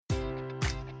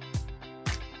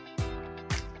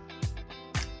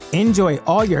Enjoy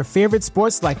all your favorite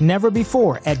sports like never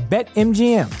before at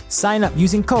BetMGM. Sign up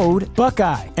using code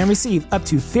Buckeye and receive up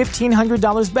to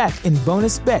 $1,500 back in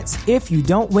bonus bets if you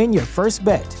don't win your first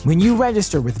bet. When you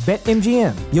register with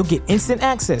BetMGM, you'll get instant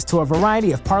access to a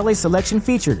variety of parlay selection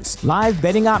features, live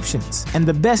betting options, and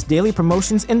the best daily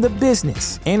promotions in the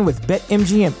business. And with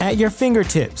BetMGM at your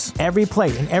fingertips, every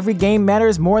play and every game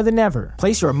matters more than ever.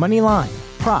 Place your money line,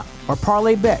 prop, or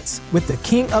parlay bets with the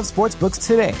king of sportsbooks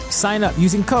today. Sign up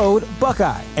using code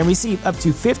Buckeye and receive up to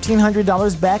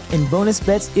 $1,500 back in bonus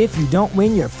bets if you don't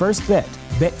win your first bet.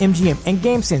 BetMGM and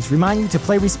GameSense remind you to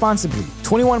play responsibly.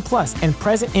 21 plus and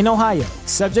present in Ohio,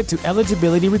 subject to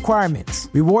eligibility requirements.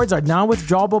 Rewards are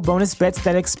non-withdrawable bonus bets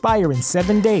that expire in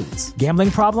 7 days. Gambling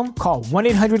problem? Call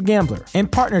 1-800-GAMBLER. In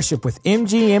partnership with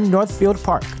MGM Northfield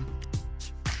Park.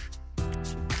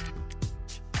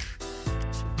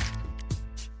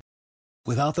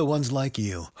 Without the ones like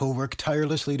you, who work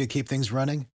tirelessly to keep things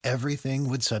running, everything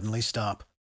would suddenly stop.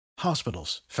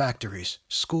 Hospitals, factories,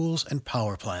 schools, and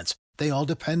power plants, they all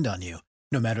depend on you.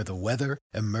 No matter the weather,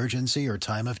 emergency, or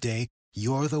time of day,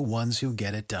 you're the ones who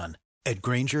get it done. At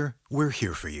Grainger, we're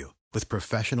here for you with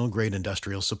professional-grade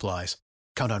industrial supplies.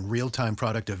 Count on real-time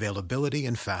product availability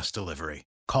and fast delivery.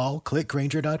 Call, click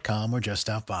Grainger.com, or just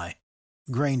stop by.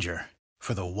 Grainger,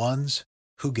 for the ones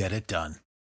who get it done.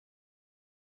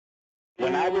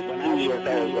 When I was 2 years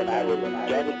old, when I was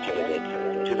dedicated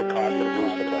to the cause of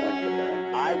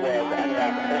Lucifer, I was at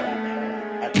that point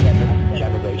a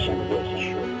seventh-generation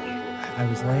witch. I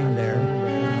was laying there,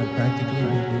 practically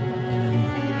naked, and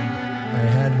I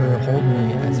had her hold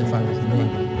me as if I was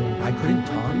naked. I couldn't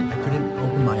talk. I couldn't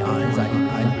open my eyes. I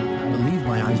believe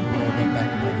my eyes were rolled up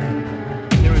back in my head.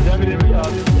 There was evidence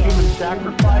of human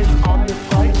sacrifice on this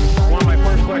site. One of my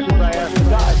first questions I asked the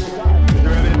guy, is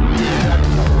there evidence of human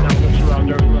sacrifice?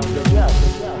 Yes.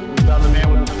 We found the man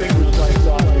with his fingers like who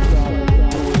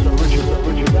was Richard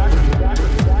Zachary. And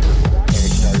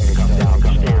it started to come down the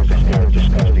stairs and there were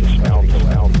disgusting smells.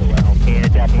 And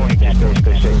at that point, just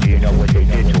basically said, do you know what they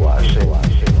did to us?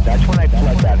 And that's when I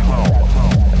fled that home.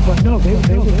 But no, they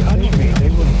would touch me. They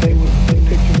would take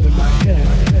pictures of my head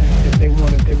if they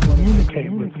wanted to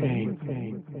communicate with me.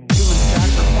 Human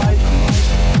sacrifice.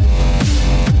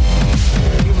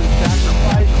 Human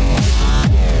sacrifice.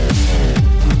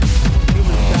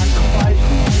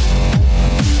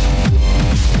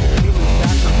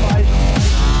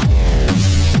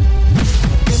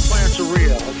 Implants are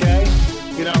real, okay?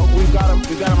 You know, we've got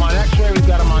them on X-ray, we've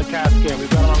got them on CAT scan, we've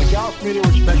got them on the Gauss meter,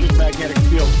 which measures magnetic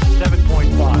field, 7.5.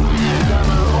 We've got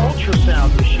them on an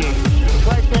ultrasound machine. It's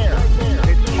right there.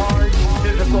 It's hard,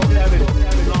 physical evidence,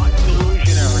 not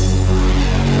delusionary.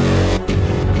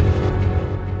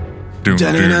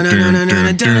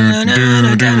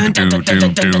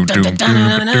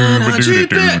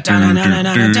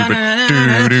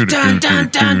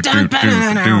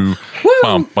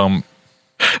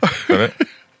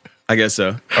 I guess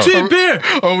so.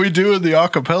 Are we doing the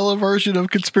acapella version of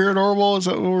Conspiranormal? Is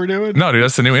that what we're doing? No, dude,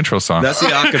 that's the new intro song. That's the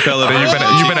acapella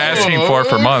that you've been asking for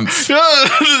months.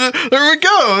 There we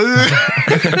go.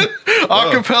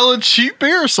 Acapella cheap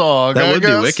beer song. That would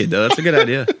be wicked, though. That's a good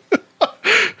idea.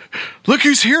 Look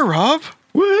who's here, Rob.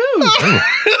 Woo!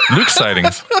 Luke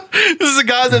sightings. This is a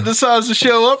guy that decides to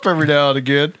show up every now and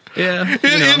again. Yeah.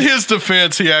 In his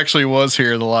defense, he actually was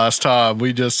here the last time.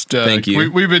 We just thank you.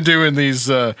 We've been doing these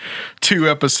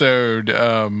 2-episode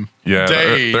days.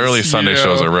 The early Sunday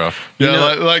shows are rough.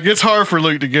 Yeah, like it's hard for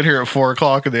Luke to get here at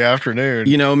 4:00 in the afternoon.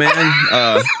 You know, man,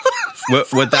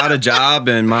 without a job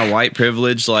and my white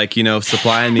privilege,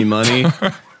 supplying me money,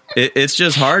 it's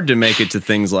just hard to make it to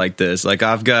things like this. Like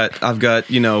I've got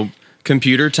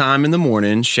computer time in the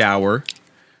morning, shower.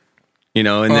 And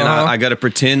then I got to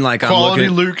pretend like quality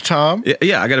I'm looking. Luke time.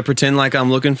 Yeah, I got to pretend like I'm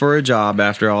looking for a job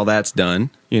after all that's done.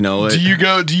 Do you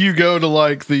go to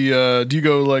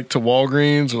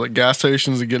Walgreens or like gas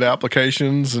stations and get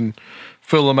applications and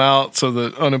fill them out so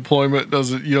that unemployment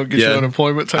you don't get your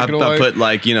unemployment taken away? I put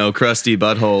crusty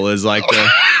butthole is like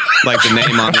the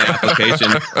name on the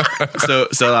application.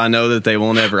 So I know that they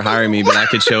won't ever hire me, but I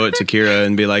could show it to Kira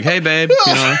and be like, hey babe,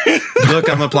 look,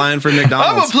 I'm applying for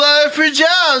McDonald's. I'm applying for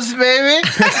jobs, baby.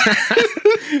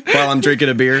 While I'm drinking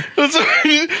a beer.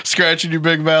 Scratching your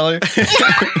big belly.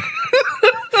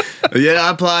 Yeah, I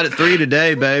applied at 3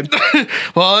 today, babe.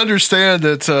 Well, I understand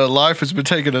that life has been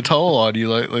taking a toll on you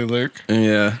lately, Luke.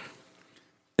 Yeah.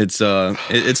 It's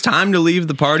time to leave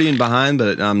the partying behind,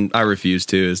 but I refuse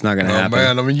to. It's not going to happen. Oh,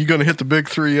 man. I mean, you're going to hit the big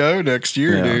 3-0 next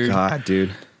year, dude. Oh, God,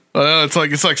 dude.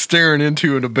 It's like staring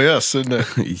into an abyss, isn't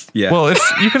it? Yeah. Well,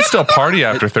 you can still party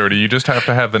after 30. You just have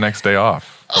to have the next day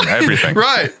off from everything.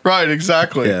 Right,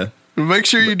 exactly. Yeah. Make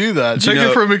sure you do that. Take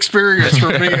it from experience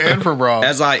from me and from Rob.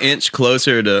 As I inch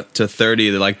closer to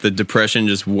 30, like the depression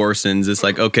just worsens. It's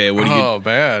like, okay, what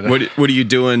are you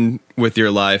doing with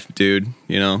your life, dude?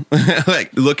 You know,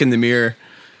 like look in the mirror.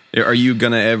 Are you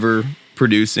gonna ever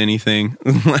produce anything?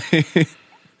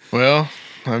 Well,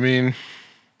 I mean,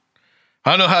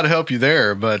 I don't know how to help you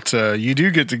there, but you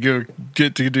do get to go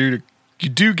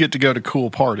to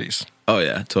cool parties. Oh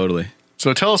yeah, totally.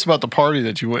 So tell us about the party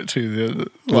that you went to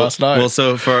last night. Well,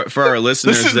 so for our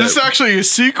listeners, this is actually a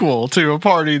sequel to a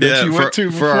party that you went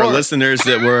to before. For our listeners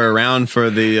that were around for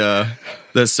the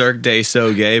Cirque du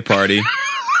Soleil party,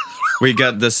 we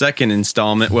got the second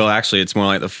installment. Well, actually, it's more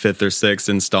like the fifth or sixth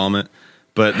installment,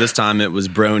 but this time it was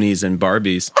bronies and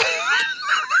Barbies.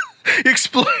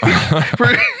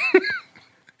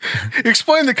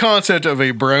 Explain the concept of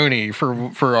a brony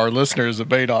for our listeners that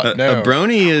may not know. A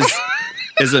brony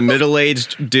is a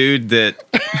middle-aged dude that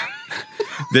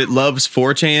loves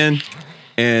 4chan,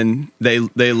 and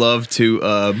they love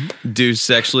to do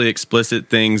sexually explicit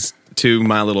things to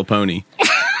My Little Pony.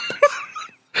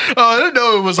 Oh, I didn't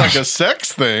know it was like a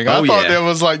sex thing. I thought it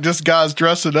was like just guys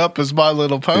dressing up as My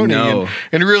Little Pony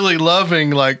and really loving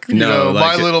My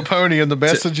Little Pony and the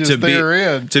messages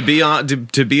therein. To be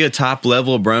a top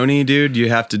level brony, dude, you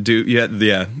have to do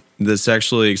the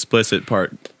sexually explicit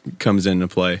part comes into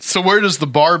play. So where does the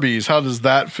Barbies? How does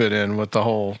that fit in with the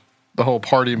whole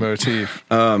party motif?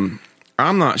 I'm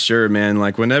not sure, man.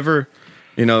 Like whenever,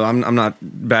 I'm not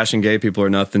bashing gay people or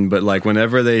nothing, but like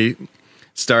whenever they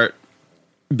start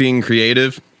being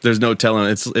creative, there's no telling.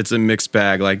 It's a mixed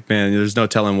bag. Like, man, there's no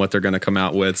telling what they're going to come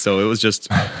out with. So it was just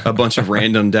a bunch of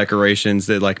random decorations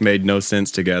that like made no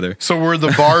sense together. So were the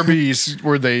Barbies,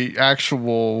 were they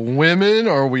actual women,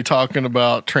 or are we talking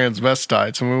about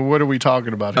transvestites? I mean, what are we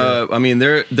talking about here? I mean,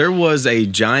 there was a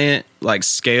giant like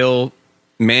scale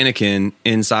mannequin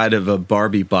inside of a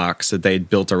Barbie box that they'd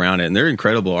built around it. And they're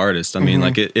incredible artists. I mean,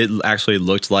 like it actually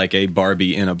looked like a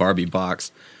Barbie in a Barbie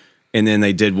box. And then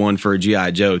they did one for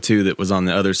G.I. Joe, too, that was on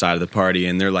the other side of the party.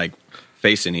 And they're, like,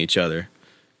 facing each other.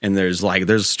 And there's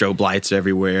strobe lights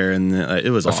everywhere. And it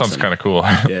was awesome. That sounds kind of cool.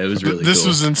 Yeah, it was really cool. This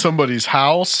was in somebody's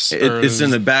house? It's in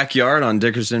the backyard on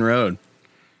Dickerson Road.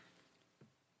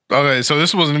 Okay, so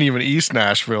this wasn't even East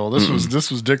Nashville. This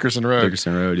was Dickerson Road.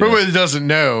 Dickerson Road, For anybody that doesn't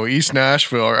know, East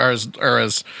Nashville, or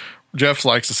as Jeff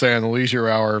likes to say on the leisure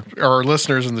hour, our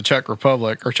listeners in the Czech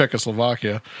Republic, or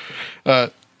Czechoslovakia,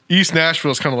 East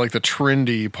Nashville is kind of like the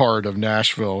trendy part of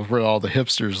Nashville, where all the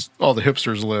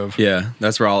hipsters live. Yeah,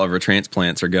 that's where all of our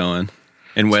transplants are going,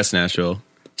 in West Nashville.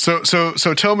 So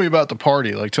tell me about the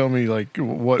party. Like, tell me like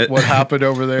what happened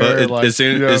over there. Well, as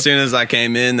soon as I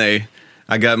came in,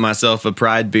 I got myself a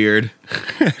pride beard.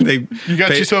 You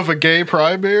got yourself a gay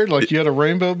pride beard? Like you had a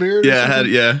rainbow beard?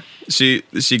 Yeah,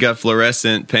 She got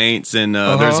fluorescent paints, and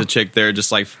there's a chick there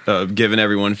just like giving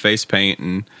everyone face paint,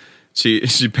 and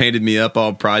she painted me up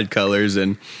all pride colors,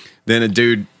 and then a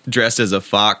dude dressed as a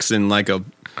fox and like a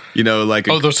so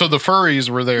the furries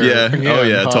were there. Yeah. Oh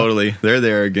yeah, totally. They're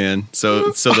there again. So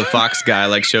the fox guy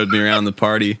like showed me around the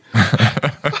party,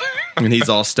 and he's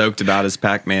all stoked about his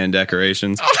Pac-Man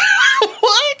decorations.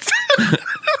 What?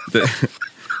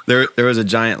 There was a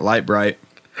giant light bright.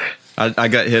 I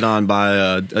got hit on by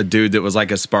a dude that was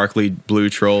like a sparkly blue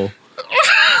troll.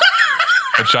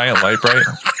 A giant light bright?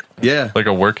 Yeah. Like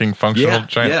a working functional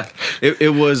giant? Yeah.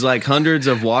 It was like hundreds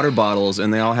of water bottles,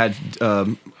 and they all had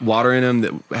water in them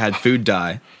that had food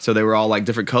dye. So they were all like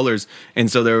different colors.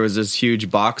 And so there was this huge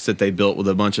box that they built with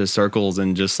a bunch of circles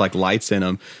and just like lights in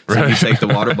them. So you take the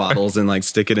water bottles and like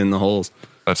stick it in the holes.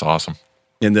 That's awesome.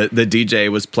 And the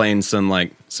DJ was playing some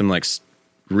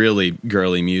really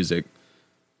girly music.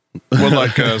 Well,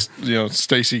 like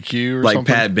Stacey Q or like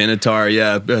something? Pat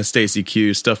Benatar, Stacey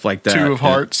Q, stuff like that. Two of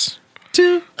Hearts.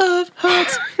 Two of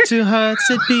hearts, two hearts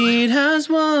that beat as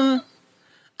one.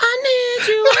 I need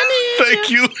you. Thank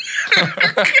you.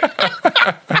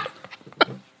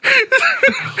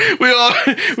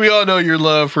 We all know your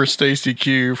love for Stacey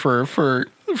Q for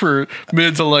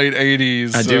mid to late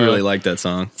 80s. I do really like that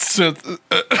song.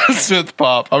 Synth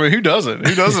pop. I mean, who doesn't?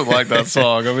 Who doesn't like that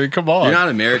song? I mean, come on. You're not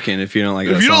American if you don't like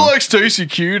that song. If you don't like Stacey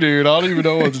Q, dude, I don't even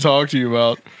know what to talk to you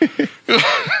about.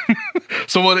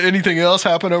 So anything else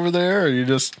happened over there, or you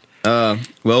just...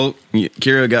 Well,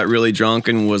 Kira got really drunk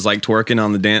and was like twerking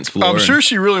on the dance floor. I'm sure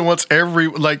she really wants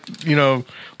the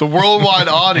worldwide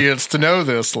audience to know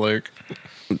this. Like,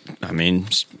 I mean,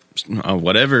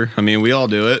 whatever. I mean, we all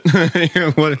do it.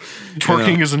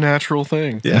 Twerking is a natural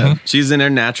thing. Yeah, she's in her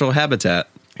natural habitat.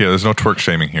 Yeah, there's no twerk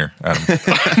shaming here, Adam.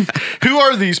 Who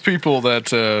are these people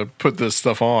that put this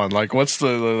stuff on? Like, what's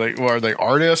are they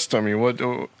artists? I mean, what?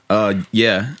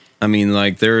 Yeah. I mean,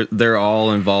 like they're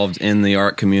all involved in the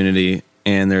art community,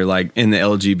 and they're like in the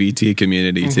LGBT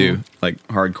community too, like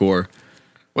hardcore.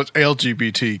 What's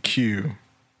LGBTQ?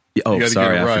 Oh,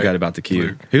 sorry, I forgot about the Q.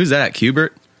 Luke. Who's that?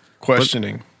 Qbert?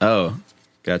 Questioning. Oh,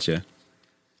 gotcha.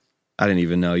 I didn't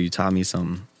even know. You taught me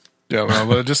something. Yeah, well,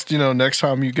 but just, next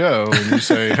time you go and you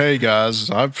say, hey, guys,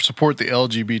 I support the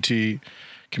LGBT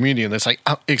community, and it's like,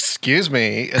 oh, excuse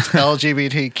me, it's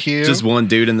LGBTQ. Just one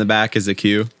dude in the back is a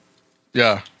Q.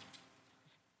 Yeah.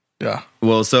 Yeah.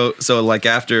 Well, so like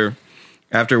after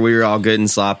we were all good and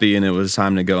sloppy and it was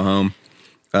time to go home,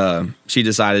 she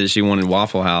decided she wanted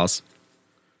Waffle House.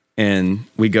 And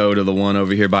we go to the one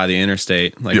over here by the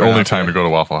interstate. Like the only time to go to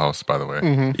Waffle House, by the way.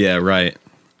 Mm-hmm. Yeah, right.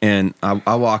 And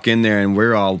I walk in there, and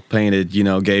we're all painted,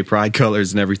 gay pride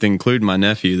colors and everything, including my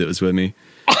nephew that was with me.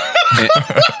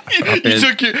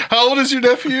 How old is your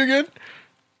nephew again?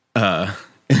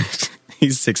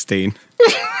 He's 16.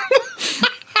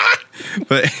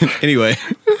 But anyway.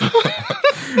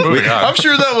 I'm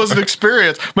sure that was an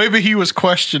experience. Maybe he was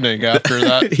questioning after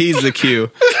that. He's the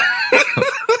Q.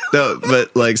 No,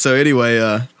 but so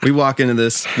anyway, we walk into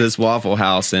this Waffle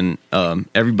House, and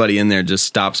everybody in there just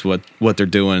stops what they're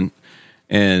doing,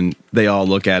 and they all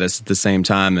look at us at the same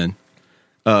time.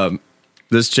 And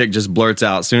this chick just blurts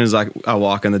out, as soon as I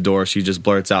walk in the door, she just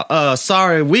blurts out,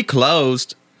 sorry, we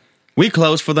closed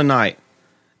for the night.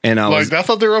 And I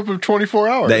thought they were open 24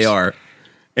 hours. They are.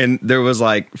 And there was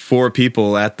 4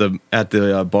 people at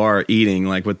the bar eating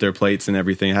with their plates and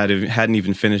everything. Hadn't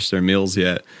even finished their meals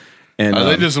yet. And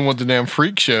they just want the damn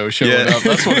freak show showing up.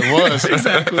 That's what it was.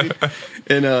 Exactly.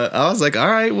 And I was like, all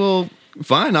right, well,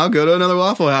 fine. I'll go to another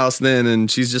Waffle House then.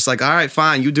 And she's just like, all right,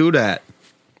 fine. You do that.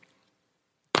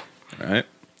 All right.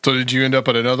 So did you end up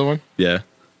at another one? Yeah.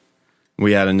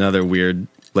 We had another weird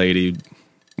lady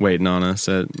waiting on us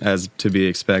as to be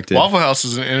expected. Waffle House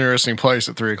is an interesting place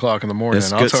at 3:00 in the morning.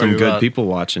 It's some good people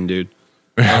watching, dude.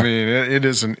 I mean, it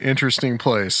is an interesting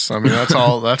place. I mean, that's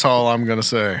all I'm going to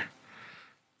say.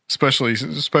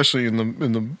 Especially in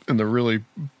the really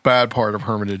bad part of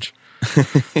Hermitage.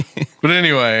 But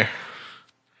anyway,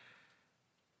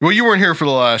 well, you weren't here for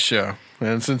the last show,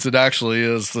 and since it actually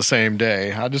is the same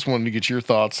day, I just wanted to get your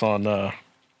thoughts on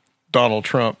Donald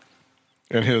Trump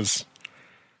and his.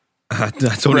 I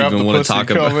don't even want to talk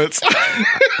about it.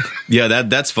 Yeah,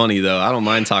 that's funny though. I don't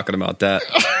mind talking about that.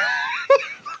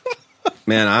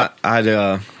 Man, I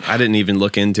didn't even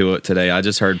look into it today. I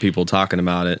just heard people talking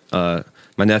about it.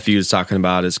 My nephew was talking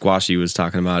about it. Squashy was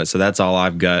talking about it. So that's all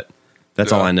I've got.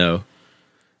 That's all I know.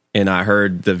 And I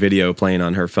heard the video playing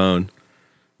on her phone.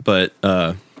 But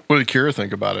what did Kira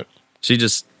think about it? She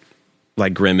just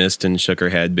grimaced and shook her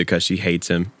head because she hates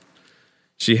him.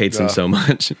 She hates him so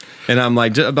much. And I'm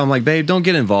like, babe, don't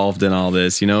get involved in all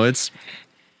this. It's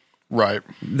right.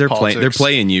 They're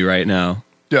playing you right now.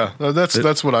 Yeah,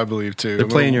 that's what I believe too. They're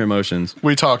playing your emotions.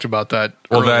 We talked about that.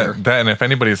 Well, earlier. that and if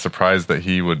anybody's surprised that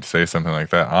he would say something like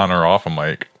that on or off a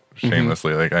mic,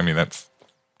 shamelessly, that's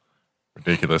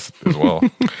ridiculous as well.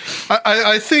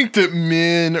 I think that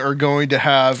men are going to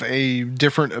have a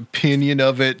different opinion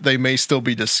of it. They may still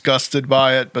be disgusted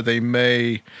by it, but they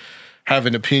may have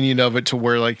an opinion of it to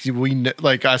where,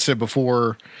 like I said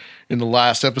before in the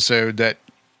last episode, that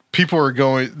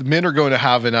men are going to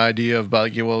have an idea of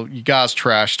you guys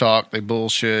trash talk, they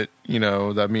bullshit,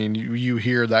 I mean, you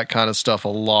hear that kind of stuff a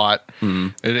lot.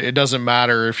 It doesn't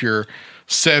matter if you're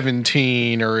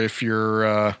 17 or if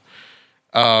you're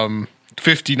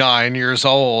 59 years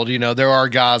old, there are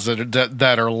guys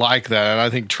that are like that, and I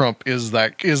think Trump is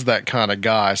that kind of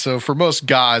guy. So for most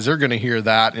guys, they're going to hear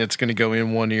that, and it's going to go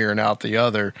in one ear and out the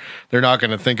other. They're not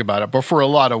going to think about it. But for a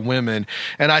lot of women,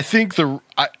 and I think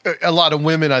a lot of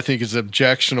women, I think, is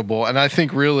objectionable, and I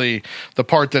think really the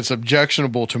part that's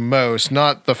objectionable to most,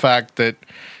 not the fact that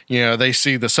they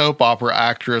see the soap opera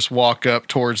actress walk up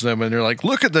towards them and they're like,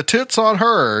 look at the tits on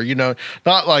her,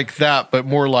 not like that, but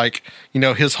more like,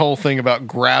 his whole thing about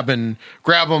grab them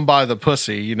by the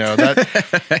pussy,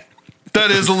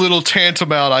 that is a little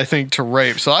tantamount, I think, to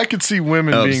rape. So I could see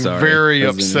women being very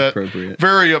upset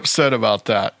about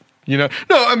that. No,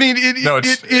 I mean,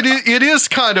 it is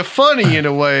kind of funny in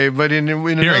a way, but in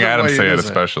hearing Adam say it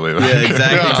especially. Yeah,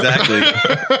 exactly.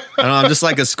 I don't know, I'm just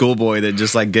like a schoolboy that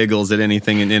just giggles at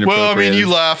anything inappropriate. Well, I mean, you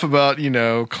laugh about,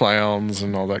 clowns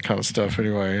and all that kind of stuff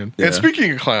anyway. And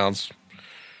speaking of clowns,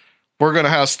 we're going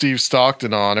to have Steve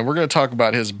Stockton on, and we're going to talk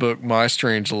about his book, My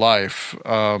Strange Life.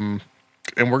 And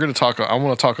we're going to talk, I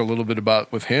want to talk a little bit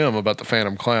with him about the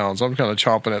Phantom Clowns. I'm kind of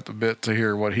chomping at the bit to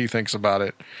hear what he thinks about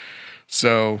it.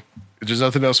 So if there's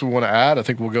nothing else we want to add, I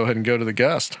think we'll go ahead and go to the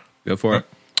guest. Go for it.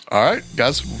 All right,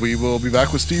 guys, we will be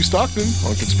back with Steve Stockton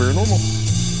on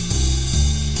Conspiranormal.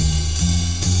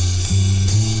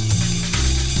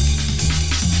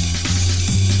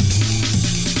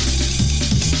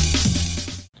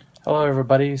 Hello,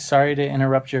 everybody. Sorry to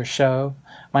interrupt your show.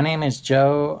 My name is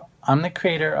Joe. I'm the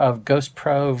creator of Ghost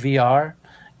Pro VR.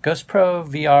 Ghost Pro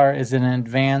VR is an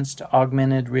advanced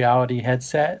augmented reality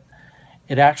headset.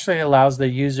 It actually allows the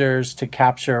users to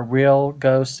capture real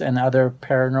ghosts and other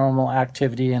paranormal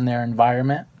activity in their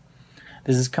environment.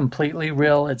 This is completely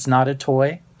real. It's not a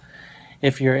toy.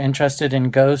 If you're interested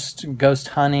in ghost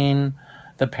hunting,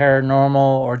 the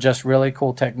paranormal, or just really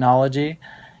cool technology,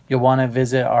 you'll want to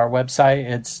visit our website.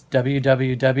 It's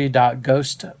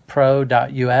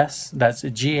www.ghostpro.us. That's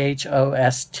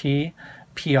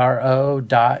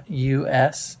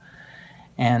GHOSTPRO.us.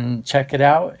 And check it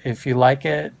out. If you like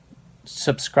it,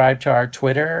 subscribe to our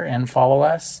Twitter and follow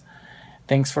us.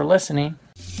 Thanks for listening.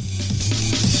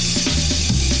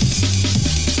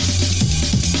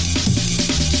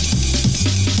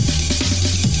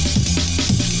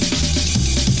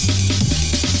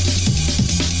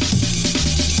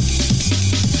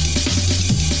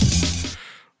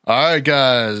 All right,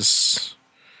 guys,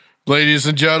 ladies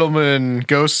and gentlemen,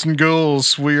 ghosts and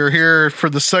ghouls, we are here for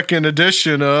the second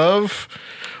edition of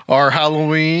our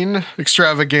Halloween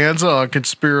extravaganza on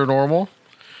Conspiranormal.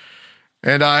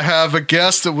 And I have a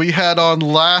guest that we had on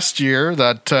last year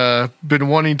that been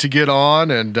wanting to get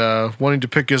on and wanting to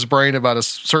pick his brain about a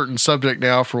certain subject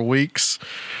now for weeks.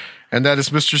 And that is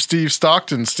Mr. Steve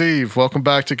Stockton. Steve, welcome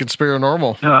back to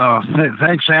Conspiranormal. Oh,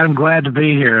 thanks, Adam. Glad to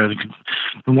be here.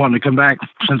 Been wanting to come back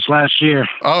since last year.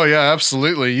 Oh, yeah,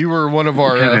 absolutely. You were one of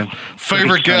our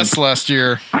favorite guests last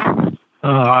year. Oh,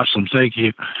 awesome. Thank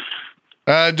you.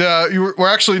 And we're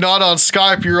actually not on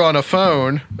Skype. You're on a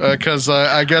phone because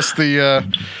I guess the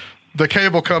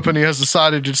cable company has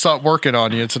decided to stop working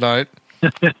on you tonight.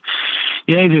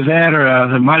 Yeah, either that or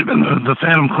there might have been the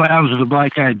Phantom Clowns or the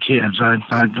Black Eyed Kids. I'll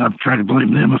try to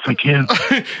blame them if I can.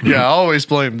 Yeah, I always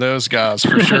blame those guys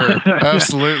for sure.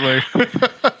 Absolutely.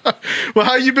 Well,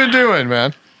 how you been doing,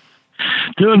 man?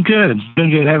 Doing good. Been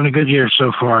good. Having a good year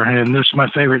so far. And this is my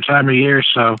favorite time of year.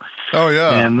 So. Oh,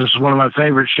 yeah. And this is one of my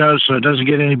favorite shows, so it doesn't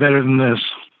get any better than this.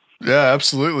 Yeah,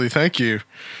 absolutely. Thank you.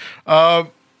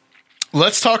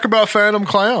 Let's talk about Phantom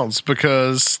Clowns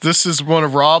because this is one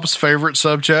of Rob's favorite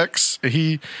subjects.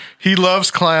 He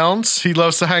loves clowns. He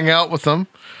loves to hang out with them.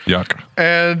 Yuck.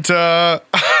 And,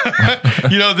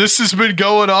 this has been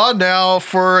going on now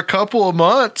for a couple of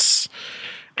months.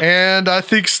 And I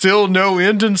think still no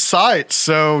end in sight.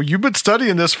 So you've been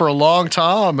studying this for a long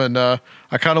time, and I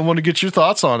kind of want to get your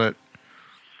thoughts on it.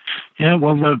 Yeah,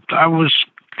 well, I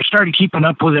started keeping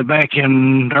up with it back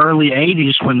in the early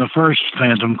 80s when the first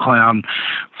Phantom Clown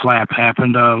flap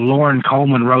happened. Lauren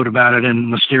Coleman wrote about it in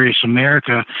Mysterious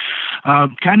America.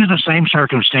 Kind of the same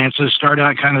circumstances. Started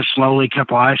out kind of slowly,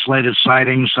 couple isolated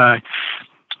sightings. I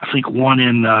think one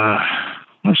in,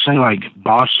 let's say like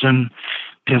Boston,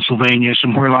 Pennsylvania,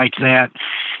 somewhere like that.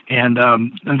 And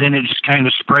then it just kind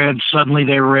of spread. Suddenly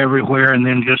they were everywhere, and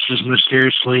then just as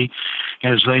mysteriously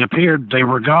as they appeared, they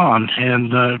were gone.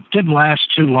 And it didn't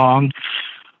last too long,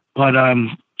 but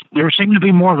there seemed to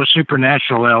be more of a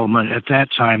supernatural element at that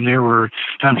time. There were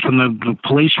times when the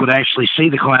police would actually see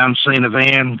the clown, say in a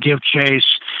van, give chase,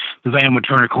 the van would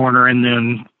turn a corner, and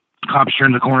then cops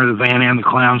turn the corner of the van and the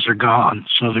clowns are gone.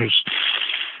 So there's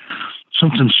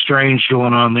something strange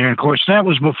going on there. Of course, that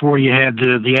was before you had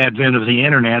the advent of the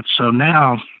internet. So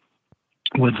now,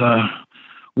 with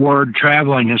word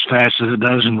traveling as fast as it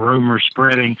does and rumors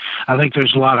spreading, I think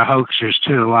there's a lot of hoaxers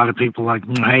too. A lot of people like,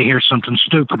 hey, here's something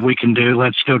stupid we can do.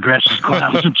 Let's go dress as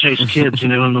clowns and chase kids,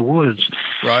 in the woods.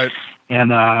 Right.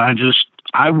 And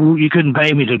you couldn't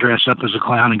pay me to dress up as a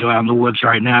clown and go out in the woods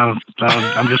right now.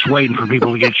 I'm just waiting for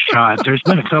people to get shot. There's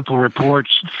been a couple of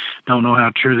reports, don't know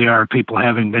how true they are, people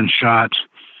having been shot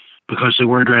because they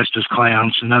were dressed as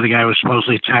clowns. Another guy was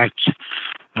supposedly attacked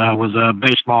with a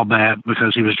baseball bat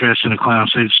because he was dressed in a clown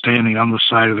suit standing on the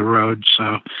side of the road.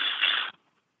 So,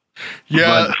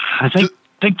 yeah, but I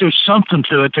think there's something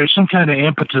to it. There's some kind of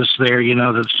impetus there,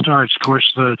 that starts. Of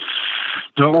course, the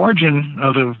origin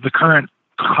of the current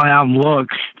clown look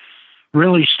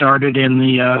really started in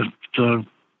the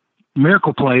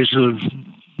miracle plays of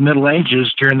Middle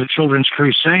Ages during the Children's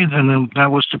Crusade, and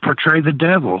that was to portray the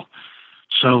devil.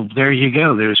 So there you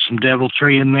go. There's some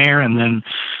deviltry in there, and then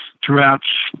throughout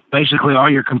basically all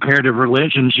your comparative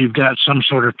religions, you've got some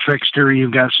sort of trickster,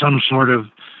 you've got some sort of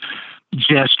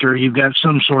jester, you've got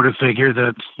some sort of figure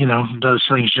that, does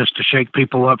things just to shake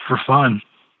people up for fun.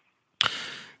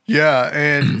 Yeah,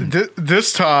 and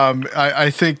this time,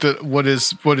 I think that what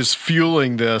is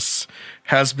fueling this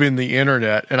has been the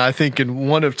internet, and I think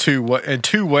in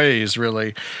two ways,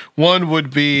 really. One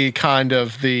would be kind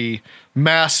of the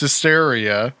mass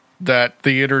hysteria that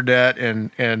the internet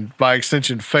and by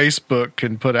extension Facebook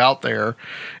can put out there.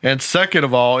 And second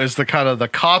of all is the kind of the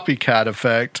copycat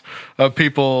effect of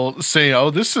people saying,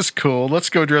 oh, this is cool. Let's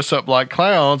go dress up like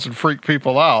clowns and freak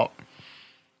people out.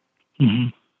 Mm-hmm.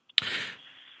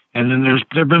 And then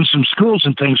there've been some schools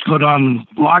and things put on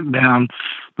lockdown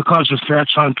because of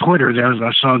threats on Twitter.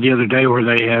 I saw the other day where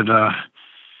they had,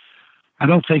 I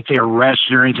don't think they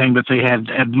arrested or anything, but they had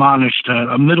admonished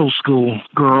a middle school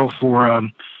girl for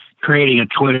creating a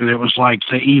Twitter that was like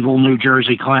the evil New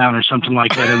Jersey clown or something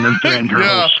like that, and then threatened her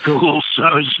whole school.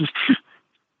 So it's just...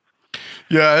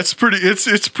 Yeah, it's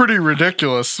pretty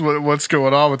ridiculous what's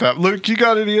going on with that. Luke, you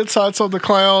got any insights on the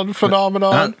clown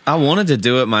phenomenon? I wanted to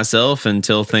do it myself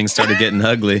until things started getting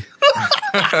ugly.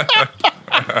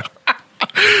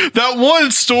 That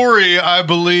one story, I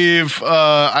believe,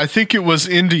 I think it was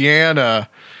Indiana,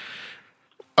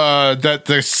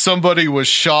 that somebody was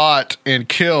shot and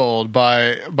killed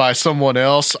by someone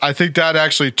else. I think that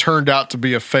actually turned out to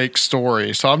be a fake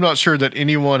story. So I'm not sure that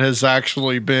anyone has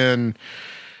actually been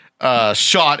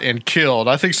shot and killed.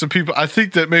 I think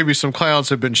that maybe some clowns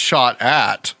have been shot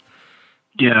at.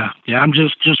 Yeah. I'm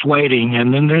just waiting.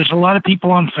 And then there's a lot of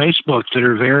people on Facebook that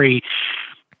are very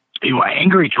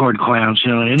angry toward clowns.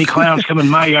 Any clowns come in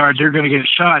my yard, they're going to get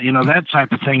shot. That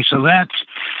type of thing. So that's.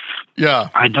 Yeah.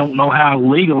 I don't know how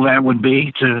legal that would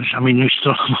be. You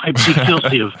still might be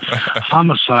guilty of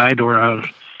homicide or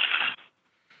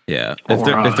yeah.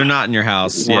 If they're not in your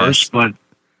house, worse, yes. But.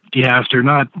 Yeah, if they're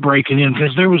not breaking in,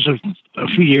 because there was a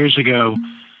few years ago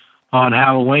on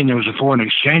Halloween, there was a foreign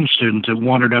exchange student that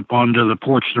wandered up onto the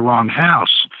porch of the wrong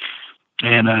house.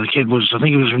 And the kid I think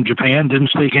he was from Japan, didn't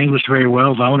speak English very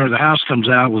well. The owner of the house comes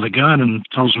out with a gun and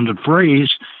tells him to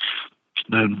freeze.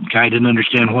 The guy didn't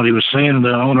understand what he was saying, and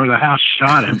the owner of the house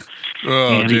shot him.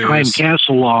 And he claimed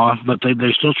castle law, but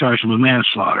they still charged him with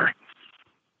manslaughter.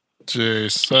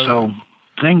 Jeez. So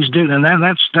things do, and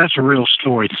that's a real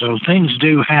story. So things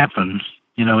do happen,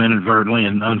 inadvertently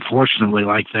and unfortunately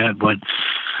like that. But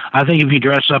I think if you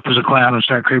dress up as a clown and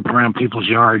start creeping around people's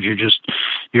yards,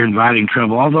 you're inviting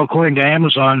trouble. Although according to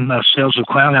Amazon, sales of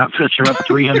clown outfits are up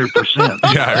 300%.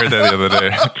 Yeah, I heard that the other day.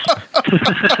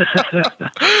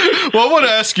 Well, I want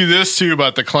to ask you this too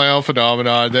about the clown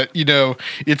phenomenon. That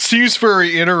it seems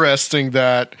very interesting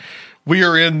that we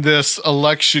are in this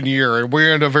election year, and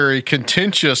we're in a very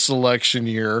contentious election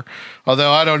year.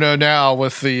 Although I don't know now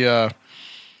with the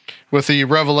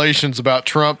revelations about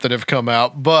Trump that have come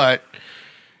out, but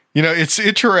it's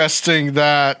interesting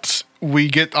that we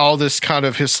get all this kind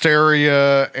of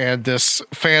hysteria and this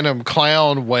phantom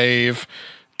clown wave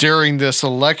during this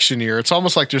election year. It's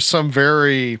almost like there's some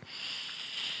very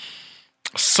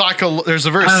there's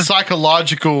a very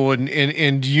psychological and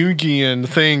Jungian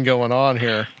thing going on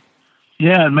here.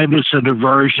 Yeah, maybe it's a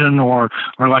diversion or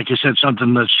like you said,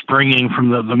 something that's springing from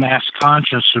the mass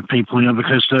conscience of people,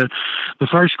 because the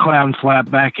first clown flap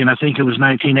back in, I think it was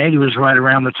 1980, was right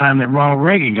around the time that Ronald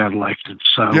Reagan got elected.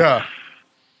 So yeah,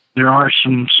 there are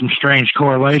some strange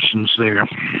correlations there.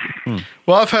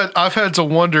 Well, I've had to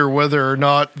wonder whether or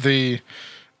not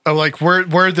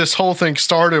where this whole thing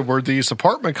started were these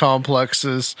apartment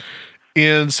complexes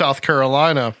in South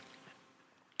Carolina.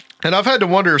 And I've had to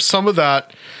wonder if some of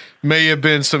that may have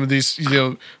been some of these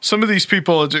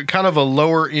people, kind of a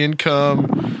lower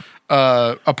income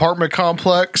apartment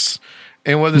complex,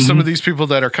 and whether some of these people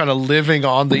that are kind of living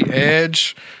on the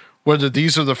edge, whether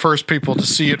these are the first people to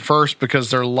see it first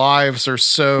because their lives are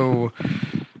so,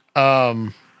 they're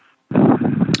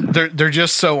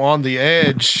just so on the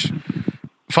edge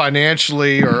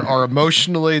financially or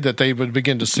emotionally that they would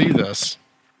begin to see this.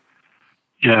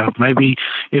 Yeah, maybe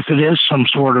if it is some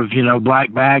sort of,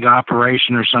 black bag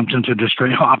operation or something to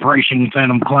destroy Operation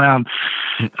Phantom Clown,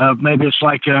 maybe it's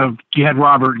like you had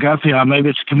Robert Guthrie on. Maybe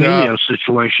it's a Camellia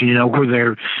situation,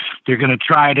 where they're going to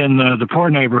try it in the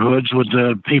poor neighborhoods with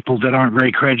the people that aren't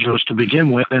very credulous to begin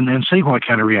with, and see what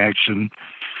kind of reaction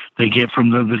they get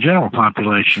from the general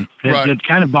population. It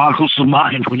kind of boggles the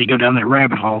mind when you go down that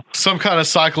rabbit hole. Some kind of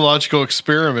psychological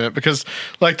experiment, because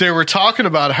like they were talking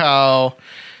about how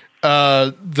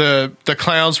the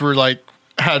clowns were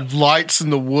had lights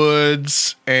in the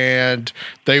woods, and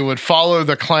they would follow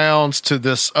the clowns to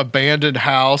this abandoned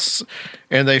house,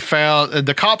 and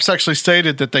the cops actually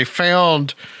stated that they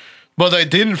found, well, they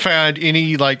didn't find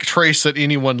any trace that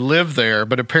anyone lived there,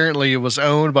 but apparently it was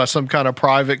owned by some kind of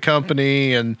private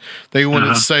company, and they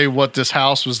wouldn't say what this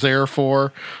house was there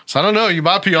for. So I don't know, you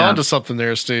might be onto something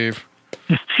there, Steve.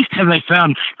 And they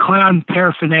found clown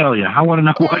paraphernalia. I want to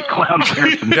know what clown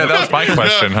paraphernalia. Yeah, that was my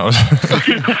question.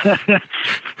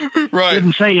 Right.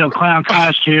 Didn't say, clown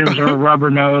costumes or a rubber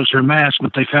nose or mask,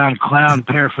 but they found clown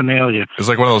paraphernalia. It's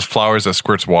like one of those flowers that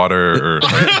squirts water.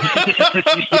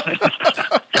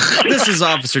 This is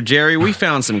Officer Jerry. We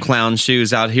found some clown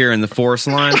shoes out here in the forest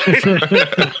line.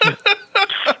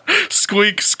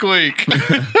 Squeak, squeak.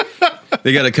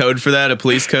 They got a code for that, a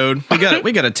police code. We got a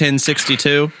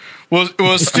 1062.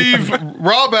 Well, Steve,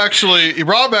 Rob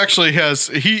actually has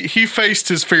he faced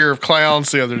his fear of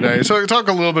clowns the other day. So talk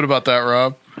a little bit about that,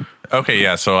 Rob. Okay,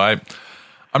 yeah. So I'm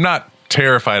not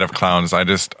terrified of clowns.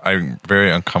 I'm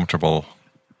very uncomfortable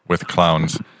with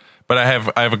clowns. But I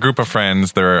have a group of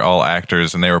friends. They're all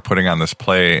actors, and they were putting on this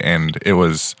play, and it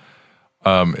was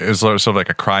sort of like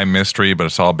a crime mystery, but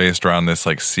it's all based around this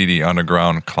like seedy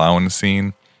underground clown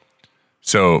scene.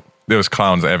 So there was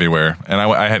clowns everywhere, and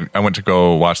I went to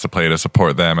go watch the play to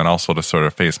support them, and also to sort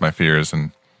of face my fears,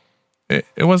 and it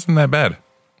wasn't that bad.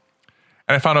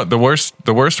 And I found out the worst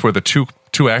were the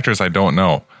two actors I don't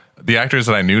know. The actors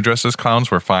that I knew dressed as clowns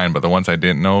were fine, but the ones I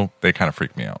didn't know, they kind of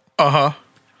freaked me out.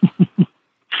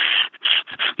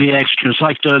 The extras,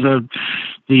 like the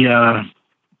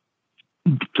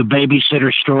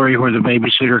babysitter story where the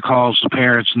babysitter calls the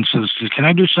parents and says, "Can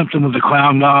I do something with the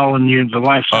clown doll and the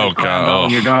life-size clown doll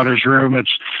in your daughter's room? It's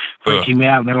freaking me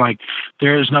out." And they're like,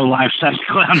 "There is no life-size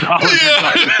clown doll."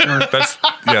 That's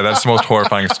the most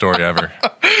horrifying story ever.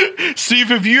 Steve,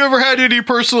 have you ever had any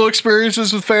personal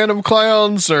experiences with Phantom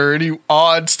clowns or any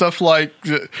odd stuff like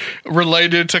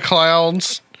related to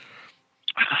clowns?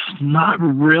 Not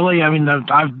really. I mean,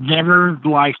 I've never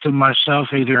liked them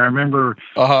myself either. I remember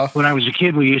when I was a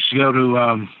kid, we used to go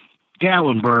to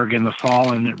Gatlinburg in the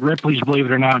fall, and at Ripley's Believe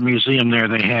It or Not Museum there,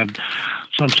 they had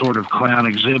some sort of clown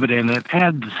exhibit, and it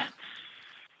had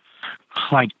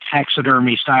like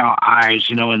taxidermy-style eyes,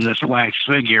 in this wax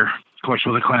figure, of course,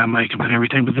 with the clown makeup and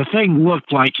everything. But the thing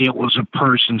looked like it was a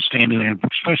person standing there,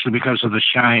 especially because of the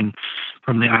shine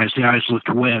from the eyes. The eyes looked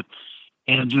wet.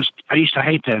 And I used to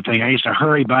hate that thing. I used to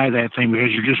hurry by that thing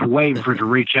because you're just waiting for it to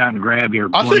reach out and grab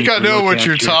you. I think I know what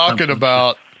you're talking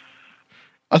about.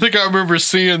 I think I remember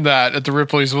seeing that at the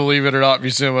Ripley's Believe It or Not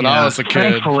Museum when I was a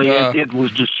kid. Thankfully, it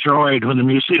was destroyed when the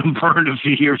museum burned a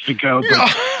few years ago.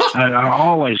 But I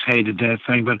always hated that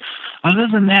thing. But other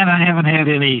than that, I haven't had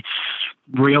any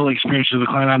real experience with the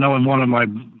clown. I know in one of my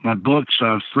books,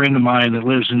 a friend of mine that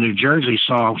lives in New Jersey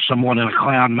saw someone in a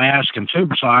clown mask and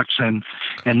tube socks and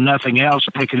nothing else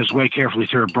picking his way carefully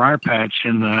through a briar patch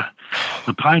in the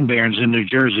Pine Barrens in New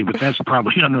Jersey, but that's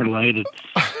probably unrelated.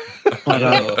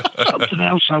 But something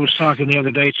else, I was talking the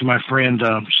other day to my friend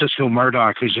Cisco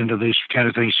Murdoch, who's into these kind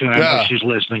of things too. I know she's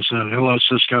listening, so hello,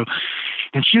 Cisco.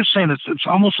 And she was saying it's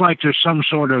almost like there's some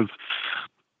sort of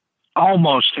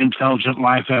almost intelligent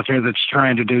life out there that's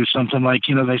trying to do something. Like,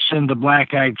 they send the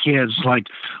black-eyed kids, like,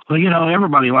 well,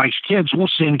 everybody likes kids, we'll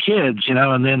send kids,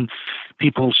 and then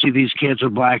people see these kids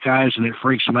with black eyes and it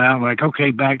freaks them out. Like,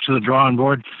 okay, back to the drawing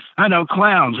board. I know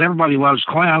clowns. Everybody loves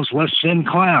clowns. Let's send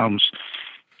clowns.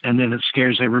 And then it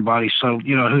scares everybody. So,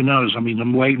 who knows? I mean,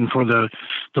 I'm waiting for the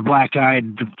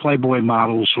black-eyed Playboy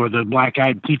models or the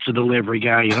black-eyed pizza delivery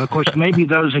guy. Of course, maybe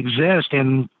those exist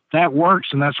and that works,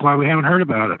 and that's why we haven't heard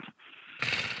about it.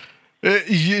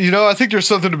 I think there's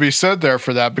something to be said there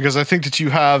for that, because I think that you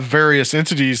have various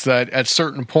entities that at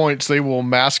certain points they will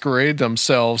masquerade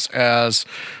themselves as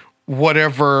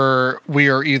whatever we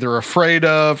are either afraid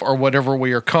of or whatever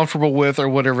we are comfortable with or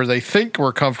whatever they think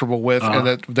we're comfortable with, and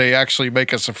that they actually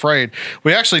make us afraid.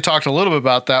 We actually talked a little bit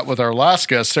about that with our last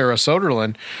guest, Sarah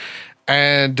Soderlund.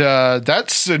 And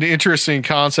that's an interesting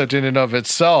concept in and of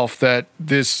itself, that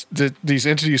these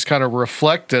entities kind of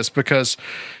reflect this, because,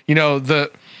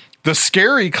 the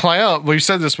scary clown, we've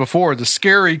said this before, the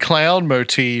scary clown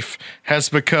motif has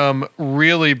become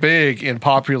really big in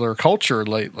popular culture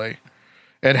lately.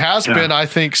 It has been, I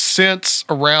think, since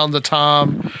around the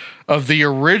time of the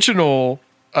original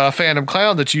Phantom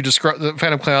Clown that you described, the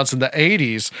Phantom Clowns in the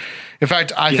 80s. In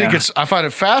fact, I find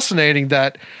it fascinating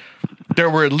that there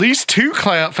were at least two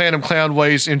Phantom Clown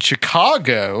ways in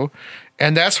Chicago,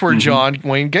 and that's where John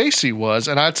Wayne Gacy was.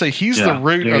 And I'd say he's the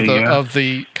root of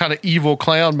the kind of evil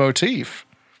clown motif.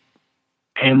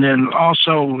 And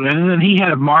then he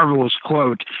had a marvelous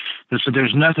quote that said,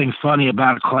 "There's nothing funny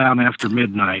about a clown after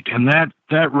midnight," and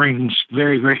that rings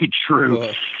very, very true.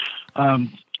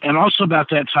 And also about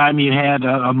that time, you had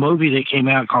a movie that came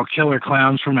out called Killer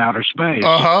Clowns from Outer Space.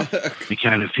 It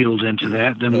kind of fueled into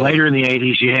that. Then later in the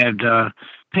 80s, you had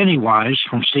Pennywise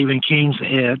from Stephen King's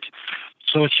It.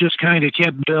 So it's just kind of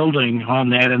kept building on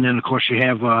that. And then, of course, you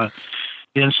have the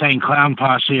Insane Clown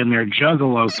Posse and their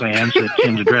Juggalo fans that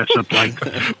tend to dress up like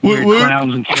weird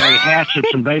clowns and carry hatchets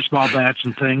and baseball bats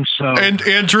and things. So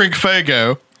and drink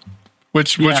Faygo.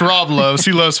 which Rob loves.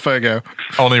 He loves Faygo.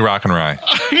 Only Rock and Rye.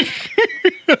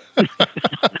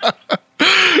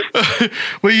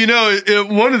 Well,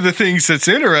 one of the things that's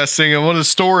interesting, and one of the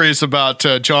stories about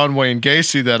John Wayne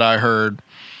Gacy that I heard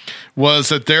was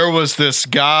that there was this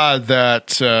guy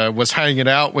that was hanging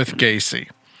out with Gacy.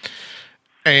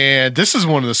 And this is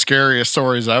one of the scariest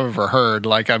stories I've ever heard.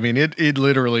 Like, I mean, it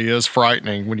literally is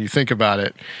frightening when you think about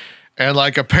it. And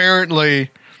like,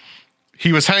 apparently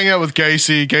he was hanging out with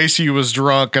Gacy. Gacy was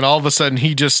drunk, and all of a sudden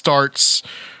he just starts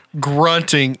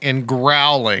grunting and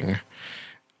growling.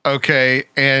 Okay.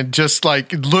 And just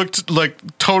like looked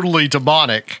like totally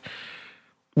demonic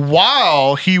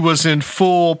while he was in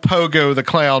full Pogo the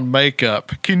Clown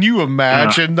makeup. Can you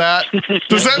imagine that?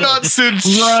 Does that not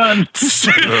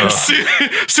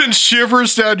send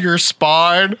shivers down your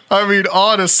spine? I mean,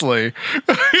 honestly.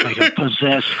 Like a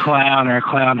possessed clown or a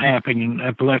clown having an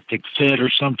epileptic fit or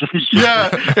something. Yeah.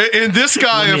 And this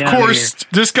guy,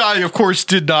 of course,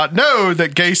 did not know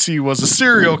that Gacy was a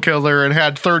serial killer and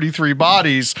had 33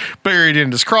 bodies buried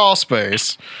in his crawl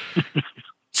space.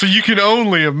 So you can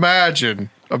only imagine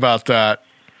about that.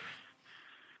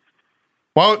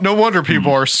 Well, no wonder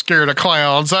people are scared of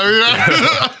clowns. I mean,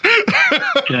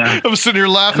 I was sitting here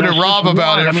laughing at Rob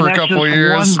about it for a couple of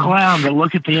years. One clown, but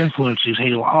look at the influences.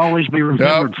 He'll always be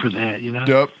remembered for that, you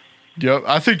know? Yep.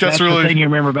 I think that's really the thing you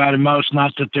remember about him most,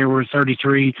 not that there were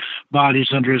 33 bodies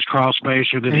under his crawl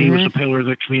space or that he was a pillar of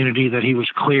the community, that he was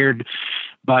cleared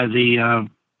by the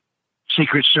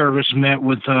Secret Service, met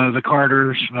with the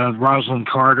Carters, Rosalind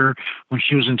Carter, when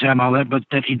she was in town, all that, but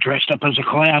that he dressed up as a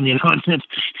clown, you know, and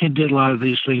he did a lot of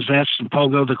these things. That's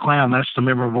Pogo the Clown. That's the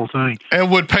memorable thing.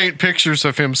 And would paint pictures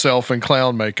of himself in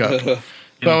clown makeup.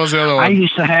 That was the other one. I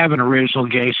used to have an original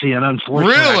Gacy, and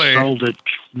unfortunately I sold it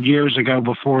years ago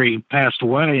before he passed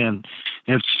away, and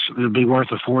it'd be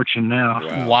worth a fortune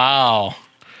now. Wow.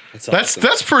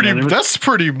 That's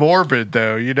pretty morbid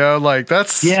though, you know, like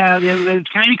that's. Yeah, it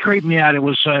kind of creeped me out. It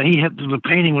was, the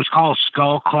painting was called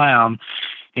Skull Clown,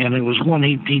 and it was one,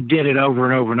 he did it over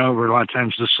and over and over. A lot of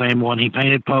times the same one. He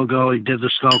painted Pogo, he did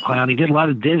the Skull Clown, he did a lot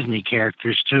of Disney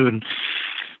characters too, and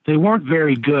they weren't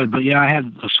very good, but yeah, I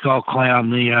had the Skull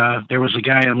Clown. There was a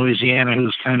guy in Louisiana who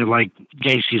was kind of like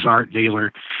Gacy's art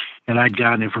dealer, and I'd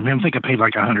gotten it from him. I think I paid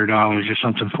like $100 or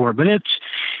something for it, but it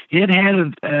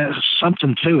had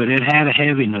something to it. It had a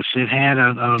heaviness. It had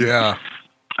a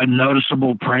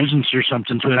noticeable presence or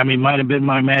something to it. I mean, it might have been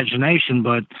my imagination,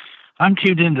 but I'm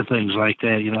tuned into things like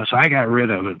that, you know, so I got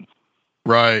rid of it.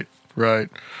 Right.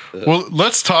 Well,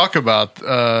 let's talk about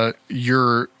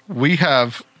we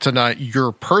have tonight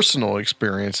your personal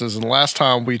experiences. And last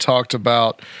time we talked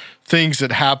about things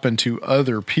that happened to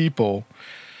other people.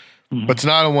 Mm-hmm. But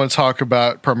tonight I want to talk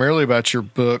primarily about your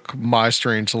book, My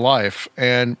Strange Life.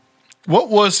 And what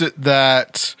was it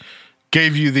that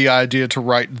gave you the idea to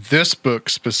write this book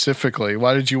specifically?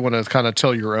 Why did you want to kind of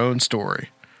tell your own story?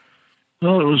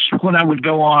 Well, it was when I would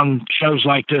go on shows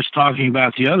like this talking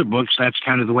about the other books, that's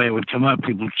kind of the way it would come up.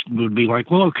 People would be like,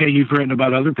 well, okay, you've written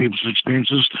about other people's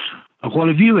experiences. What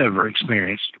have you ever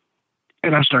experienced?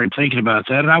 And I started thinking about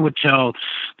that, and I would tell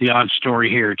the odd story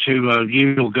here, too.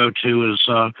 You'll go to is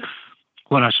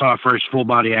when I saw a first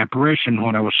full-body apparition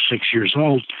when I was 6 years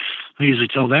old. I usually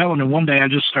tell that one, and one day I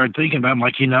just started thinking about it. I'm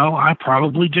like, you know, I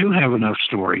probably do have enough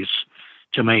stories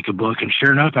to make a book, and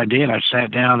sure enough, I did. I sat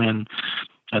down and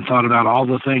thought about all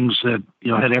the things that, you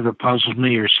know, had ever puzzled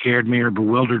me or scared me or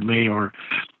bewildered me or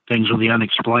things of the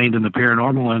unexplained and the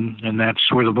paranormal, and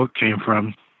that's where the book came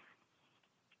from.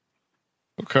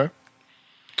 Okay.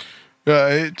 You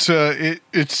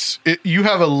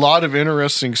have a lot of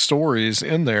interesting stories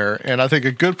in there, and I think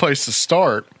a good place to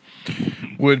start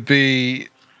would be,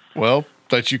 well,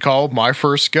 that you called My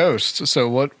First Ghost.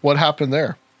 So what happened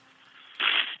there?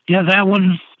 Yeah, that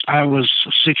one, I was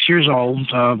 6 years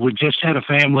old. We just had a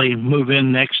family move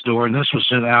in next door, and this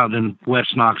was out in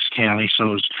West Knox County, so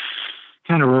it was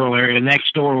kind of a rural area.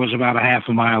 Next door was about a half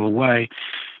a mile away.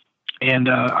 And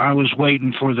I was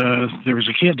waiting for there was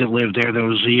a kid that lived there that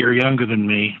was a year younger than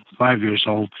me, 5 years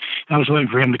old. I was waiting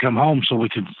for him to come home so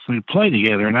we'd play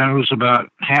together. And I was about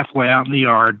halfway out in the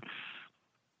yard.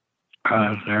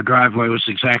 Our driveway was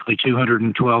exactly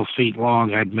 212 feet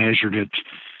long. I'd measured it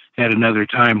at another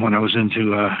time when I was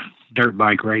into dirt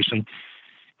bike racing.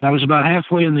 And I was about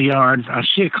halfway in the yard. I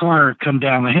see a car come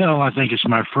down the hill. I think it's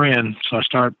my friend. So I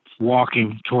start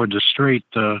walking toward the street.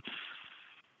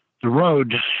 The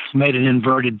road made an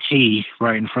inverted T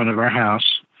right in front of our house.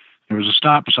 There was a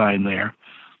stop sign there.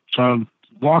 So I'm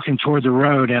walking toward the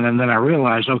road, and then I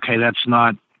realized, okay, that's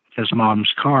not his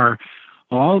mom's car.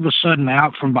 Well, all of a sudden,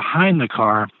 out from behind the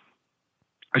car,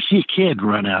 I see a kid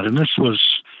run out, and this was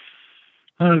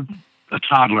a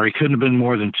toddler. He couldn't have been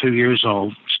more than 2 years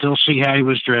old. Still see how he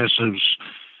was dressed. It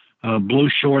was blue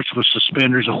shorts with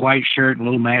suspenders, a white shirt, and a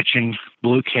little matching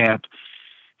blue cap.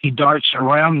 He darts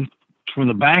around from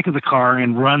the back of the car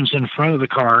and runs in front of the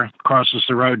car, crosses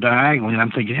the road diagonally. And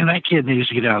I'm thinking, that kid needs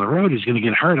to get out of the road. He's going to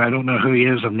get hurt. I don't know who he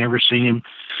is. I've never seen him.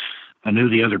 I knew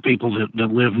the other people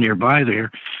that live nearby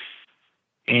there.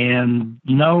 And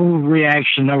no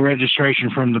reaction, no registration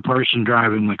from the person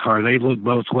driving the car. They looked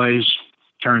both ways,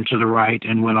 turned to the right,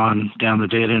 and went on down the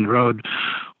dead-end road.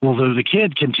 Well, the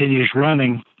kid continues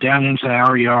running down into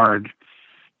our yard,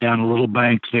 down a little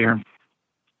bank there.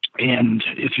 And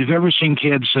if you've ever seen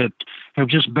kids that have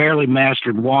just barely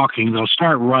mastered walking, they'll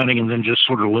start running and then just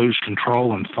sort of lose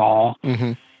control and fall.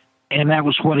 Mm-hmm. And that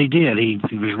was what he did. He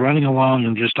was running along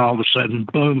and just all of a sudden,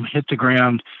 boom, hit the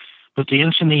ground. But the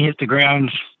instant he hit the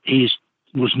ground, he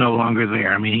was no longer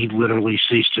there. I mean, he literally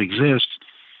ceased to exist.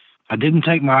 I didn't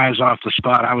take my eyes off the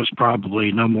spot. I was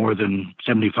probably no more than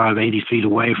 75, 80 feet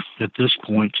away at this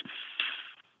point.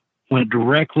 Went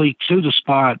directly to the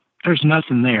spot. There's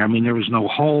nothing there. I mean, there was no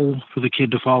hole for the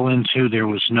kid to fall into. There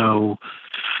was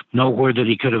nowhere that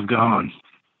he could have gone.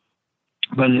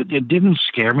 But it didn't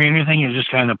scare me or anything. It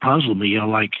just kind of puzzled me,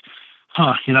 like,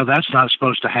 that's not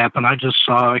supposed to happen. I just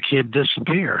saw a kid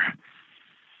disappear.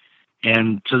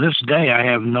 And to this day, I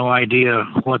have no idea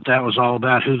what that was all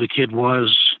about, who the kid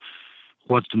was,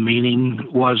 what the meaning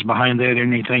was behind that or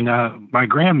anything. My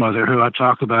grandmother, who I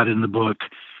talk about in the book,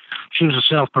 she was a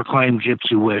self-proclaimed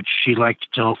gypsy witch. She liked to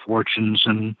tell fortunes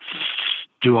and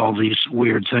do all these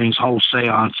weird things, whole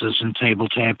seances and table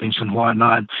tappings and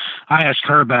whatnot. I asked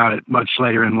her about it much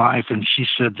later in life, and she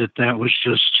said that was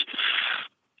just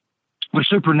the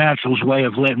supernatural's way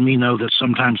of letting me know that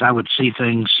sometimes I would see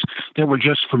things that were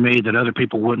just for me that other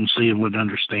people wouldn't see and wouldn't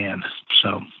understand.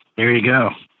 So there you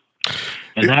go.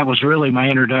 And that was really my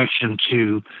introduction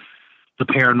to the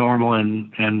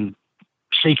paranormal and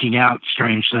seeking out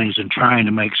strange things and trying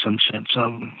to make some sense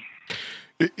of them.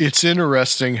 It's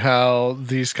interesting how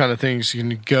these kind of things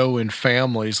can go in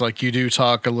families. Like you do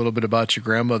talk a little bit about your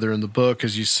grandmother in the book,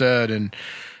 as you said, and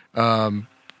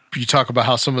you talk about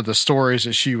how some of the stories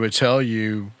that she would tell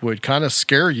you would kind of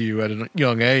scare you at a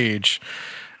young age.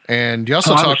 And you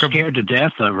also I was scared to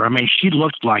death of her. I mean, she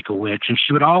looked like a witch, and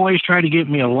she would always try to get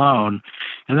me alone.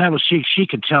 And that was she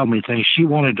could tell me things. She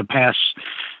wanted to pass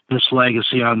this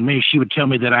legacy on me. She would tell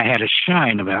me that I had a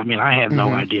shine about me. I had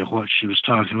no idea what she was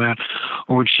talking about.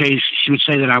 Or she would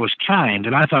say that I was kind,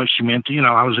 and I thought she meant,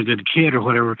 I was a good kid or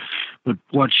whatever. But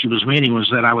what she was meaning was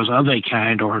that I was of a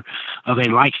kind or of a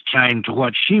like kind to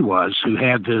what she was, who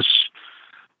had this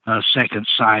second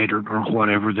sight or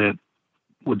whatever that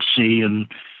would see and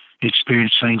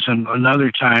experience things. And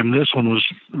another time, this one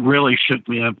really shook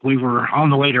me up. We were on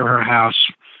the way to her house.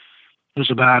 It was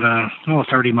about a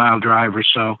 30-mile drive or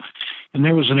so. And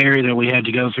there was an area that we had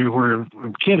to go through where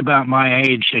a kid about my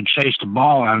age had chased a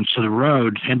ball out into the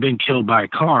road and been killed by a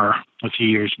car a few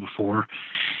years before.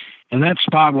 And that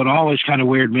spot would always kind of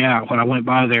weird me out. When I went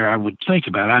by there, I would think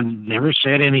about it. I never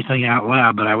said anything out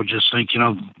loud, but I would just think,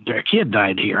 their kid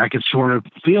died here. I could sort of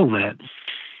feel that.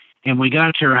 And we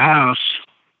got to her house,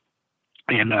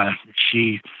 and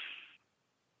she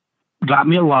got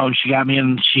me alone. She got me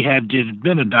in. It had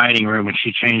been a dining room, and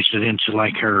she changed it into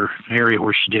like her area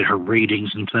where she did her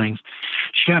readings and things.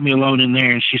 She got me alone in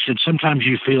there, and she said, "Sometimes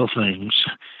you feel things."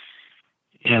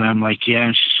 And I'm like, "Yeah."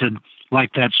 And she said,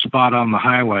 "Like that spot on the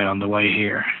highway on the way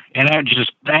here." And that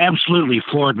just absolutely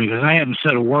floored me, because I hadn't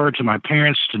said a word to my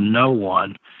parents, to no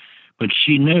one, but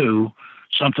she knew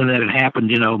something that had happened,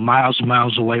 miles and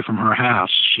miles away from her house.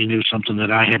 She knew something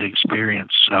that I had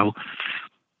experienced. So,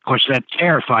 of course, that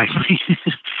terrified me.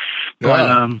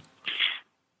 But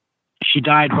she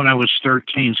died when I was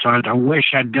 13, so I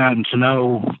wish I'd gotten to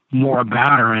know more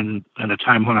about her in a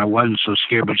time when I wasn't so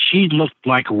scared. But she looked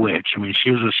like a witch. I mean,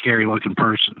 she was a scary-looking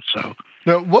person. So,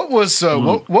 now, what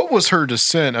was her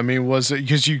descent? I mean, was it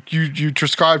because you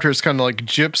described her as kind of like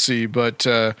gypsy, but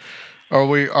are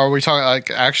we talking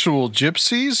like actual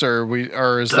gypsies,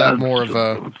 or is that more of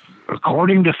a?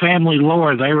 According to family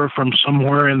lore, they were from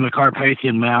somewhere in the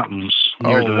Carpathian Mountains.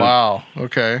 Oh, wow.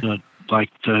 Okay. Like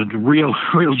the real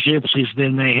gypsies.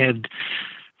 Then they had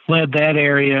fled that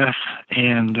area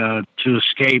and to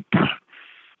escape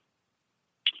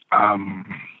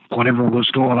whatever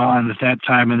was going on at that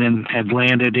time, and then had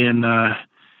landed in,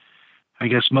 I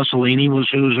guess Mussolini was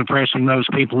who was oppressing those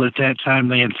people at that time.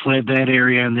 They had fled that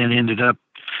area and then ended up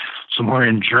somewhere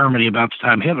in Germany about the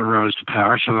time Hitler rose to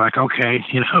power. So like, okay,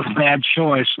 bad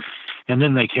choice. And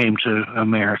then they came to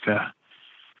America.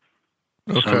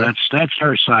 Okay. So that's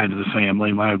her side of the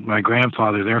family. My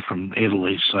grandfather, they're from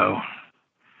Italy. So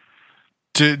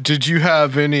Did you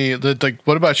have any, like,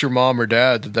 what about your mom or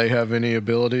dad? Did they have any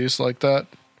abilities like that?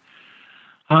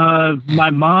 My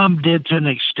mom did to an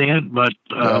extent, but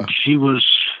she was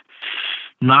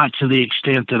not to the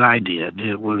extent that I did.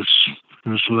 It was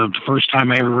the first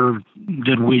time I ever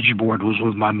did Ouija board was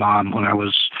with my mom when I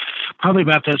was probably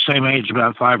about that same age,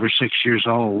 about 5 or 6 years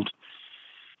old.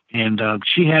 And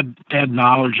she had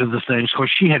knowledge of the things. Of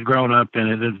course, she had grown up in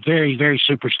it. Very, very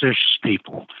superstitious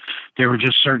people. There were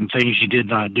just certain things you did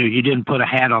not do. You didn't put a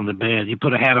hat on the bed. You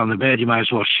put a hat on the bed, you might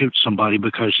as well shoot somebody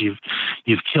because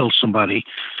you've killed somebody.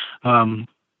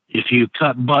 If you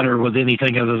cut butter with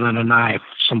anything other than a knife,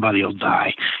 somebody will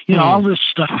die. All this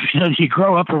stuff. You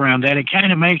grow up around that. It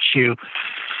kind of makes you.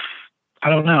 I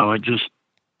don't know. It just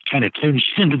kind of tunes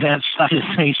you into that side of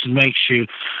things and makes you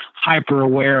hyper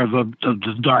aware of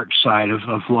the dark side of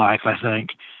life, I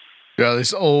think. Yeah,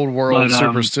 these old world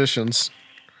superstitions.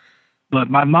 But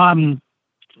my mom,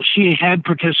 she had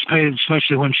participated,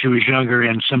 especially when she was younger,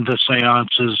 in some of the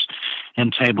seances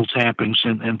and table tappings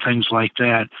and things like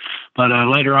that. But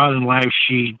later on in life,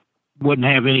 she wouldn't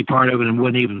have any part of it and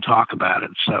wouldn't even talk about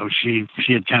it. So she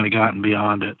had kind of gotten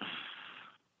beyond it.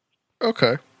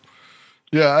 Okay.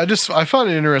 Yeah, I find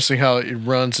it interesting how it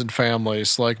runs in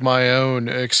families. Like my own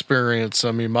experience,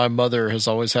 I mean, my mother has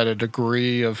always had a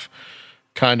degree of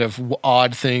kind of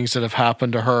odd things that have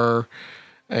happened to her.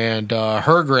 And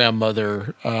her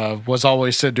grandmother was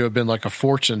always said to have been like a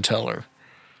fortune teller.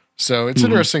 So it's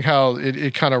interesting how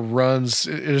it kind of runs.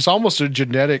 It's almost a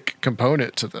genetic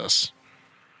component to this.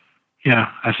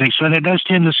 Yeah, I think so. And it does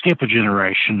tend to skip a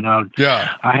generation.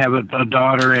 Yeah. I have a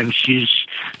daughter, and she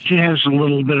has a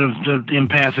little bit of the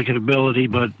empathic ability,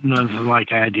 but nothing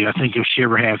like I do. I think if she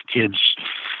ever has kids,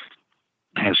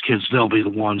 they'll be the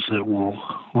ones that will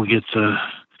get the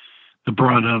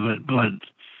brunt of it.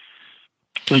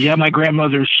 But yeah, my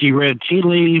grandmother, she read tea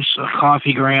leaves,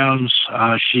 coffee grounds.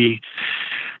 She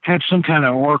had some kind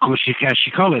of oracle. She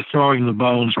called it throwing the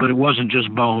bones, but it wasn't just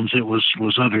bones. It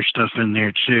was other stuff in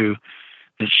there too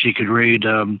that she could read.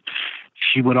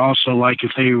 She would also, like,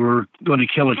 if they were going to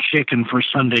kill a chicken for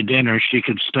Sunday dinner, she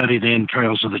could study the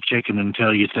entrails of the chicken and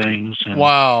tell you things. And,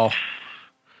 wow.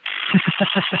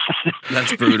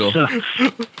 That's brutal. So,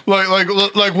 like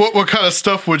what kind of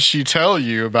stuff would she tell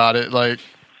you about it? Like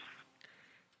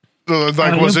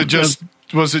was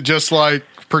it just like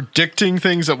predicting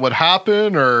things that would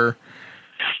happen, or?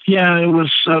 Yeah, it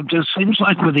was. It seems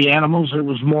like with the animals, it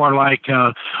was more like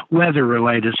weather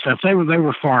related stuff. They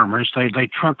were farmers. They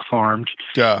truck farmed.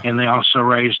 Yeah, and they also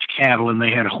raised cattle, and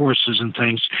they had horses and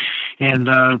things. And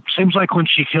seems like when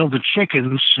she killed the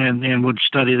chickens and would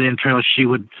study the entrails, she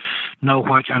would know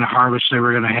what kind of harvest they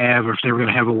were going to have, or if they were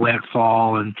going to have a wet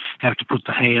fall and have to put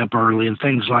the hay up early and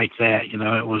things like that.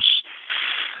 It was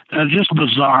just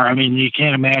bizarre. I mean, you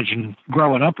can't imagine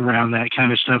growing up around that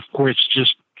kind of stuff where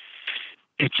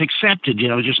it's accepted,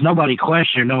 just nobody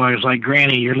questioned. Nobody was like,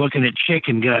 Granny, you're looking at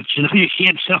chicken guts. You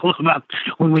can't tell them about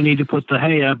when we need to put the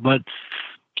hay up, but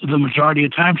the majority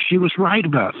of the time she was right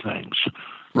about things.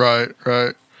 Right.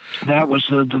 That was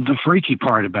the freaky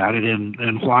part about it,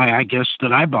 and why I guess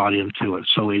that I bought into it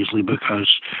so easily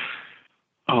because,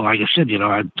 like I said,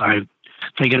 I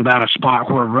thinking about a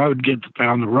spot where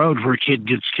on the road where a kid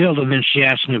gets killed, and then she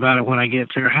asked me about it when I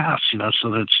get to her house,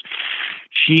 so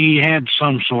she had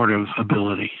some sort of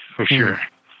ability for sure.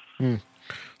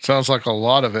 Sounds like a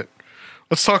lot of it.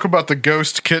 Let's talk about the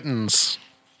ghost kittens.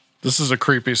 This is a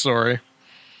creepy story.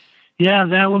 Yeah,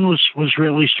 that one was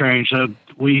really strange.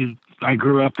 I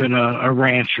grew up in a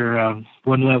rancher,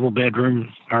 one-level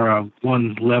bedroom, or a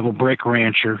one-level brick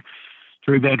rancher,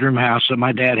 3-bedroom house that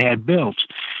my dad had built.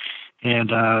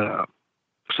 And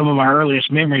some of my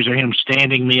earliest memories are him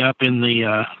standing me up in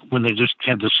the, when they just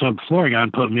had the subflooring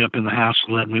on, putting me up in the house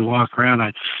and letting me walk around.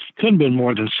 I couldn't have been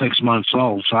more than 6 months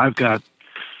old, so I've got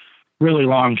really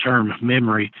long-term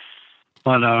memory.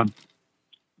 But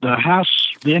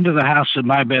the end of the house that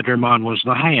my bedroom on was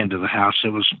the high end of the house. It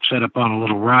was set up on a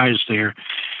little rise there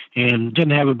and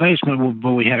didn't have a basement,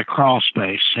 but we had a crawl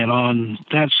space. And on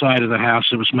that side of the house,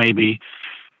 it was maybe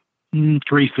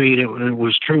 3 feet. It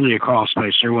was truly a crawl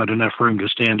space. There wasn't enough room to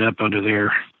stand up under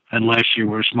there unless you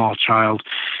were a small child.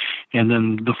 And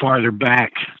then the farther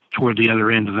back toward the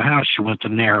other end of the house, you went to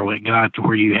narrow it, got to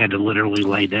where you had to literally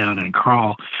lay down and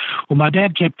crawl. Well, my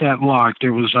dad kept that locked.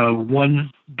 There was a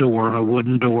wooden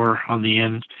door on the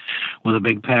end with a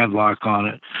big padlock on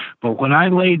it. But when I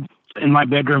laid in my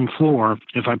bedroom floor,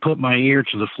 if I put my ear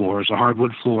to the floor, it's a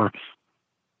hardwood floor,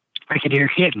 I could hear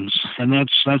kittens, and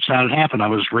that's how it happened. I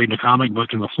was reading a comic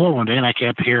book on the floor one day, and I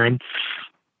kept hearing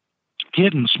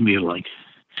kittens mewling.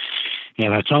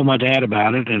 And I told my dad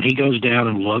about it, and he goes down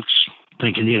and looks,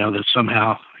 thinking, that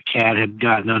somehow a cat had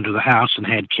gotten under the house and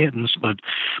had kittens, but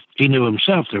he knew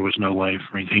himself there was no way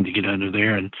for anything to get under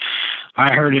there. And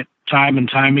I heard it time and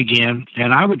time again,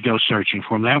 and I would go searching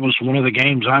for them. That was one of the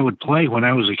games I would play when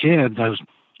I was a kid.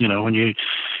 When you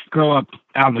grow up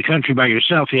out in the country by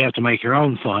yourself, you have to make your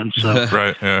own fun. So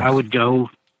right, yeah. I would go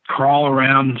crawl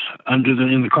around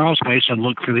in the crawl space and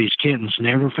look for these kittens.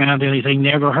 Never found anything,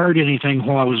 never heard anything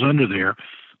while I was under there.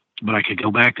 But I could go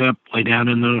back up, lay down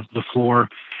in the floor,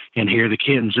 and hear the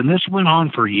kittens. And this went on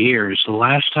for years. The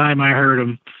last time I heard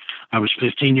them, I was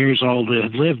 15 years old. I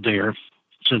had lived there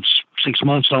since 6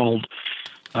 months old.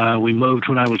 We moved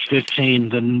when I was 15.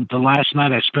 Then the last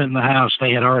night I spent in the house,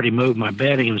 they had already moved my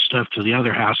bedding and stuff to the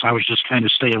other house. I was just kind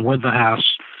of staying with the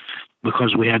house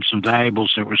because we had some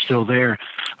valuables that were still there.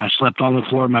 I slept on the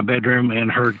floor of my bedroom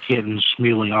and heard kittens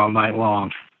mewling all night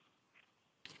long.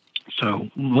 So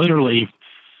literally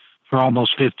for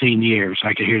almost 15 years,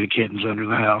 I could hear the kittens under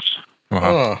the house.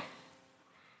 Wow.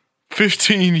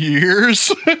 15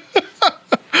 years?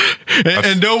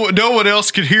 and no one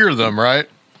else could hear them, right?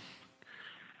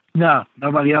 No,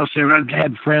 nobody else there. I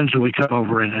had friends who would come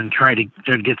over and try to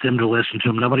get them to listen to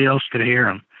them. Nobody else could hear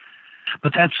them.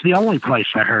 But that's the only place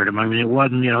I heard them. I mean, it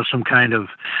wasn't, some kind of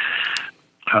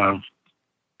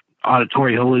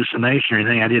auditory hallucination or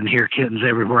anything. I didn't hear kittens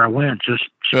everywhere I went, just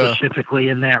specifically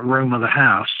in that room of the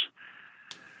house.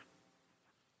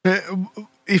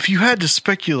 If you had to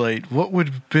speculate, what would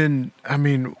have been,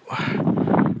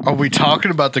 are we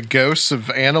talking about the ghosts of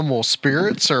animal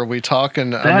spirits? Or are we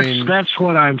talking, That's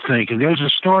what I'm thinking. There's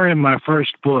a story in my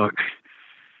first book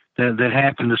that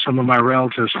happened to some of my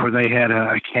relatives where they had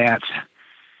a cat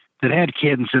that had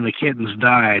kittens and the kittens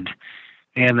died.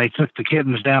 And they took the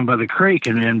kittens down by the creek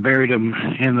and buried them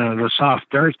in the soft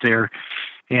dirt there.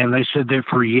 And they said that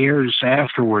for years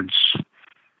afterwards,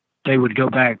 they would go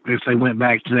back, if they went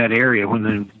back to that area,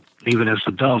 even as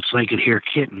adults, they could hear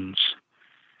kittens.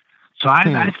 So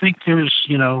I think there's,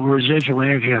 residual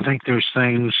energy. I think there's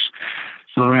things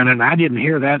still around. And I didn't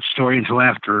hear that story until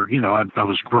after, I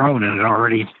was grown and had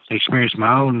already experienced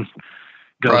my own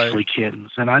ghostly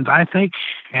kittens. And I think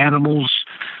animals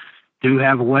do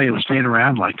have a way of staying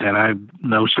around like that. I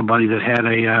know somebody that had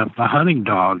a hunting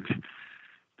dog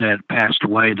that passed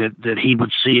away, that he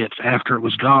would see it after it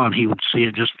was gone. He would see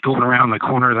it just going around the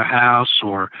corner of the house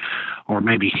or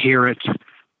maybe hear it.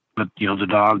 But, the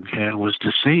dog was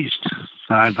deceased.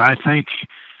 So I think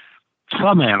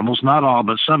some animals, not all,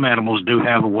 but some animals do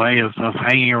have a way of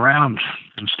hanging around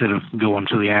instead of going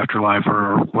to the afterlife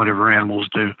or whatever animals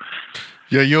do.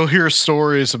 Yeah, you'll hear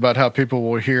stories about how people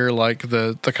will hear like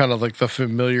the kind of like the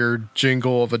familiar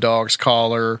jingle of a dog's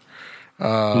collar,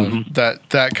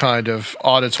 that kind of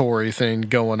auditory thing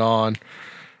going on,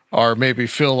 or maybe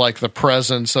feel like the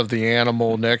presence of the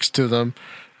animal next to them.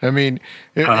 I mean,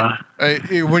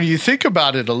 when you think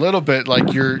about it a little bit,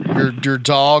 like your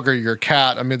dog or your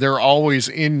cat, they're always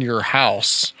in your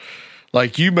house.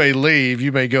 Like you may leave,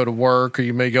 you may go to work, or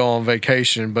you may go on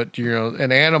vacation, but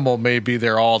an animal may be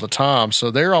there all the time.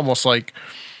 So they're almost like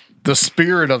the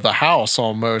spirit of the house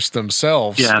almost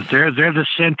themselves. Yeah, they're the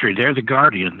sentry, they're the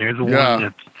guardian, they're the one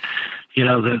that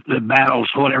that battles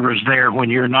whatever's there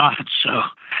when you're not. So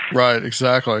right,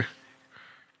 exactly.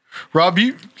 Rob,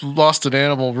 you lost an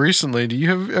animal recently. Do you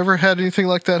have ever had anything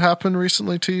like that happen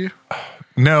recently to you?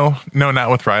 No, not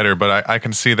with Ryder, but I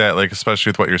can see that, like,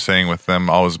 especially with what you're saying with them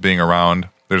always being around,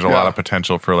 there's a lot of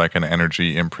potential for like an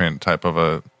energy imprint type of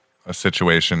a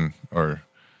situation or,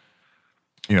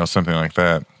 something like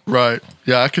that. Right.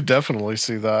 Yeah, I could definitely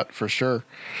see that for sure.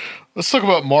 Let's talk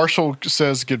about Marshall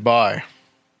Says Goodbye.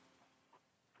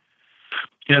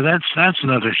 Yeah, that's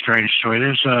another strange story.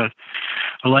 There's a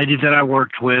lady that I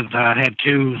worked with. I had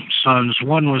two sons.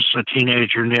 One was a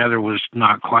teenager, and the other was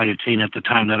not quite a teen at the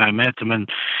time that I met them. And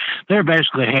they're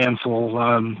basically a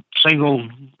handful. Single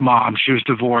mom. She was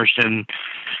divorced, and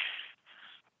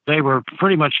they were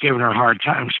pretty much giving her a hard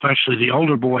time, especially the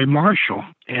older boy, Marshall.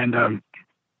 And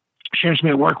she asked me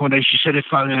at work one day. She said,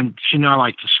 and she knew I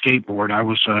liked to skateboard. I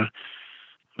was a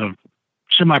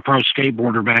semi-pro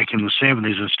skateboarder back in the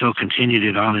 70s and still continued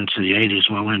it on into the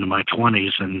 80s, well into my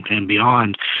 20s and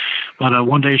beyond. But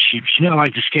one day she knew I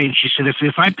liked to skate, and she said,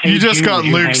 if I paid you just got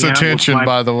Luke's attention,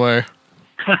 by the way.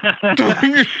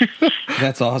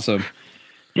 That's awesome.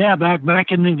 Yeah,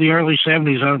 back in the early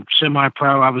 70s, I'm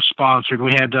semi-pro. I was sponsored.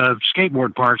 We had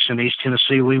skateboard parks in East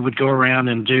Tennessee. We would go around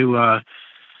and do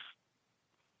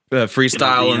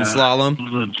freestyle and slalom,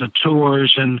 the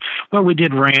tours, and we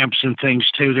did ramps and things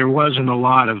too. There wasn't a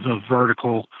lot of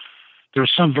vertical there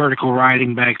was some vertical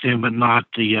riding back then, but not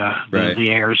the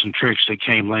airs and tricks that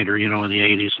came later, in the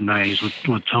 80s and 90s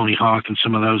with Tony Hawk and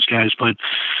some of those guys. But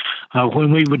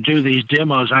when we would do these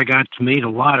demos, I got to meet a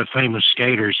lot of famous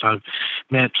skaters. I've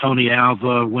met Tony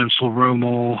Alva, Wenzel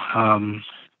Rummel,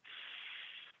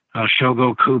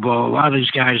 Shogo Kubo, a lot of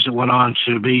these guys that went on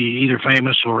to be either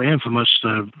famous or infamous,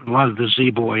 a lot of the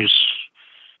Z-Boys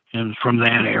and from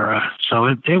that era. So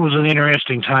it was an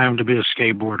interesting time to be a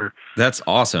skateboarder. That's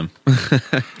awesome.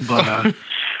 But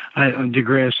I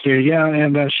digressed there. Yeah,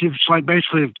 and she was like,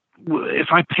 basically, if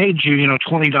I paid you,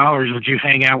 $20, would you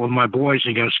hang out with my boys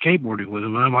and go skateboarding with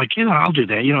them? And I'm like, I'll do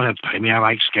that. You don't have to pay me. I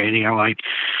like skating. I like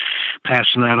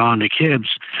passing that on to kids.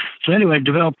 So anyway,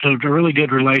 developed a really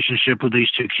good relationship with these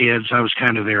two kids. I was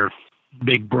kind of their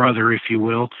big brother, if you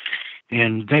will.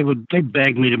 And they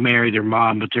begged me to marry their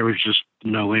mom, but there was just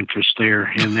no interest there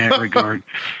in that regard.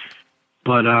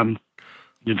 But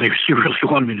they really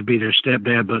wanted me to be their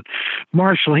stepdad. But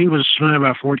Marshall, he was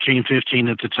about 14, 15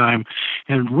 at the time,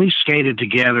 and we skated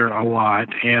together a lot.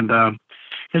 And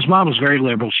his mom was very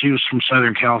liberal. She was from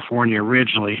Southern California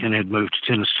originally and had moved to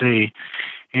Tennessee.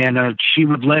 And she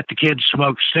would let the kids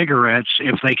smoke cigarettes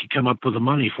if they could come up with the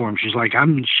money for them. She's like,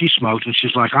 she smoked, and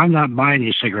she's like, I'm not buying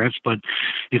you cigarettes, but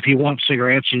if you want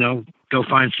cigarettes, go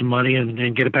find some money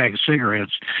and get a pack of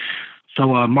cigarettes.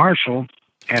 So Marshall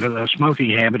had a smoking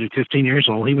habit at 15 years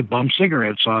old. He would bum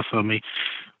cigarettes off of me.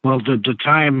 Well, the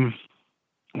time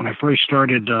when I first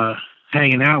started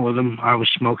hanging out with him, I was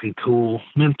smoking cool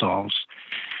menthols.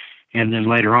 And then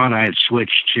later on, I had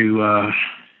switched to...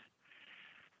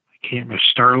 can't remember,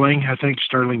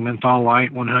 Sterling Menthol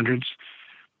Light 100s.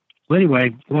 Well,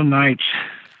 anyway, one night,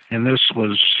 and this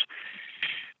was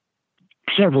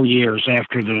several years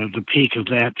after the peak of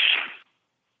that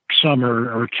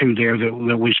summer or two there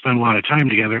that we spent a lot of time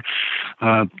together,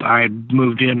 I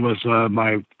moved in with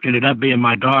ended up being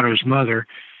my daughter's mother,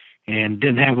 and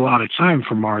didn't have a lot of time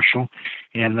for Marshall.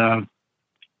 And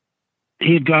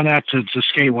he had gone out to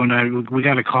skate one night. We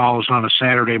got a call. It was on a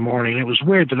Saturday morning. It was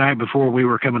weird the night before we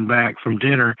were coming back from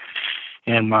dinner,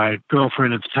 and my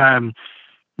girlfriend at the time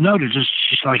noticed,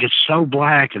 she's like, it's so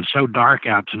black and so dark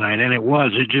out tonight. And it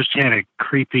was. It just had a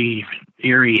creepy,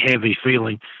 eerie, heavy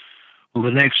feeling. Well,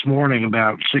 the next morning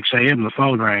about 6 a.m., the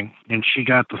phone rang, and she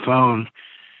got the phone,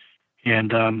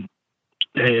 and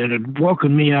it had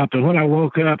woken me up. And when I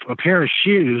woke up, a pair of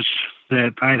shoes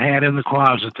that I'd had in the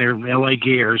closet, they're L.A.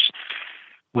 Gears,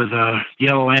 with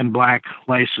yellow and black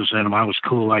laces in them. I was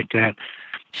cool like that.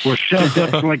 Were shoved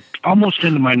up like almost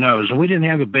into my nose. And we didn't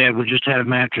have a bed. We just had a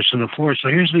mattress on the floor. So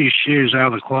here's these shoes out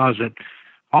of the closet.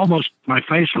 My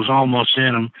face was almost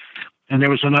in them. And there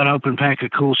was an unopened pack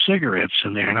of cool cigarettes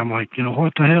in there. And I'm like,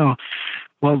 what the hell?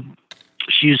 Well,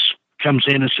 she comes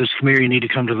in and says, come here, you need to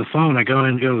come to the phone. I go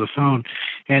in and go to the phone.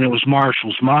 And it was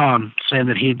Marshall's mom saying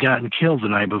that he had gotten killed the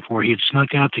night before. He had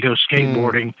snuck out to go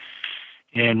skateboarding.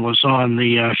 And was on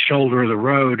the shoulder of the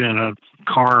road, and a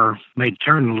car made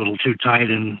turn a little too tight,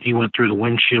 and he went through the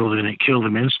windshield, and it killed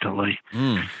him instantly.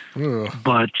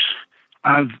 But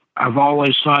I've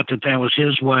always thought that was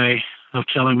his way of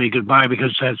telling me goodbye,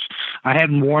 because I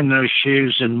hadn't worn those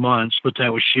shoes in months, but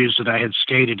that was shoes that I had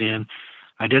skated in.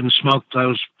 I didn't smoke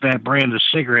that brand of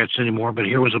cigarettes anymore, but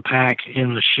here was a pack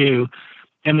in the shoe,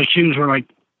 and the shoes were like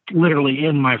literally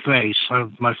in my face. I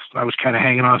was kind of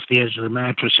hanging off the edge of the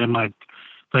mattress, and my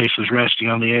face was resting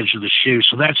on the edge of the shoe.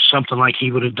 So that's something like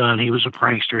he would have done. He was a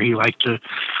prankster. He liked to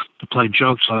play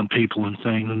jokes on people and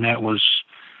things. And that was,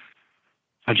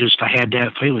 I had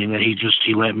that feeling that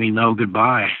he let me know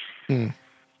goodbye. That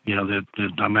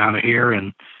I'm out of here,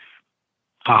 and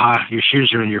haha, your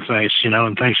shoes are in your face,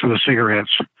 and thanks for the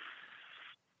cigarettes.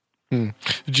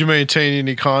 Did you maintain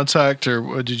any contact,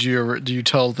 or do you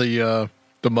tell the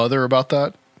mother about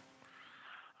that?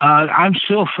 I'm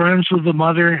still friends with the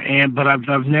mother, but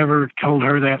I've never told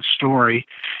her that story.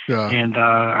 Yeah. And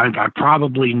I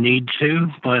probably need to,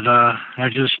 but I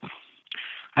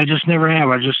just never have.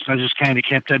 I just kind of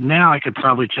kept it. Now I could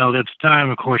probably tell it at the time.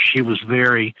 Of course, she was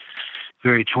very,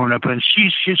 very torn up, and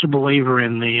she's a believer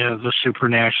in the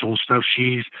supernatural stuff.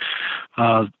 She's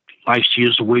likes to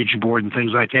use the Ouija board and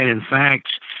things like that. In fact,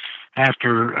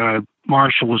 after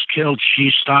Marshall was killed,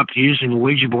 she stopped using the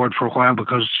Ouija board for a while,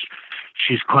 because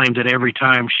she's claimed that every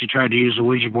time she tried to use the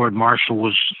Ouija board, Marshall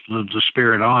was the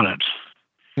spirit on it.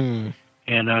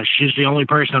 And she's the only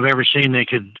person I've ever seen that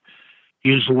could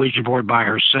use the Ouija board by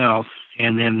herself.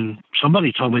 And then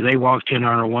somebody told me they walked in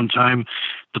on her one time.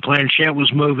 The planchette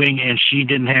was moving, and she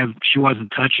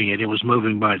wasn't touching it. It was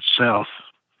moving by itself.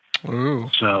 Ooh.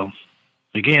 So,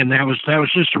 again, that was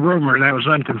just a rumor. That was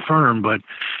unconfirmed, but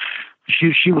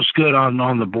She was good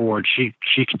on the board. She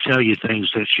could tell you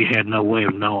things that she had no way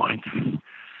of knowing.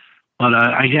 But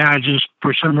I just,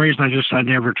 for some reason, I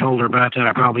never told her about that.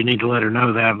 I probably need to let her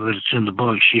know that it's in the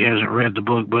book. She hasn't read the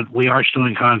book, but we are still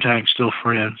in contact, still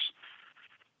friends.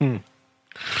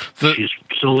 She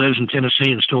still lives in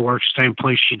Tennessee and still works the same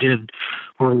place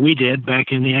we did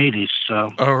back in the 80s.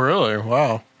 So. Oh, really?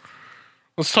 Wow.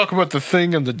 Let's talk about The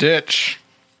Thing in the Ditch.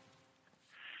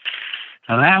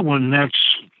 Now that's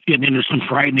getting into some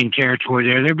frightening territory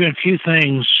there. There have been a few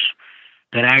things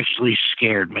that actually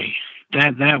scared me.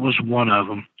 That was one of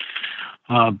them.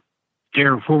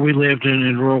 There, where we lived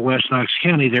in rural West Knox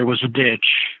County, there was a ditch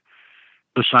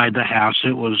beside the house.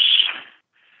 It was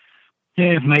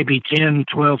maybe 10,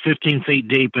 12, 15 feet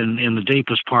deep in the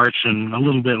deepest parts, and a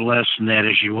little bit less than that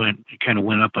as you kind of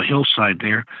went up a hillside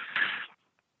there.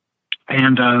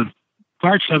 And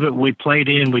parts of it we played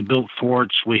in. We built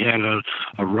forts. We had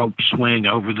a rope swing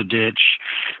over the ditch.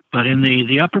 But in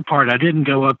the upper part, I didn't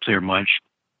go up there much.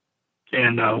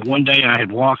 And one day I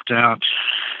had walked out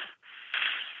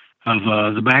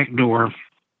of the back door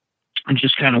and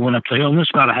just kind of went up the hill. And it's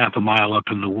about a half a mile up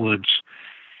in the woods.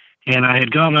 And I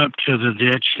had gone up to the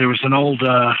ditch. There was an old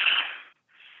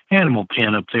animal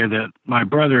pen up there that my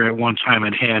brother at one time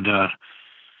had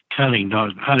hunting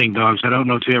dogs. I don't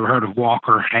know if you ever heard of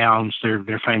Walker hounds.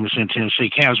 They're famous in Tennessee.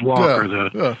 Kaz Walker,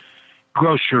 the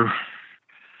grocer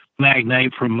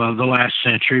magnate from the last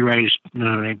century, raised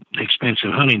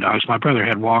expensive hunting dogs. My brother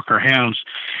had Walker hounds,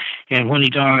 and when he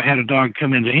had a dog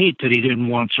come into heat that he didn't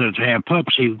want to have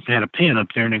pups, he had a pen up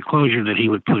there, an enclosure that he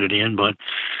would put it in, but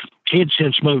he had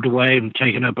since moved away and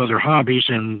taken up other hobbies,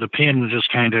 and the pen was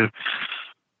just kind of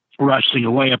rustling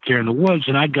away up there in the woods,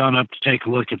 and I'd gone up to take a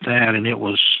look at that, and it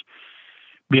was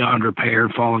beyond repair,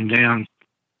 falling down.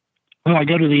 Well, I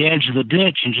go to the edge of the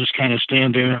ditch and just kind of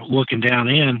stand there looking down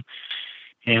in,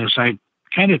 and as I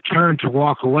kind of turn to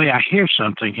walk away, I hear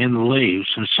something in the leaves,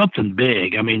 and something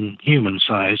big,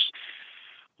 human-sized.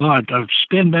 Well, I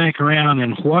spin back around,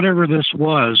 and whatever this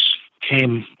was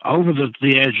came over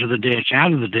the edge of the ditch,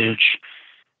 out of the ditch,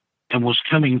 and was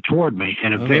coming toward me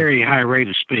at a very high rate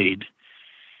of speed.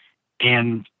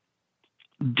 And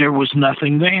there was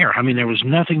nothing there. There was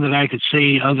nothing that I could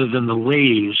see other than the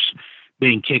leaves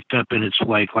being kicked up in its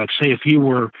wake. Like, say, if you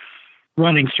were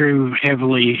running through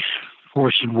heavily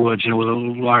forested woods, with a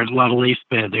lot of leaf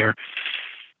bed there,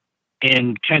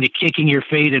 and kind of kicking your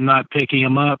feet and not picking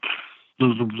them up,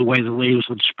 the way the leaves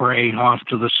would spray off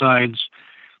to the sides.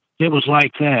 It was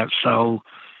like that. So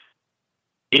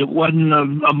it wasn't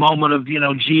a moment of,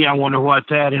 gee, I wonder what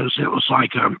that is. It was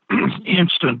like an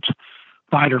instant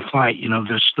fight or flight,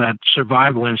 that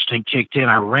survival instinct kicked in.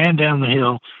 I ran down the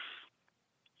hill.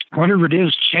 Whatever it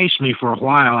is chased me for a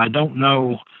while. I don't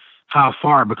know how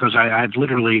far because I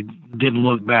literally didn't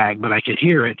look back, but I could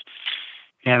hear it.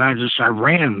 And I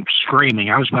ran screaming.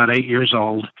 I was about 8 years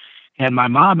old. And my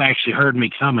mom actually heard me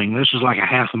coming. This was like a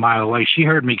half a mile away. She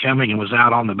heard me coming and was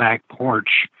out on the back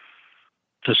porch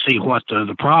to see what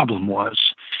the problem was.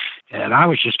 And I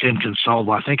was just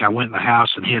inconsolable. I think I went in the house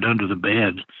and hid under the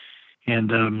bed.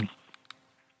 And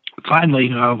finally,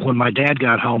 when my dad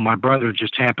got home, my brother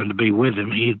just happened to be with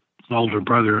him. An older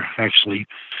brother actually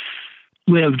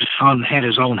had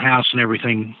his own house and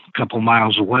everything a couple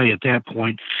miles away at that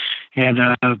point. And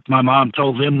my mom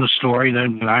told them the story.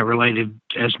 Then I related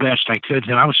as best I could.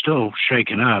 And I was still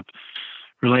shaken up.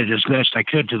 Related as best I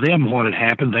could to them what had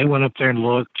happened. They went up there and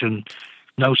looked, and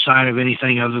no sign of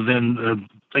anything other than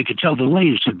they could tell the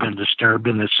leaves had been disturbed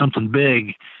and that something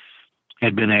big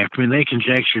had been after me. They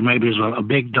conjectured maybe it was a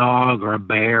big dog or a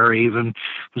bear even.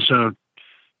 So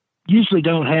usually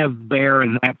don't have bear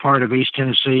in that part of East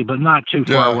Tennessee, but not too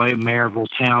far away, Maryville,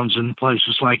 Townsend,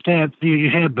 places like that. You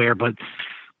had bear, but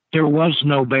there was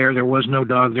no bear, there was no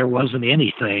dog, there wasn't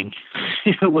anything.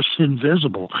 It was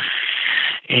invisible.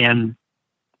 And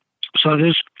so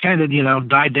this kind of,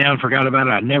 died down, forgot about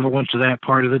it. I never went to that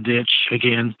part of the ditch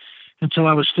again until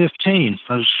I was 15.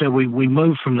 So we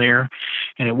moved from there,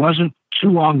 and it wasn't too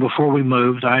long before we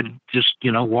moved. I'd just,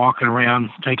 walking around,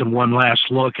 taking one last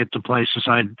look at the places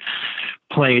I'd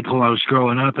played while I was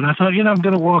growing up. And I thought, I'm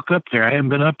going to walk up there. I haven't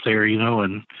been up there,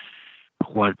 in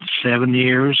 7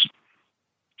 years.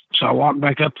 So I walked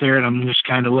back up there, and I'm just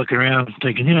kind of looking around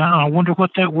thinking, I wonder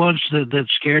what that was that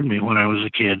scared me when I was a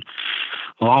kid.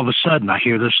 Well, all of a sudden, I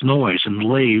hear this noise and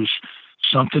leaves.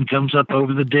 Something comes up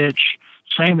over the ditch.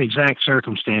 Same exact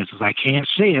circumstances. I can't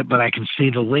see it, but I can see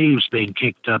the leaves being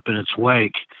kicked up in its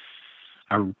wake.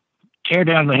 I tear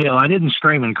down the hill. I didn't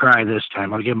scream and cry this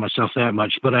time. I'll give myself that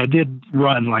much, but I did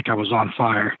run like I was on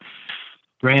fire.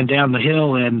 Ran down the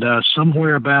hill, and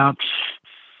somewhere about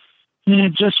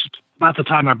just about the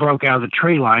time I broke out of the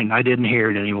tree line, I didn't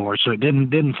hear it anymore. So it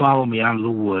didn't follow me out of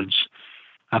the woods.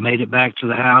 I made it back to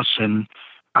the house, and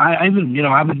I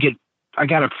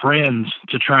got a friend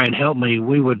to try and help me.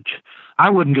 I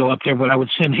wouldn't go up there, but I would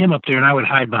send him up there, and I would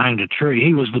hide behind a tree.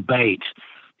 He was the bait.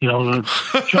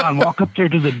 John, walk up there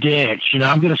to the ditch.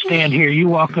 I'm going to stand here. You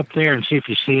walk up there and see if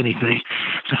you see anything.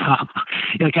 So,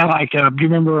 kind of like, do you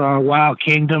remember Wild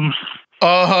Kingdom?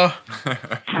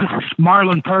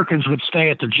 Marlon Perkins would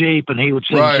stay at the Jeep, and he would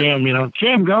say, Jim,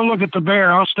 Jim, go look at the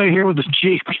bear. I'll stay here with the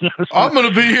Jeep. So I'm going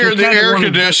to be here in the air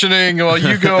conditioning while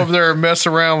you go over there and mess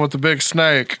around with the big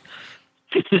snake.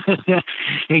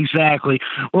 Exactly.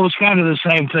 Well, it's kind of the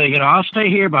same thing. I'll stay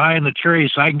here behind the tree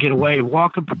so I can get away,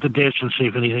 walk up at the ditch and see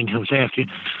if anything comes after you.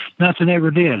 Nothing ever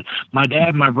did. My dad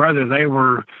and my brother, they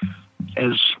were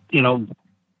as,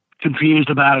 confused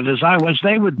about it as I was.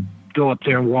 They would go up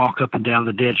there and walk up and down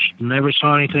the ditch. Never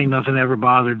saw anything. Nothing ever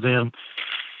bothered them.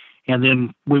 And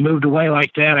then we moved away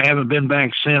like that. I haven't been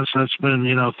back since. That's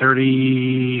been,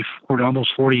 30, 40,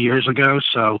 almost 40 years ago.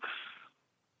 So,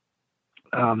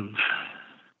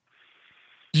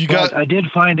 I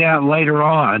did find out later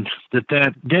on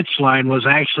that ditch line was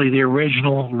actually the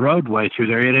original roadway through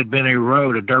there. It had been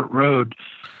a dirt road,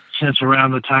 since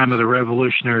around the time of the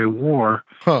Revolutionary War,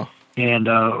 and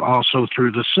also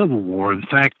through the Civil War. In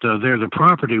fact, the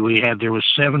property we had, there was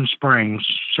 7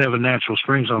 natural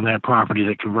springs on that property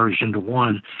that converged into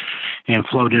one and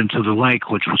flowed into the lake,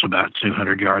 which was about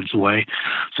 200 yards away.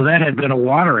 So that had been a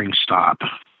watering stop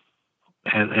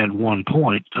at one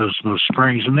point, those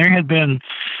springs. And there had been,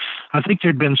 I think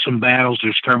there'd been some battles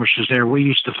or skirmishes there. We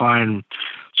used to find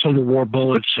Civil War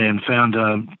bullets and found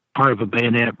part of a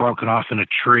bayonet broken off in a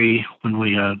tree when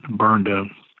we burned a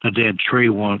dead tree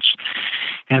once.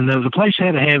 And the place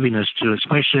had a heaviness to it,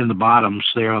 especially in the bottoms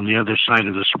there on the other side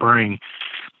of the spring.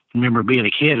 I remember being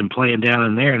a kid and playing down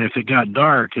in there, and if it got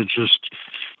dark, it just,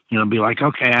 be like,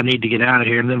 okay, I need to get out of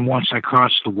here. And then once I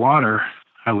crossed the water,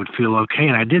 I would feel okay.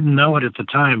 And I didn't know it at the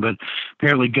time, but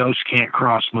apparently ghosts can't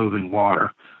cross moving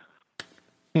water.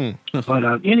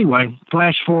 But anyway,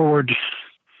 flash forward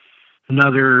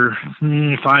another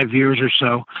 5 years or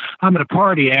so. I'm at a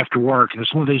party after work, and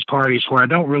it's one of these parties where I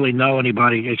don't really know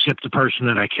anybody except the person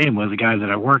that I came with, the guy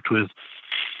that I worked with.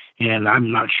 And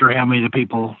I'm not sure how many of the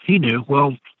people he knew.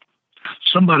 Well,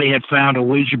 somebody had found a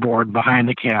Ouija board behind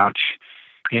the couch.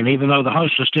 And even though the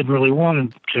hostess didn't really want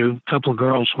him to, a couple of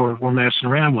girls were messing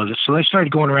around with it. So they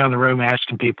started going around the room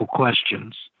asking people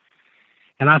questions.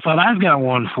 And I thought, I've got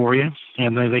one for you.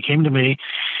 And they came to me,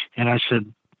 and I said,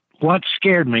 what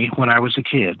scared me when I was a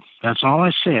kid? That's all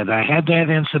I said. I had that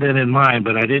incident in mind,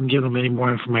 but I didn't give them any more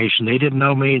information. They didn't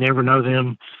know me, never know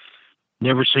them,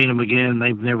 never seen them again.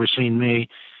 They've never seen me.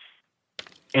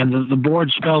 And the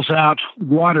board spells out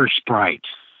water sprite.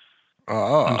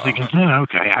 I'm thinking,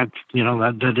 okay,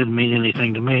 that didn't mean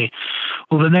anything to me.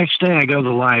 Well, the next day I go to the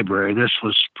library. This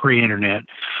was pre-internet.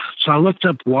 So I looked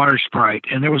up water sprite,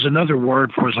 and there was another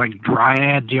word for it. It was like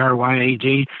dryad,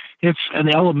 D-R-Y-A-D. It's an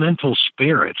elemental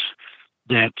spirit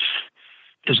that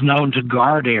is known to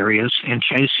guard areas and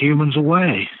chase humans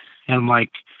away. And I'm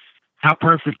like, how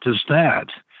perfect is that?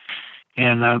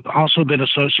 And I've also been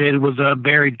associated with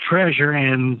buried treasure,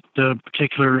 and the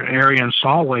particular area in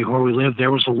Solway where we lived,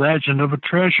 there was a legend of a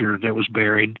treasure that was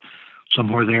buried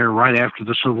somewhere there right after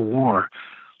the Civil War.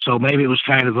 So maybe it was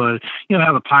kind of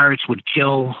how the pirates would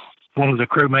kill one of the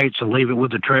crewmates and leave it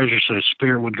with the treasure so the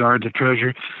spirit would guard the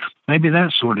treasure. Maybe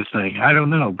that sort of thing. I don't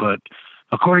know, but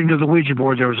according to the Ouija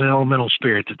board, there was an elemental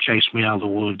spirit that chased me out of the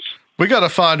woods. We got to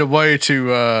find a way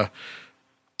to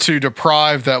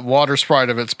deprive that water sprite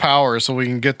of its power so we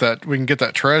can get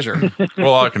that treasure.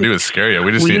 Well, all I can do is scare you.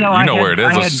 We just need, where it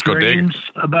is. Let's just go dig.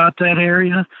 About that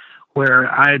area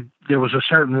where there was a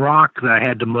certain rock that I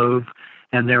had to move,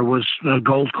 and there was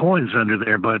gold coins under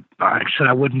there, but I said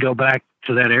I wouldn't go back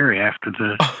to that area after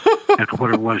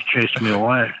what it was chasing me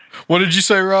away. What did you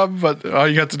say, Rob? But all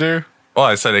you got to do? Well,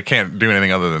 I said it can't do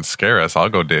anything other than scare us. I'll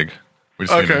go dig. We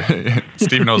just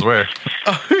Steve knows where.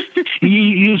 You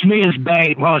use me as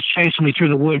bait while it's chasing me through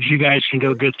the woods. You guys can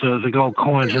go get the gold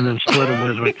coins and then split them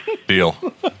with me. Deal.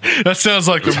 That sounds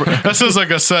like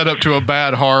a setup to a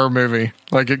bad horror movie.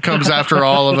 Like it comes after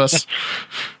all of us.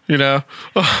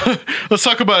 Let's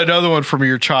talk about another one from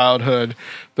your childhood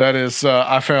that is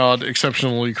I found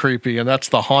exceptionally creepy, and that's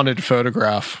the haunted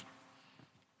photograph.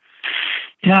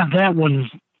 Yeah, that one.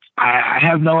 I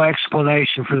have no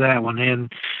explanation for that one,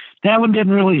 and that one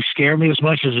didn't really scare me as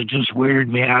much as it just weirded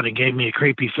me out and gave me a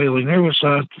creepy feeling. There was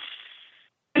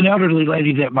an elderly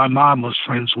lady that my mom was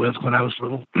friends with when I was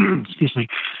little. Excuse me.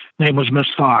 name was Miss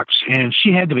Fox, and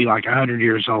she had to be like 100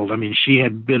 years old. I mean, she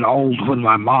had been old when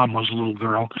my mom was a little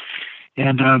girl.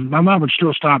 And my mom would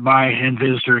still stop by and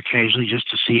visit her occasionally just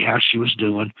to see how she was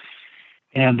doing.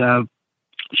 And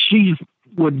she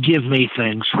would give me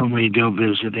things when we'd go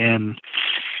visit. And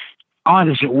odd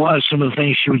as it was, some of the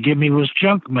things she would give me was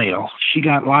junk mail. She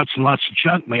got lots and lots of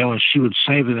junk mail, and she would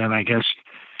save it and, I guess,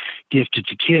 gift it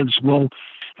to kids. Well,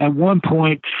 at one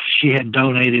point, she had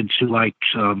donated to, like,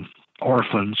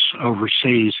 orphans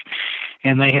overseas,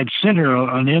 and they had sent her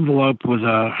an envelope with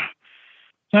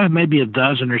maybe a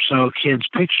dozen or so kids'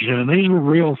 pictures in it. And these were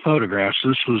real photographs.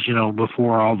 This was,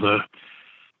 before all the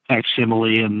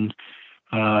facsimile and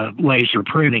laser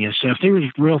printing and stuff. They were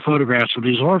real photographs of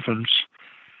these orphans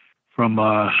from,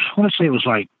 I want to say it was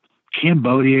like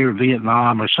Cambodia or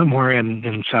Vietnam or somewhere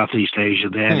in Southeast Asia,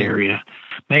 that area,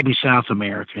 maybe South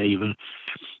America even.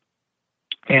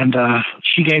 And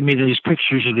she gave me these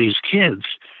pictures of these kids.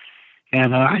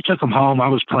 And I took them home. I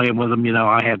was playing with them.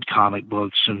 I had comic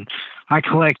books, and I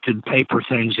collected paper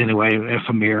things anyway,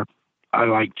 ephemera. I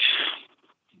liked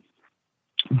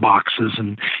boxes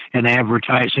and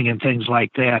advertising and things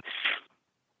like that.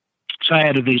 So I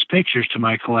added these pictures to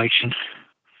my collection.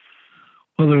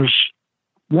 Well, there's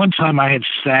one time I had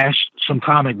stashed some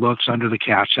comic books under the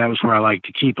couch. That was where I liked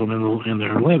to keep them in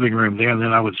their living room there. And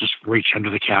then I would just reach under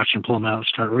the couch and pull them out and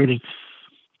start reading.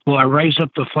 Well, I raised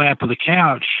up the flap of the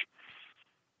couch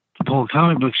to pull the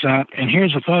comic books out, and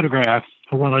here's a photograph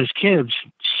of one of those kids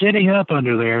sitting up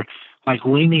under there, like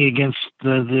leaning against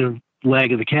the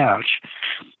leg of the couch.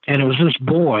 And it was this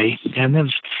boy. And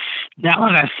then now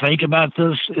that I think about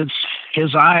this,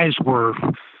 his eyes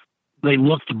they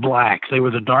looked black. They were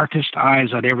the darkest eyes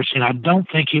I'd ever seen. I don't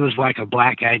think he was like a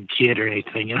black-eyed kid or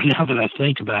anything, now that I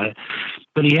think about it.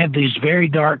 But he had these very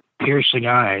dark, piercing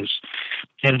eyes,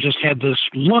 and it just had this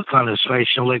look on his face.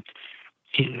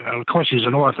 Of course, he's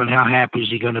an orphan. How happy is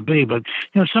he going to be? But,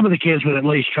 some of the kids would at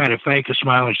least try to fake a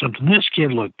smile or something. This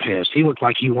kid looked pissed. He looked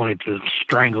like he wanted to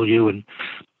strangle you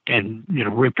and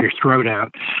rip your throat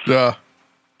out.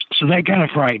 So that kind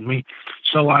of frightened me.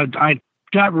 So I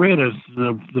got rid of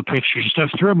the pictures and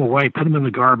stuff, threw them away, put them in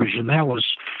the garbage, and that was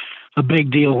a big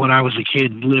deal when I was a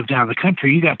kid and lived out in the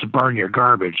country. You got to burn your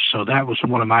garbage, so that was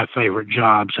one of my favorite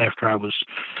jobs. After I was,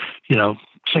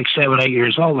 6, 7, 8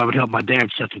 years old, I would help my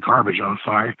dad set the garbage on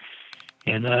fire,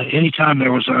 and anytime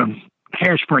there was a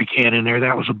hairspray can in there,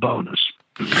 that was a bonus.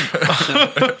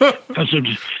 Because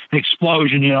an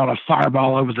explosion, a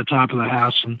fireball over the top of the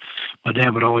house, and my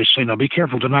dad would always say, "No, be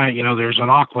careful tonight. There's an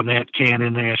Aquanet can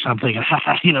in there or something."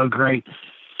 Great.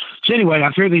 So anyway,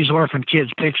 I threw these orphan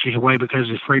kids' pictures away because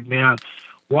it freaked me out.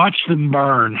 Watched them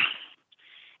burn,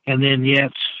 and then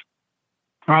yet,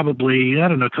 probably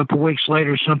a couple weeks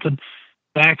later or something,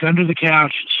 back under the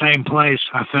couch, same place,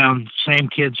 I found same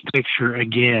kid's picture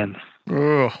again.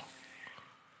 Ugh.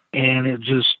 And it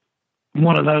just.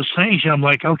 One of those things, I'm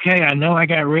like, okay, I know I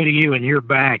got rid of you and you're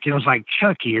back. It was like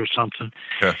Chucky or something.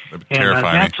 Yeah, and at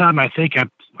that time, I think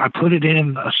I put it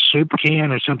in a soup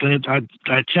can or something.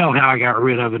 I tell how I got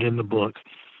rid of it in the book.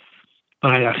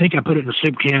 But I think I put it in a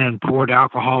soup can and poured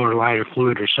alcohol or lighter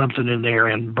fluid or something in there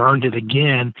and burned it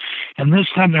again. And this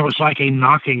time there was like a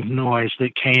knocking noise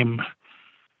that came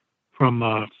from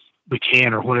the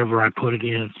can or whatever I put it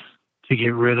in to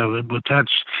get rid of it. But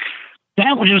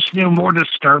that was just, more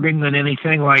disturbing than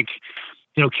anything. Like,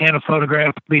 can a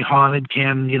photograph be haunted?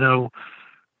 Because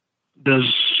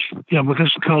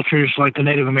cultures like the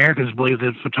Native Americans believe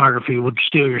that photography would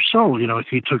steal your soul.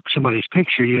 If you took somebody's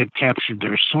picture, you had captured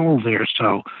their soul there.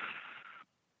 So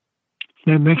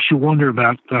it makes you wonder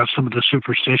about some of the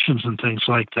superstitions and things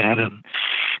like that, and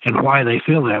why they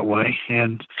feel that way.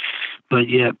 But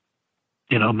yet,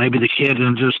 maybe the kid,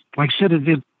 and just like I said,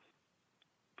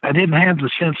 I didn't have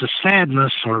the sense of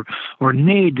sadness or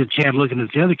need that you had looking at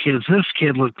the other kids. This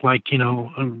kid looked like,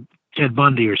 Ted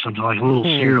Bundy or something, like a little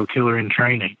serial killer in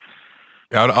training.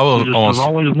 Yeah, I've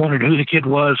always wondered who the kid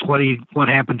was, what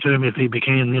happened to him, if he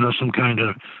became, some kind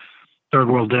of third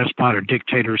world despot or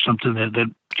dictator or something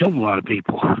that killed a lot of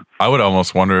people. I would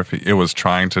almost wonder if it was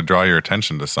trying to draw your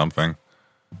attention to something.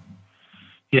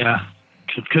 Yeah,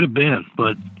 it could have been,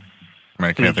 but...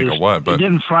 I can't think of what, but... It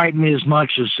didn't frighten me as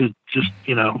much as it just,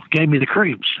 gave me the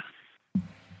creeps.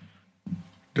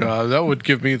 That would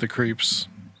give me the creeps.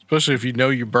 Especially if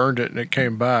you burned it and it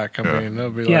came back. I mean,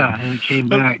 that'd be like... and it came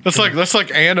back. That's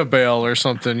like Annabelle or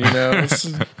something, But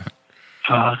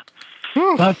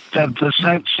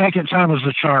the second time was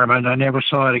the charm, and I never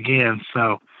saw it again,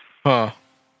 so... Huh.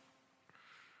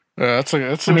 Yeah, that's an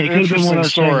it could have been one of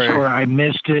those story. things where I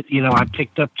missed it. I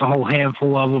picked up the whole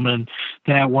handful of them, and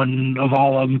that one of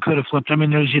all of them could have flipped. I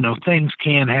mean, there's things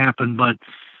can happen, but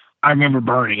I remember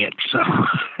burning it. So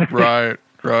right.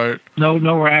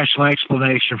 No rational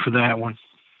explanation for that one.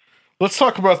 Let's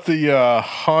talk about the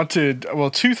haunted.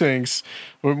 Well, two things.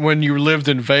 When you lived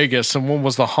in Vegas, and one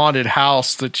was the haunted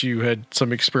house that you had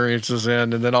some experiences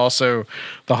in, and then also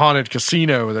the haunted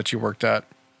casino that you worked at.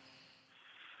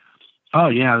 Oh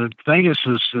yeah, Vegas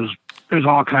is there's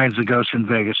all kinds of ghosts in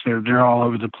Vegas. They're all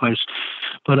over the place.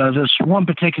 But this one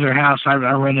particular house, I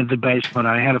rented the basement.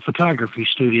 I had a photography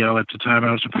studio at the time.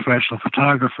 I was a professional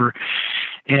photographer,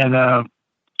 and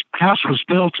house was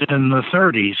built in the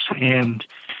 30s. And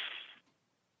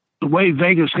the way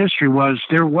Vegas history was,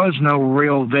 there was no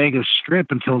real Vegas Strip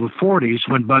until the 40s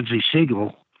when Bugsy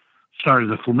Siegel started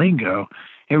the Flamingo.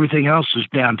 Everything else is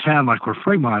downtown, like where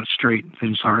Fremont Street and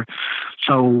things are.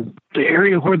 So the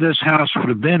area where this house would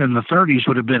have been in the 30s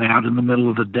would have been out in the middle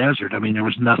of the desert. I mean, there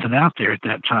was nothing out there at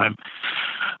that time.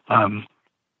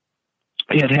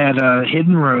 It had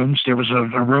hidden rooms. There was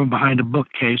a room behind a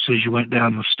bookcase as you went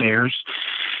down the stairs.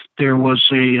 There was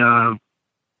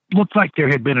looked like there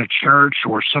had been a church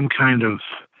or some kind of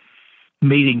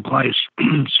meeting place,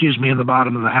 excuse me, in the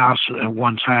bottom of the house at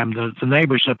one time. The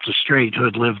neighbors up the street who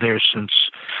had lived there since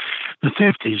the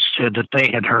 50s said that they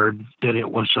had heard that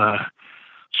it was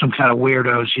some kind of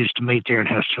weirdos used to meet there and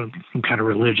have some kind of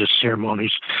religious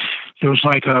ceremonies. There was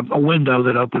like a window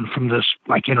that opened from this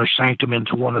like inner sanctum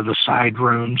into one of the side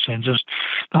rooms, and just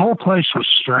the whole place was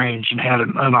strange and had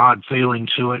an odd feeling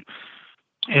to it.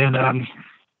 And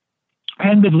I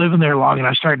hadn't been living there long, and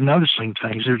I started noticing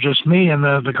things. There was just me and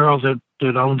the girl that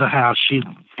owned the house. She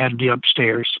had the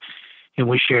upstairs, and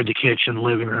we shared the kitchen,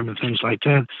 living room, and things like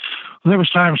that. Well, there was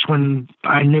times when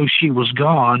I knew she was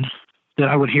gone that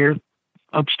I would hear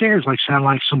upstairs sound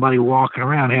like somebody walking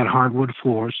around. It had hardwood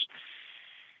floors,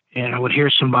 and I would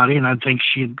hear somebody, and I'd think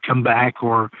she'd come back,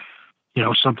 or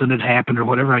something had happened or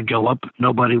whatever. I'd go up,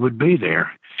 nobody would be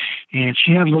there. And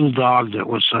she had a little dog that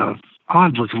was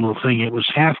odd looking little thing. It was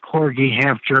half corgi,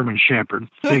 half German shepherd.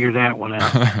 Figured that one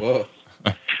out. Whoa.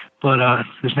 But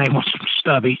his name was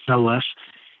Stubby, no less.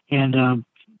 And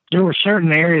there were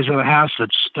certain areas of the house that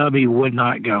Stubby would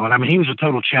not go. And I mean, he was a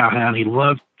total chow hound. He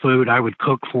loved food. I would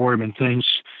cook for him and things.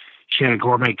 She had a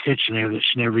gourmet kitchen there that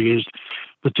she never used.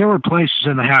 But there were places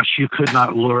in the house you could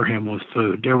not lure him with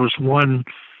food. There was one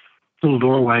little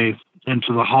doorway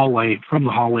into the hallway, from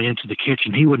the hallway into the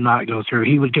kitchen. He would not go through.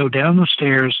 He would go down the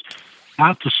stairs,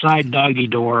 out the side doggy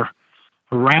door,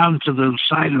 around to the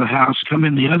side of the house, come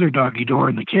in the other doggy door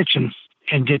in the kitchen,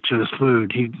 and get to the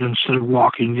food. He, instead of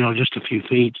walking, just a few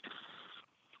feet.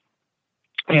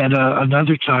 And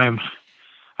another time,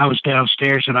 I was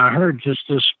downstairs and I heard just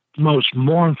this most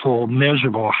mournful,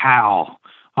 miserable howl,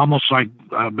 almost like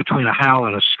between a howl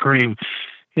and a scream.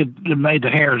 It made the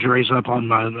hairs raise up on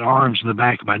my arms and the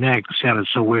back of my neck. It sounded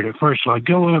so weird at first. So I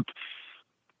go up,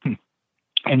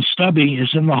 and Stubby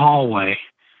is in the hallway,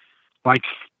 like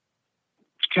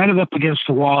kind of up against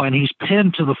the wall, and he's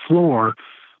pinned to the floor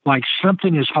like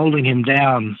something is holding him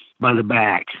down by the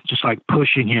back, just like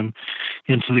pushing him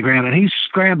into the ground. And he's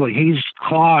scrambling. He's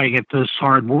clawing at this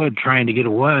hard wood, trying to get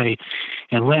away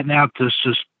and letting out this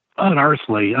just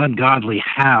unearthly, ungodly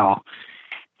howl.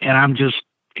 And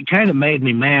it kind of made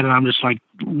me mad. And I'm just like,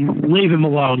 leave him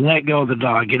alone. Let go of the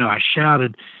dog. I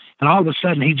shouted. And all of a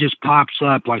sudden, he just pops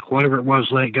up, like whatever it was,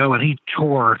 let go. And he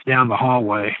tore down the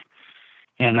hallway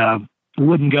and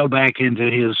wouldn't go back into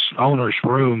his owner's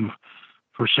room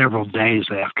for several days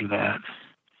after that.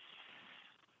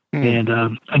 And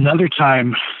another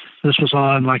time, this was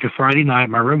on like a Friday night.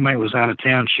 My roommate was out of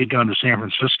town. She'd gone to San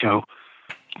Francisco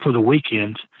for the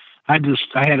weekend.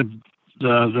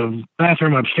 The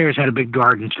bathroom upstairs had a big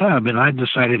garden tub, and I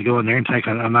decided to go in there and take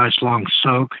a nice long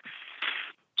soak.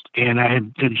 And I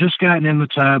had just gotten in the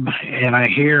tub, and I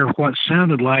hear what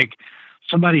sounded like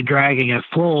somebody dragging a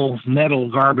full metal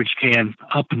garbage can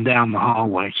up and down the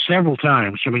hallway several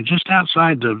times. I mean, just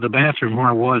outside the bathroom where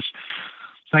I was.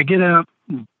 So I get out,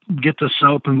 get the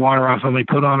soap and water off of me,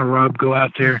 put on a robe, go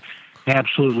out there,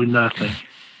 absolutely nothing.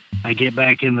 I get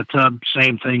back in the tub,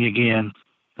 same thing again.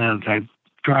 And I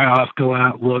dry off, go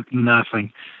out, look,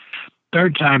 nothing.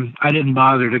 Third time, I didn't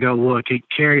bother to go look. It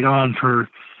carried on for,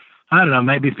 I don't know,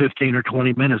 maybe 15 or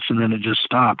 20 minutes, and then it just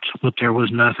stopped. But there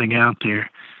was nothing out there.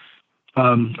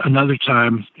 Another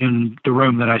time in the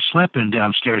room that I slept in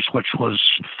downstairs, which was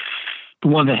the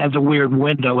one that had the weird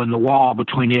window in the wall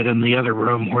between it and the other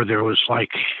room, where there was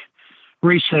like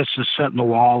recesses set in the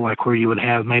wall, like where you would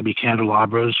have maybe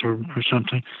candelabras or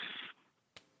something.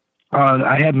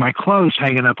 I had my clothes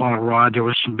hanging up on a rod. There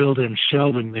was some built-in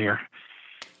shelving there.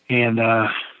 And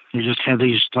you just had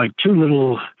these like two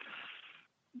little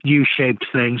U-shaped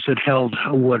things that held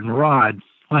a wooden rod.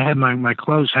 I had my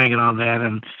clothes hanging on that,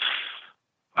 and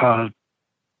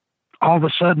all of a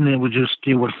sudden it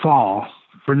would fall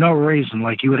for no reason.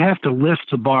 Like you would have to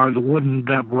lift the wooden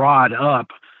rod up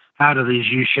out of these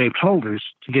U-shaped holders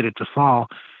to get it to fall.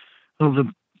 Well,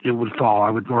 it would fall. I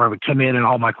would come in and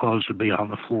all my clothes would be on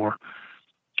the floor,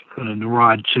 and the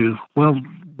rod too. Well,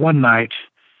 one night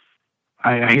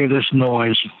I hear this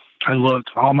noise. I look,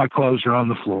 all my clothes are on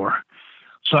the floor.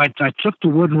 So I took the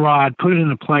wooden rod, put it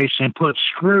into place, and put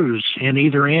screws in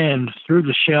either end through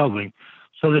the shelving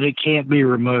so that it can't be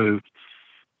removed,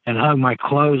 and hung my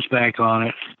clothes back on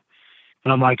it.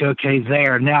 And I'm like, okay,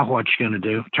 there, now what you going to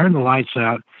do? Turn the lights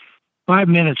out. 5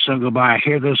 minutes go by, I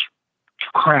hear this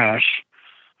crash.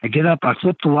 I get up, I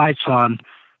flip the lights on.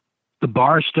 The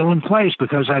bar's still in place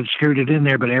because I'd screwed it in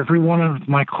there, but every one of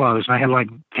my clothes, I had like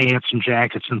pants and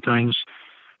jackets and things,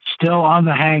 still on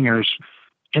the hangers,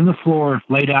 in the floor,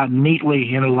 laid out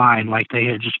neatly in a line, like they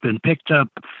had just been picked up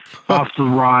off the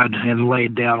rod and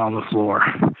laid down on the floor.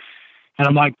 And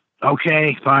I'm like,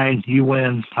 okay, fine, you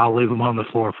win. I'll leave them on the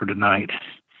floor for tonight.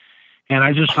 And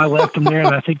I left them there,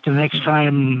 and I think the next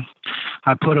time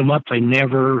I put them up, they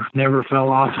never fell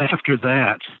off after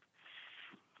that.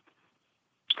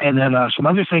 And then some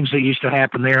other things that used to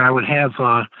happen there, I would have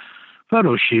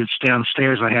photo shoots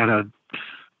downstairs. I had a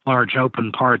large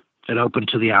open part that opened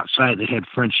to the outside that had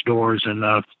French doors and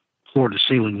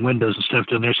floor-to-ceiling windows and stuff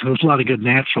down there. So there was a lot of good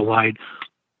natural light.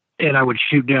 And I would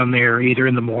shoot down there either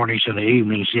in the mornings or the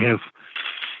evenings. You have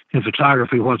in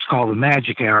photography what's called the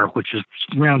magic hour, which is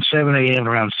around 7 a.m.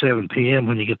 around 7 p.m.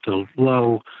 when you get the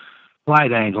low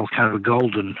light angle, kind of a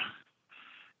golden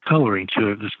coloring to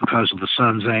it just because of the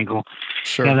sun's angle.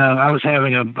 Sure. And I was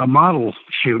having a model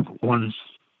shoot one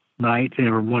night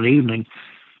or one evening,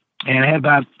 and I had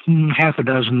about half a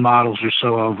dozen models or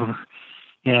so over.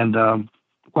 And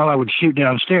while I would shoot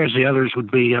downstairs, the others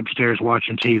would be upstairs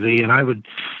watching TV, and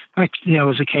it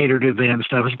was a catered event and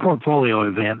stuff. It was a portfolio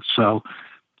event, so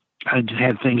I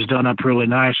had things done up really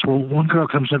nice. Well, one girl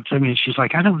comes up to me and she's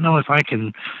like, I don't know if I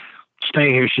can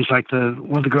stay here. She's like,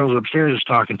 one of the girls upstairs is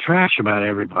talking trash about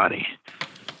everybody.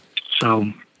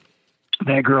 So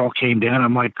that girl came down.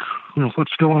 I'm like,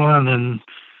 what's going on? And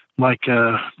like,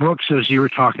 Brooke says you were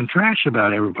talking trash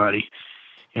about everybody.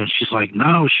 And she's like,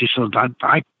 no. She said,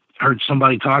 I heard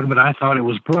somebody talking, but I thought it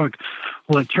was Brooke.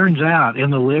 Well, it turns out in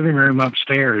the living room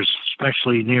upstairs,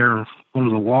 especially near one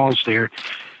of the walls there,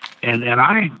 and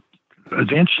I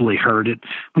eventually heard it,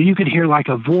 but you could hear like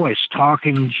a voice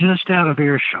talking just out of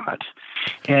earshot.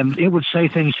 And it would say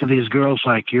things to these girls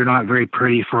like, you're not very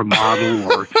pretty for a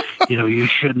model, or, you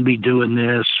shouldn't be doing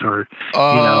this, or,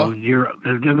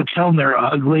 they would tell them they're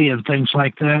ugly and things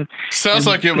like that. Sounds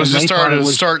like it was just starting to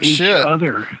start shit.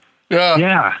 Other. Yeah.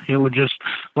 Yeah. It would just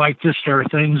like to stir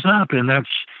things up. And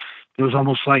it was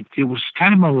almost like it was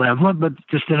kind of malevolent, but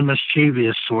just in a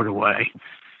mischievous sort of way.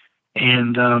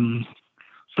 And,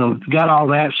 so got all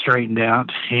that straightened out,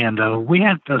 and we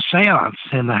had a seance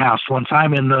in the house one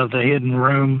time in the hidden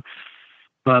room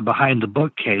behind the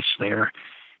bookcase there.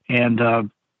 And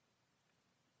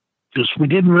we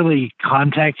didn't really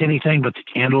contact anything, but the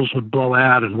candles would blow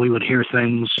out, and we would hear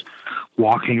things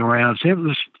walking around. So it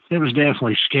was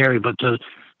definitely scary. But the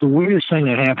weirdest thing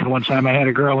that happened one time, I had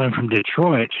a girl in from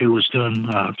Detroit who was doing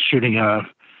shooting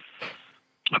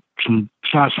some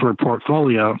shots for a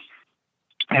portfolio.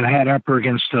 And I had up her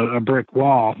against a brick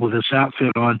wall with this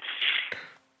outfit on.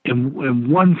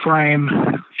 In one frame,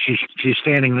 she's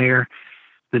standing there.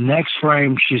 The next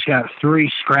frame, she's got 3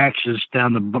 scratches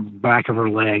down the back of her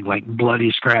leg, like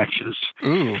bloody scratches.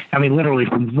 Ooh. I mean, literally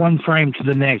from one frame to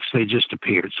the next, they just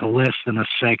appeared. So less than a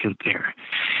second there.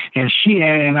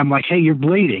 And I'm like, hey, you're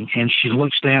bleeding. And she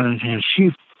looks down and she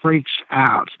freaks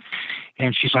out.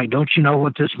 And she's like, don't you know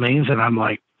what this means? And I'm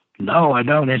like, no, I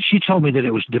don't. And she told me that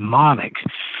it was demonic,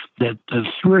 that the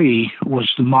 3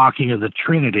 was the mocking of the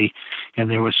Trinity, and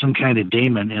there was some kind of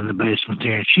demon in the basement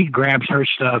there. And she grabs her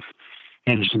stuff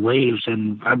and just leaves,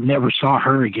 and I never saw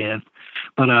her again.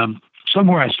 But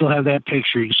somewhere I still have that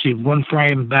picture. You see one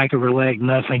frame, back of her leg,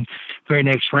 nothing. Very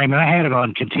next frame, and I had it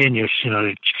on continuous,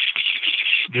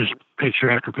 just picture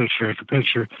after picture after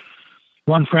picture.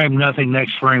 One frame, nothing.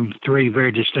 Next frame, 3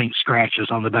 very distinct scratches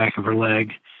on the back of her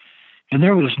leg. And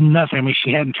there was nothing. I mean,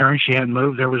 she hadn't turned, she hadn't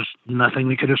moved. There was nothing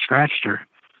that could have scratched her.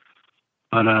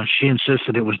 But she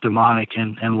insisted it was demonic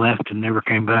and left and never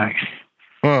came back.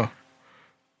 Huh.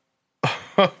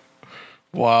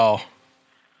 Wow.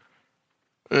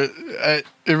 It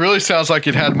really sounds like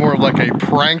it had more of like a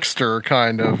prankster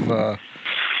kind of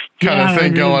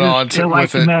thing going on. It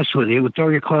liked to mess with you. It would throw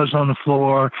your clothes on the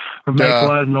floor or make a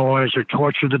lot of noise or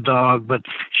torture the dog. But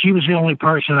she was the only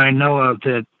person I know of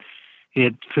that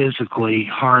it physically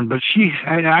harmed. But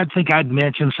I think I'd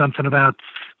mentioned something about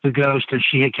the ghost, and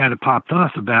she had kind of popped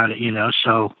off about it,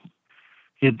 so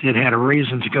it had a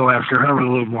reason to go after her with a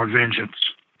little more vengeance.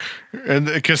 And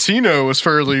the casino was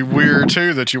fairly weird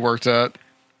too that you worked at.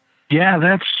 Yeah,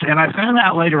 and I found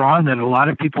out later on that a lot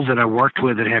of people that I worked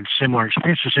with that had similar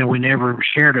experiences, and we never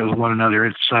shared it with one another.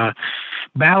 It's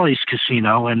Bally's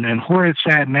Casino, and where it's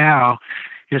at now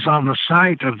is on the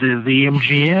site of the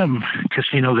MGM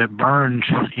casino that burned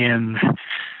in,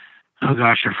 oh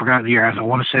gosh, I forgot the year. I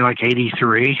want to say like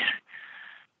 83.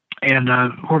 And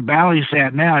where Bally's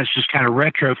at now is just kind of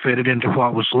retrofitted into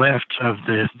what was left of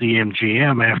the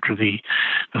MGM after the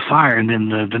fire. And then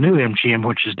the new MGM,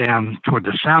 which is down toward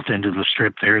the south end of the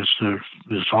strip there, is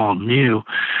all new.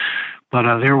 But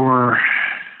there were,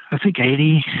 I think,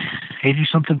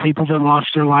 80-something people that lost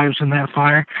their lives in that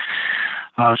fire.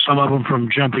 Some of them from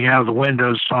jumping out of the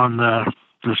windows on the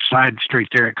side street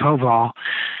there at Koval,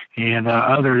 and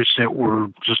others that were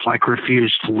just like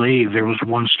refused to leave. There was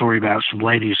one story about some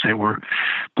ladies that were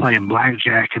playing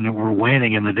blackjack and that were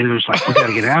winning, and the dude was like, "We got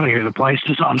to get out of here. The place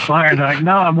is on fire." And they're like,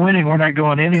 "No, I'm winning. We're not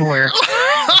going anywhere."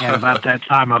 And about that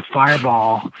time, a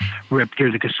fireball ripped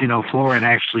through the casino floor and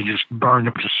actually just burned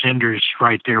up to cinders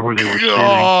right there where they were sitting.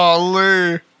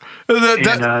 Golly.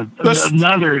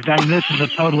 Another, this is a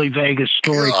totally Vegas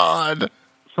story. God.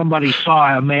 Somebody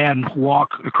saw a man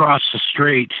walk across the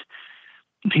street.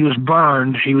 He was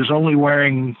burned. He was only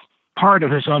wearing part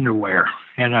of his underwear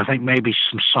and I think maybe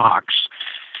some socks.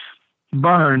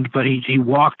 Burned, but he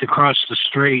walked across the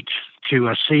street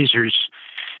to Caesars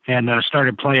and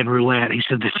started playing roulette. He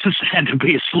said this had to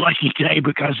be his lucky day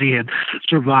because he had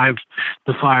survived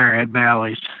the fire at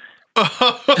Bally's.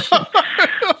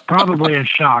 Probably in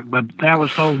shock, but that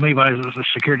was told me by the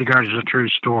security guard as a true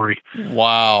story.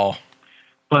 Wow.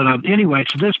 But anyway,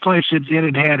 so this place,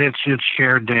 it had its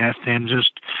shared death, and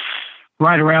just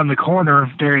right around the corner,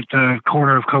 there at the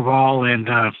corner of Koval and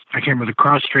I can't remember the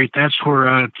cross street, that's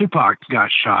where Tupac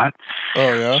got shot.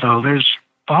 Oh, yeah? So there's,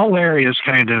 the whole area's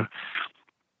kind of,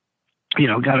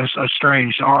 got a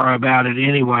strange aura about it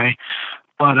anyway.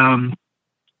 But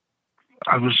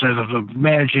I was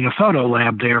managing a photo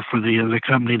lab there for the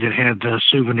company that had the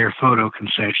souvenir photo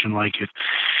concession. Like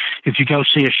if you go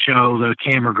see a show, the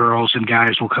camera girls and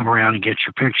guys will come around and get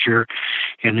your picture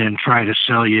and then try to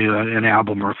sell you an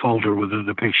album or a folder with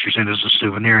the pictures in as a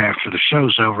souvenir after the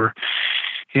show's over.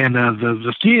 And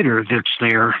the theater that's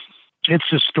there, it's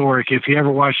historic. If you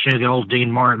ever watched any of the old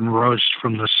Dean Martin roasts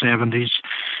from the 70s,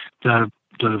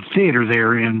 the theater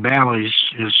there in Bally's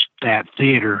is that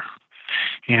theater.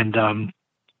 And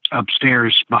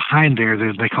upstairs behind there,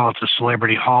 they call it the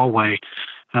Celebrity Hallway.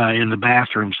 In the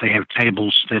bathrooms, they have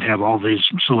tables that have all these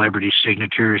celebrity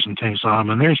signatures and things on them.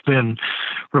 And there's been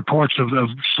reports of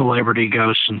celebrity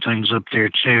ghosts and things up there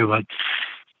too, but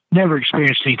never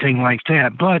experienced anything like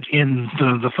that. But in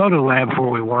the photo lab where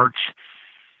we worked,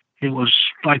 it was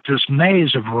like this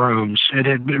maze of rooms. It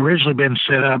had originally been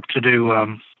set up to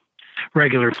do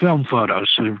regular film photos,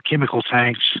 so chemical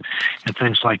tanks and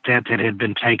things like that had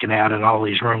been taken out in all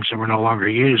these rooms that were no longer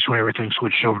used when everything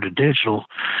switched over to digital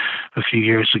a few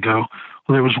years ago.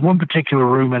 Well, there was one particular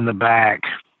room in the back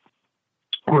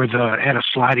where had a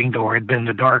sliding door. It had been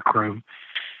the dark room.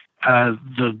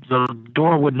 The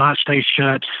door would not stay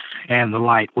shut and the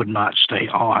light would not stay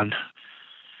on.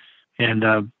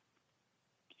 And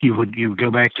you would go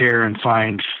back there and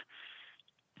find,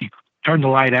 turn the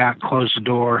light out, close the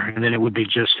door, and then it would be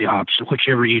just the opposite.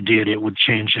 Whichever you did, it would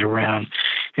change it around.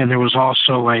 And there was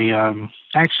also a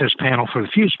access panel for the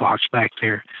fuse box back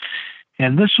there.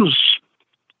 And this was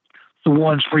the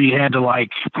ones where you had to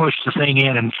push the thing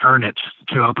in and turn it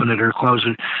to open it or close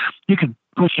it. You could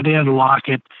push it in, lock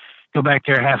it, go back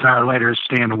there a half hour later, it's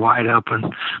standing wide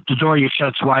open. The door you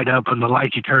shut's wide open, the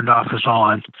light you turned off is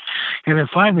on. And then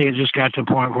finally it just got to a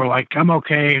point where I'm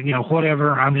okay,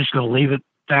 whatever, I'm just going to leave it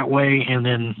that way, and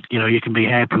then you can be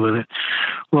happy with it.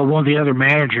 Well, one of the other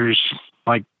managers,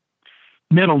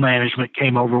 middle management,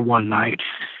 came over one night,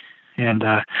 and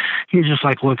he was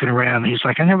just looking around. He's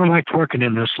like, I never liked working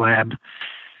in this lab,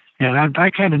 and I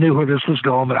kind of knew where this was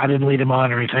going, but I didn't lead him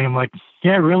on or anything. I'm like,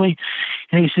 yeah, really?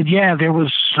 And he said, yeah, there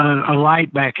was a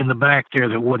light back in the back there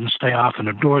that wouldn't stay off and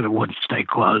a door that wouldn't stay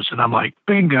closed. And I'm like,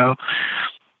 bingo.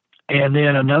 And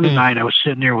then another night I was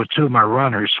sitting there with two of my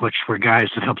runners, which were guys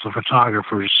that helped the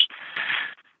photographers.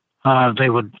 They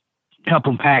would help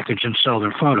them package and sell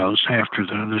their photos after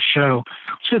the show.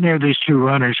 Sitting there, these two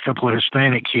runners, a couple of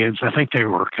Hispanic kids, I think they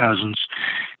were cousins,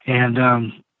 and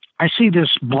I see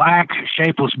this black,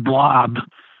 shapeless blob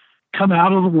come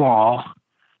out of the wall,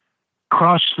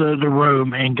 cross the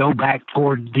room, and go back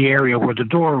toward the area where the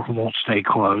door won't stay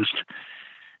closed.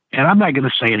 And I'm not going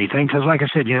to say anything because, like I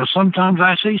said, sometimes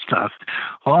I see stuff.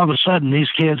 All of a sudden, these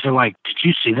kids are like, "Did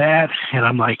you see that?" And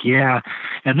I'm like, "Yeah."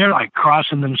 And they're like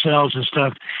crossing themselves and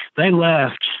stuff. They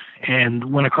left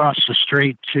and went across the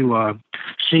street to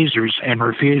Caesars and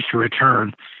refused to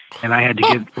return. And I had to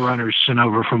get runners sent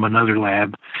over from another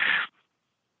lab.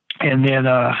 And then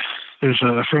there's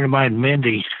a friend of mine,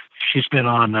 Mindy. She's been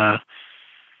on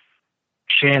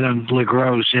Shannon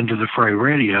LeGros Into the Fray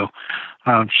Radio.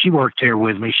 She worked there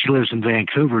with me. She lives in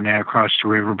Vancouver now, across the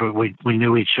river, but we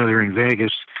knew each other in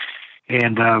Vegas.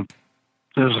 And that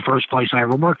was the first place I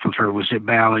ever worked with her, was at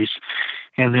Bally's.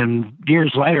 And then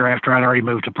years later, after I'd already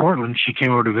moved to Portland, she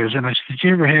came over to visit. And I said, "Did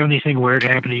you ever have anything weird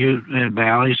happen to you at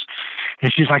Bally's?"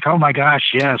 And she's like, "Oh, my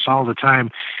gosh, yes, all the time."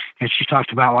 And she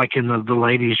talked about, like, in the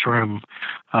ladies' room,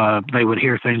 they would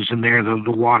hear things in there.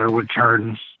 The water would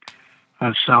turn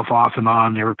itself off and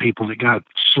on. There were people that got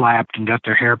slapped and got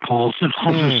their hair pulled and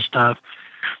all this stuff.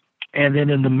 And then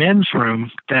in the men's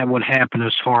room, that would happen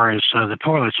as far as the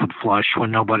toilets would flush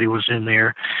when nobody was in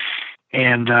there.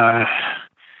 And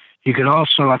you could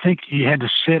also, I think you had to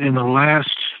sit in the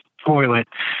last toilet,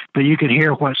 but you could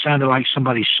hear what sounded like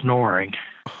somebody snoring.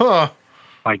 Huh.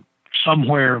 Like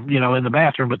somewhere, in the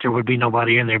bathroom, but there would be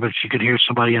nobody in there, but you could hear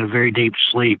somebody in a very deep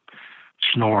sleep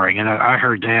snoring. And I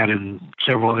heard that, and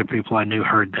several other people I knew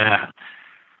heard that.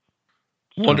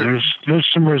 So there's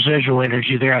some residual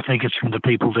energy there. I think it's from the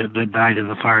people that died in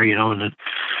the fire, and that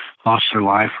lost their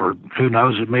life, or who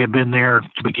knows, it may have been there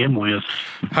to begin with.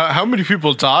 How many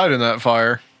people died in that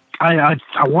fire? I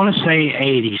want to say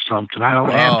 80 something. I don't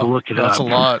have to look it up. That's a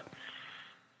lot.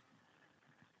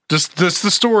 Just the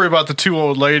story about the two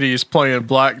old ladies playing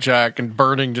blackjack and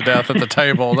burning to death at the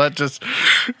table. That just.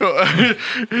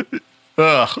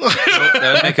 That's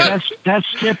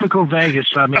typical Vegas.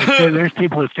 I mean, there's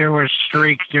people, if there were a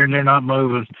streak, they're not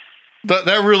moving.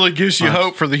 That really gives you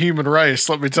hope for the human race,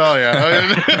 let me tell you.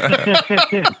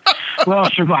 Well,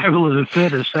 survival of the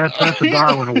fittest. That's a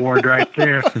Darwin Award right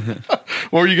there.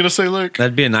 What were you going to say, Luke?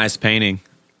 That'd be a nice painting.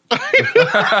 Two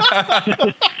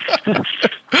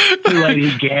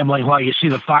ladies gambling while you see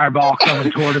the fireball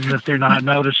coming toward them that they're not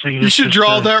noticing. You should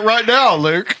draw that right now,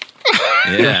 Luke.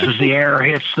 Yeah. Just as the arrow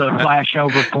hits the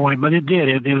flashover point, but it did.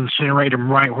 It incinerated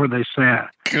them right where they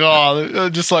sat.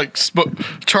 God, just like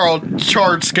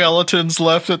charred skeletons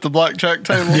left at the blackjack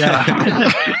table. Yeah.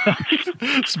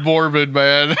 It's morbid,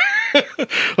 man.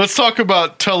 Let's talk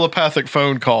about telepathic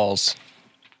phone calls.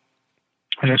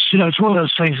 And it's one of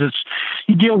those things that's,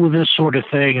 you deal with this sort of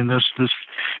thing and this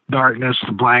darkness,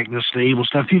 the blackness, the evil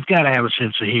stuff. You've got to have a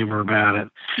sense of humor about it.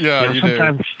 Yeah, you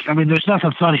sometimes, do. I mean, there's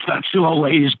nothing funny about two old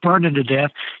ladies burning to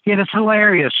death. Yet it's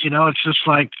hilarious. It's just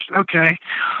like, okay.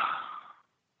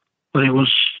 But it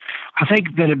was, I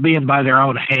think that it being by their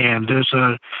own hand, there's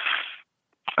a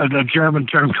German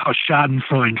term called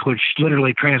Schadenfreude, which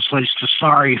literally translates to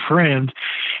sorry friend,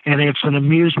 and it's an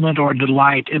amusement or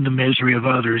delight in the misery of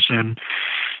others. And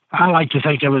I like to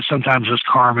think of it sometimes as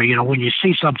karma. When you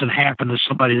see something happen to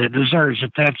somebody that deserves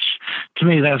it, that's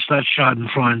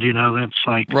Schadenfreude. That's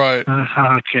like, right.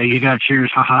 Okay, you got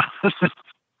yours, haha.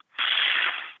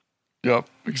 Yep,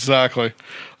 exactly.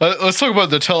 Let's talk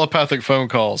about the telepathic phone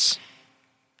calls.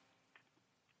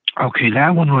 Okay,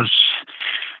 that one was.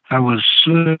 I was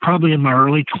probably in my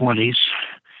early 20s.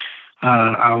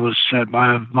 I was at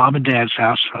my mom and dad's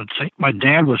house. I think my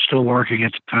dad was still working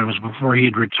at the time. It was before he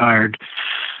had retired.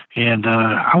 And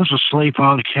I was asleep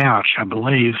on the couch, I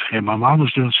believe, and my mom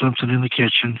was doing something in the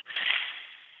kitchen.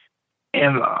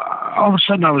 And all of a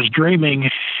sudden I was dreaming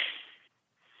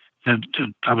that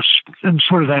I was in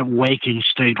sort of that waking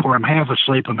state where I'm half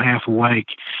asleep, I'm half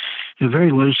awake. A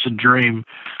very lucid dream.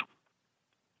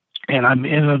 And I'm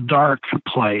in a dark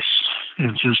place.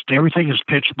 And just everything is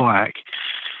pitch black.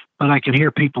 But I can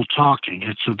hear people talking.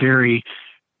 It's a very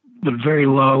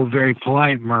low, very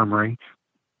polite murmuring.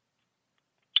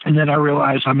 And then I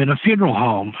realize I'm in a funeral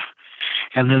home.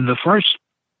 And then the first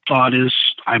thought is,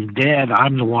 I'm dead.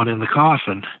 I'm the one in the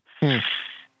coffin.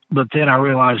 But then I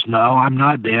realize, no, I'm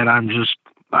not dead. I'm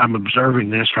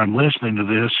observing this, or I'm listening to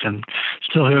this, and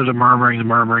still hear the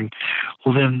murmuring.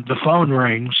 Well, then the phone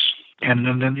rings. And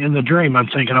then in the dream, I'm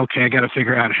thinking, okay, I got to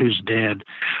figure out who's dead.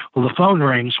 Well, the phone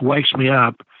rings, wakes me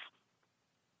up.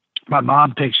 My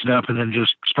mom picks it up and then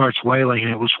just starts wailing.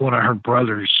 And it was one of her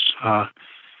brothers.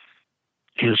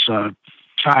 His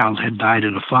child had died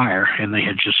in a fire, and they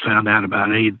had just found out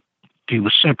about it. He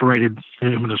was separated.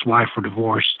 Him and his wife were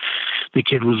divorced. The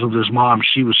kid was with his mom.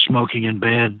 She was smoking in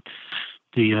bed.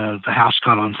 The house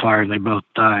caught on fire, and they both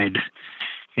died.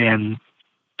 And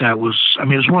that was, I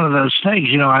mean, it was one of those things,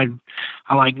 you know, I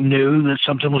like knew that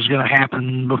something was going to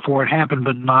happen before it happened,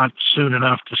 but not soon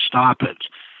enough to stop it.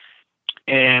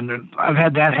 And I've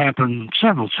had that happen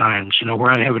several times, you know,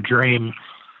 where I'd have a dream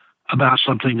about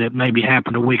something that maybe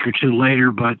happened a week or two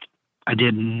later, but I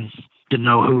didn't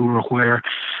know who or where.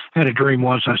 I had a dream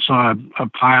once I saw a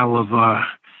pile of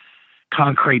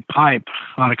concrete pipe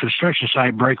on a construction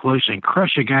site break loose and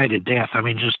crush a guy to death. I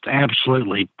mean, just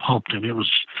absolutely pulped him. It was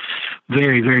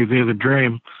very, very vivid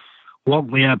dream. Woke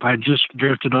me up. I just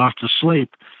drifted off to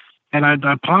sleep, and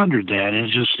I pondered that.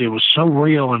 It was so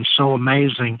real and so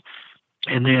amazing.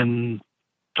 And then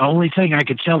the only thing I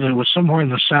could tell that it was somewhere in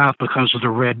the South because of the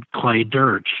red clay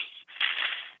dirt.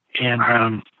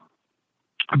 And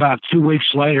about 2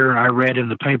 weeks later, I read in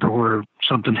the paper where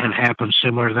something had happened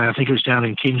similar to that. I think it was down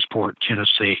in Kingsport,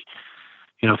 Tennessee,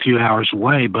 you know, a few hours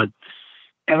away.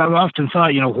 And I've often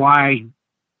thought, you know, why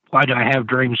do I have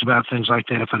dreams about things like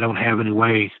that if I don't have any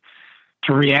way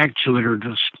to react to it or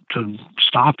just to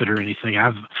stop it or anything?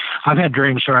 I've had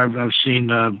dreams where I've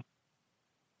seen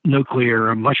nuclear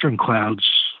or mushroom clouds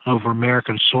over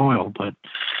American soil, but,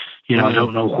 you know, I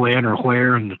don't know when or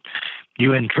where, and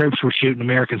UN troops were shooting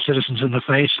American citizens in the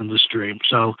face in this dream.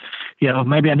 So, you know,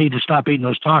 maybe I need to stop eating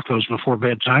those tacos before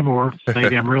bedtime, or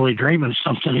maybe I'm really dreaming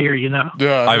something here, you know?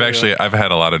 Yeah. I've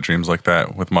had a lot of dreams like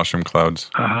that with mushroom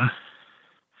clouds.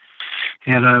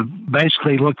 And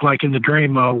basically looked like in the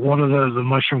dream, one of the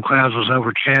mushroom clouds was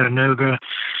over Chattanooga,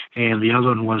 and the other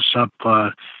one was up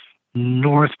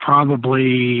north,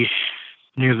 probably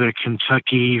near the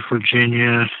Kentucky,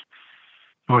 Virginia,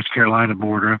 North Carolina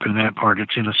border, up in that part of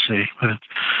Tennessee. But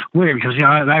weird, because, you know,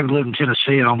 I've lived in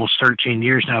Tennessee in almost 13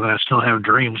 years now, but I still have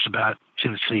dreams about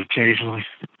Tennessee occasionally.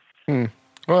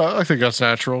 Well, I think that's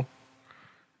natural,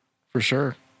 for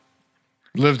sure.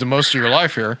 You lived most of your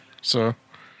life here, so.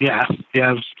 Yeah,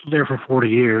 I was there for 40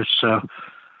 years, so.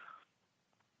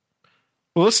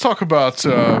 Well, let's talk about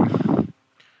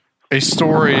a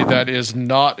story that is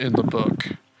not in the book.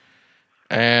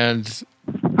 And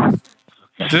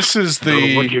this is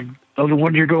the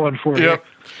one you're going for. Yep. Here.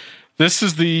 This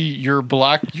is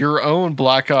your own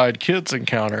black-eyed kids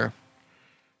encounter.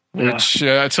 Which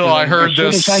until I heard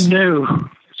this, as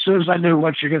soon as I knew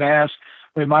what you're going to ask,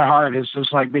 I mean, my heart is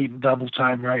just like beating double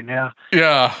time right now.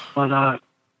 Yeah. But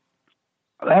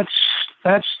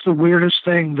that's the weirdest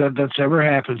thing that's ever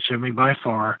happened to me by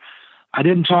far. I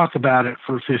didn't talk about it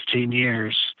for 15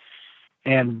 years,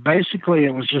 and basically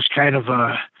it was just kind of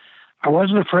I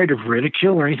wasn't afraid of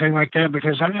ridicule or anything like that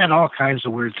because I've had all kinds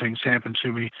of weird things happen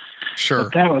to me. Sure.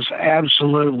 But that was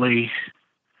absolutely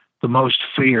the most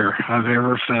fear I've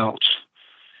ever felt.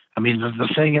 I mean, the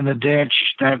thing in the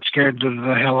ditch, that scared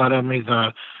the hell out of me.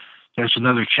 There's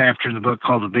another chapter in the book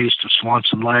called The Beast of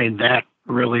Swanson Lane. That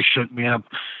really shook me up.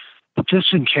 But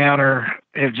this encounter,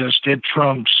 it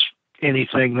trumps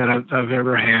anything that I've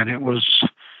ever had. It was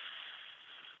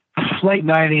late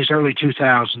 90s, early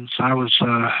 2000s. I was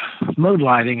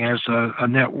moonlighting as a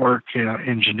network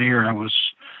engineer. I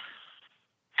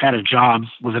had a job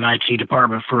with an IT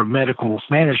department for a medical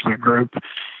management group,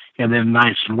 and then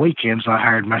nights and weekends I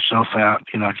hired myself out,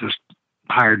 you know, just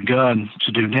hired gun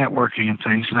to do networking and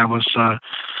things. And I was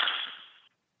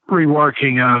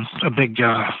reworking a big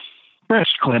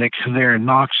breast clinic there in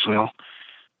Knoxville.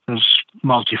 It was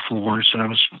multi-floors, and I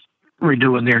was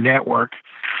redoing their network.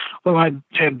 Well, I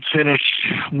had finished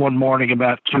one morning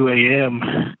about 2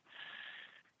 a.m.,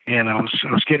 and I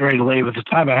was getting ready to leave. At the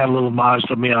time, I had a little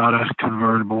Mazda Miata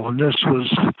convertible, and this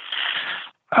was,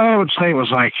 I would say it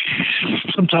was like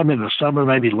sometime in the summer,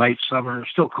 maybe late summer,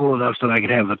 still cool enough that I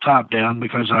could have the top down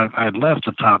because I had left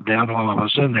the top down while I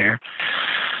was in there.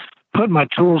 Put my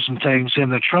tools and things in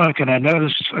the trunk, and I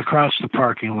noticed across the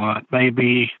parking lot,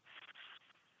 maybe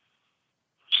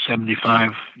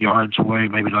 75 yards away,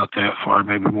 maybe not that far,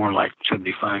 maybe more like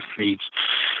 75 feet.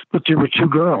 But there were two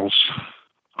girls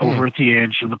over at the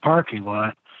edge of the parking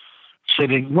lot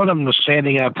sitting. One of them was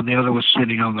standing up and the other was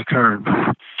sitting on the curb.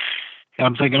 And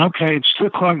I'm thinking, okay, it's 2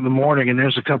 o'clock in the morning and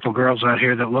there's a couple girls out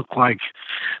here that look like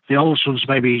the oldest one's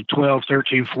maybe 12,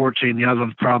 13, 14. The other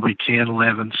one's probably 10,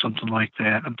 11, something like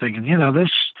that. I'm thinking, you know,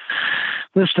 this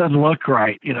doesn't look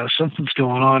right. You know, something's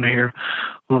going on here.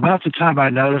 Well, about the time I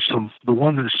noticed them, the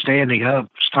one that's standing up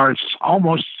starts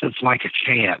almost, it's like a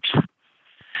chant.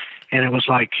 And it was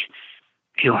like,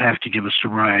 he'll have to give us a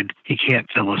ride. He can't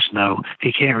tell us no.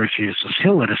 He can't refuse us.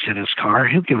 He'll let us in his car.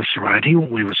 He'll give us a ride. He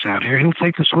won't leave us out here. He'll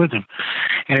take us with him.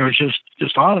 And it was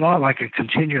just on and on, like a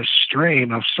continuous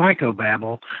stream of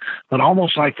psychobabble, but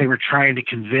almost like they were trying to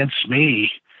convince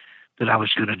me that I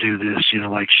was going to do this.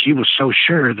 Like she was so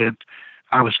sure that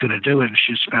I was going to do it, and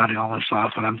she was spouting all this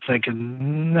off, and I'm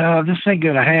thinking, no, this ain't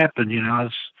going to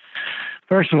happen.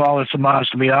 First of all, it's a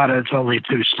Mazda Miata. It's only a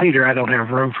 2-seater. I don't have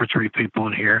room for 3 people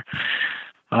in here.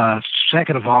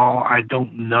 Second of all, I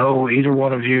don't know either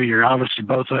one of you. You're obviously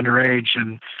both underage,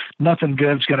 and nothing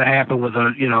good's going to happen with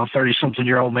a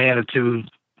 30-something-year-old man and 2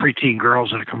 preteen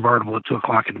girls in a convertible at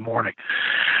 2:00 in the morning.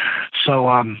 So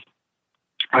I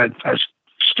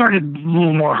started a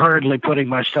little more hurriedly putting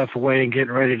my stuff away and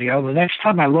getting ready to go. The next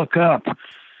time I look up,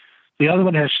 the other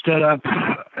one has stood up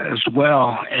as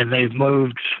well, and they've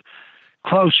moved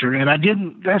closer. And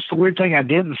that's the weird thing, I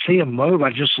didn't see them move.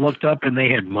 I just looked up and they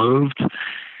had moved.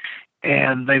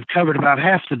 And they've covered about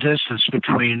half the distance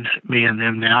between me and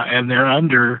them now, and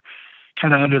they're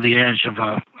kind of under the edge of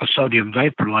a sodium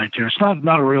vapor light there. It's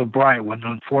not a real bright one,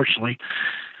 unfortunately,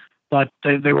 but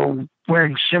they were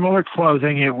wearing similar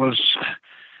clothing. It was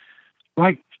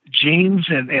like jeans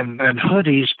and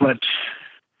hoodies, but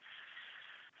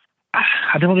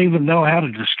I don't even know how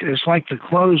to describe. It's like the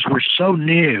clothes were so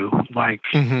new, like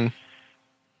that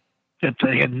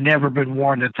they had never been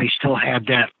worn, that they still had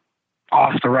that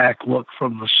off-the-rack look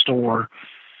from the store.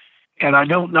 And I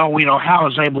don't know, how I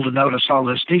was able to notice all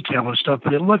this detail and stuff,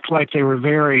 but it looked like they were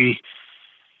very,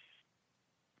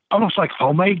 almost like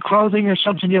homemade clothing or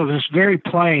something. Just very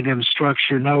plain in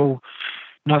structure,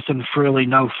 nothing frilly,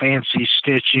 no fancy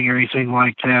stitching or anything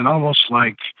like that. Almost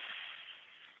like,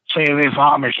 say, if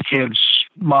Amish kids'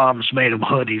 moms made them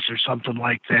hoodies or something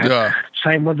like that. Yeah.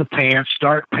 Same with the pants,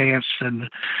 dark pants, and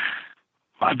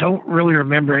I don't really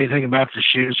remember anything about the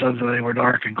shoes other than they were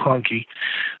dark and clunky.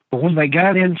 But when they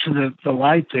got into the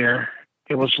light there,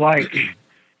 it was like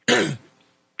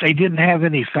they didn't have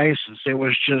any faces. It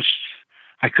was just,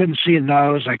 I couldn't see a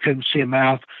nose, I couldn't see a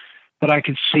mouth, but I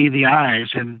could see the eyes.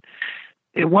 And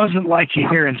it wasn't like you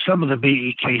hear in some of the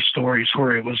BEK stories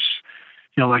where it was,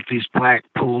 like these black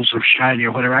pools of shiny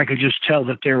or whatever. I could just tell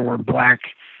that there were black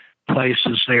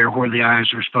places there where the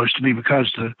eyes were supposed to be,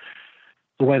 because the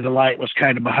way the light was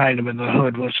kind of behind them and the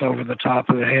hood was over the top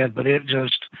of the head. But it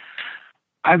just,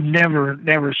 I've never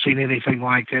seen anything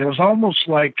like that. It was almost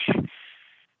like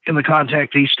in the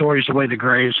Contactee stories, the way the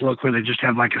Greys look, where they just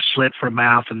have like a slit for a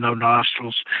mouth and no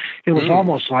nostrils. It was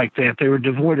almost like that. They were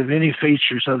devoid of any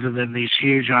features other than these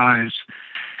huge eyes.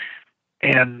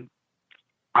 And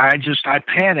I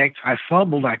panicked. I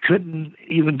fumbled. I couldn't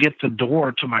even get the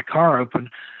door to my car open.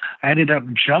 I ended up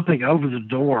jumping over the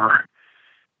door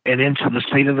and into the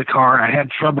seat of the car. I had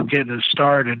trouble getting it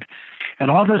started. And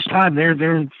all this time, they're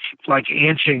like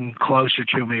inching closer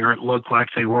to me, or it looked like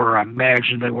they were. I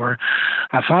imagined they were.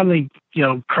 I finally,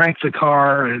 cranked the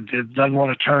car. It doesn't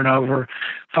want to turn over.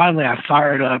 Finally, I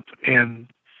fired up, and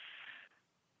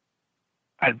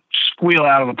I squeal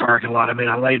out of the parking lot. I mean,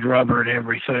 I laid rubber and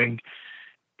everything.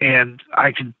 And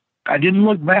I didn't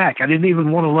look back. I didn't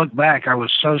even want to look back. I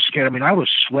was so scared. I mean, I was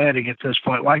sweating at this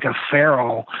point, like a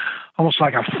feral, almost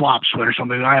like a flop sweat or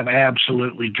something. I am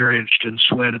absolutely drenched in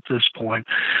sweat at this point.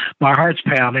 My heart's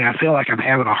pounding. I feel like I'm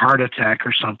having a heart attack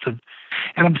or something.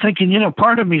 And I'm thinking,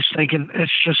 part of me is thinking,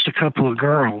 it's just a couple of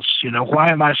girls.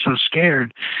 Why am I so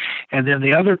scared? And then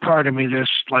the other part of me, this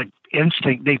like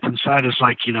instinct deep inside, is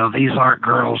like, these aren't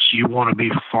girls. You want to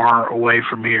be far away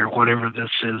from here, whatever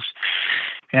this is.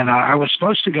 And I was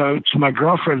supposed to go to my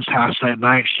girlfriend's house that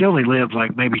night. She only lived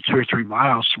like maybe 2 or 3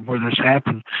 miles from where this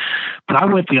happened. But I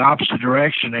went the opposite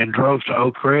direction and drove to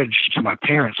Oak Ridge to my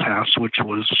parents' house, which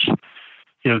was,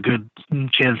 a good 10,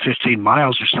 15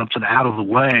 miles or something out of the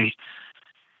way.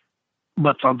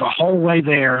 But the whole way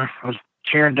there, I was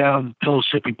tearing down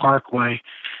Pillsbury Parkway.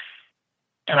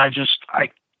 And I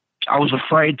was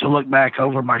afraid to look back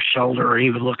over my shoulder or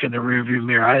even look in the rearview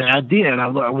mirror. I did. I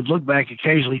would look back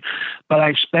occasionally, but I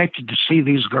expected to see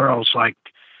these girls like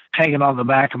hanging on the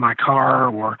back of my car,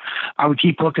 or I would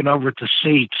keep looking over at the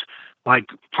seat. Like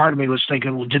part of me was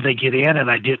thinking, well, did they get in and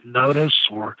I didn't notice?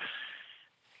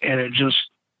 And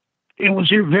it was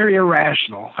very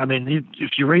irrational. I mean,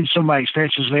 if you read some of my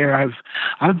experiences there,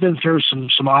 I've been through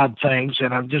some odd things,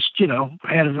 and I've just,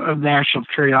 had a national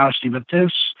curiosity, but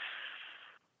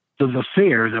the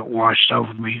fear that washed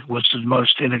over me was the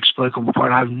most inexplicable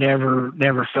part. I've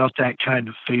never felt that kind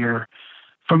of fear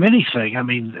from anything. I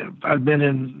mean, I've been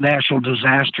in natural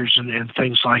disasters and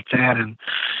things like that, and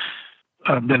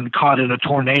I've been caught in a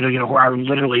tornado, where I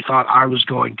literally thought I was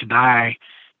going to die,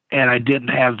 and I didn't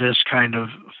have this kind of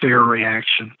fear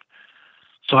reaction.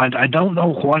 So I don't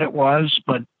know what it was,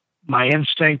 but my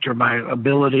instinct or my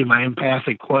ability, my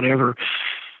empathic, whatever,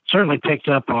 certainly picked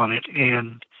up on it.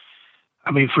 And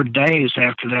I mean, for days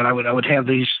after that, I would have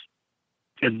these,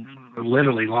 and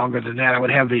literally longer than that, I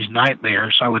would have these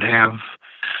nightmares. I would have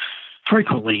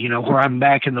frequently, where I'm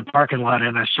back in the parking lot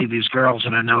and I see these girls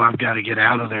and I know I've got to get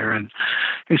out of there. And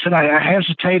he said, I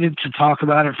hesitated to talk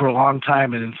about it for a long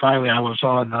time. And then finally I was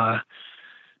on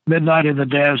Midnight in the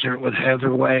Desert with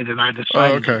Heather Wade, and I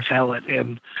decided to tell it.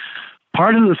 And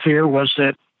part of the fear was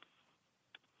that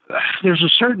there's a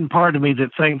certain part of me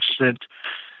that thinks that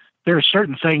there are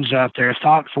certain things out there,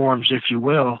 thought forms, if you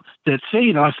will, that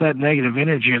feed off that negative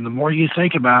energy. And the more you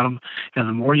think about them and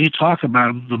the more you talk about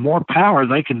them, the more power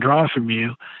they can draw from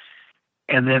you.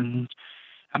 And then,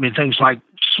 I mean, things like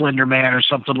Slender Man or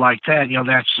something like that,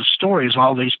 that's the stories.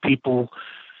 All these people,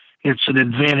 it's an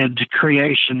invented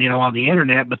creation, on the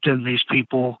internet, but then these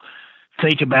people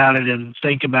think about it and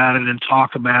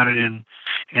talk about it. And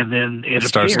then it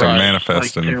starts to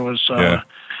manifest. Like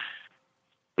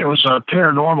there was a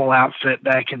paranormal outfit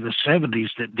back in the 70s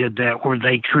that did that, where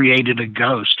they created a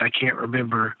ghost. I can't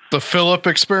remember. The Philip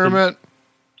experiment?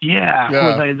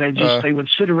 Where they would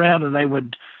sit around and they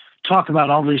would talk about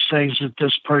all these things that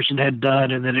this person had done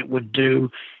and then it would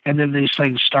do, and then these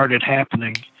things started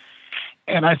happening.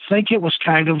 And I think it was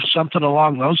kind of something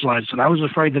along those lines. And I was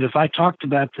afraid that if I talked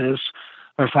about this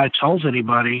or if I told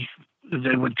anybody,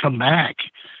 they would come back.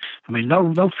 I mean,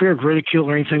 no fear of ridicule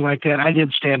or anything like that. I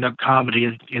did stand-up comedy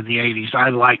in the 80s. I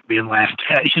liked being laughed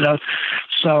at,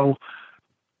 So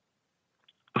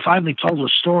I finally told the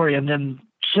story, and then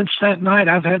since that night,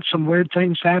 I've had some weird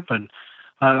things happen.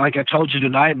 Like I told you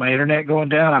tonight, my internet going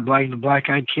down, I blame the Black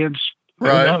Eyed Kids.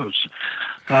 Right. Who knows?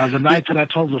 The night that I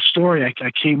told the story,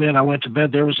 I came in, I went to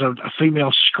bed, there was a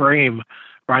female scream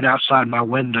right outside my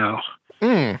window.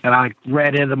 And I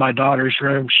ran into my daughter's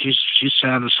room. She's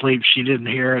sound asleep. She didn't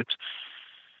hear it.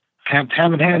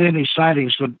 Haven't had any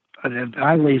sightings, but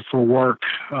I leave for work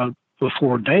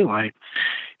before daylight.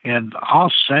 And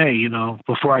I'll say,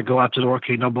 before I go out the door,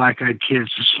 okay, no Black-Eyed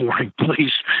Kids this morning,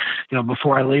 please,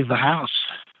 before I leave the house.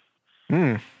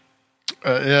 Yeah.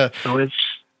 So it's,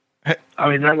 I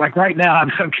mean, like right now,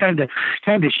 I'm kind of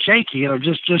shaky,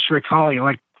 just recalling,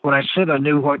 like when I said I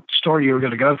knew what story you were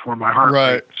going to go for, my heart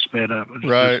rate sped up.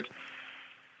 Right.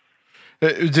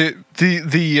 What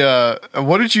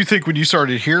did you think when you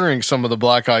started hearing some of the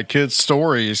Black-Eyed Kids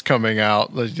stories coming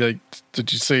out? Like, did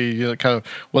you see,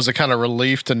 was it kind of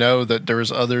relief to know that there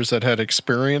was others that had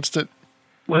experienced it?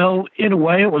 Well, in a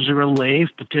way, it was a relief,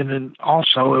 but then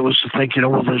also it was to think,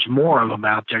 well, there's more of them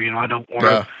out there. I don't want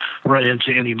to run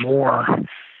into any more.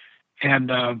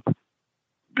 And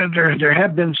there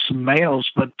have been some males,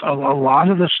 but a lot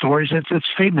of the stories, it's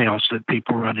females that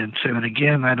people run into. And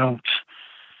again, I don't.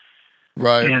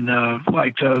 Right. And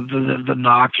like the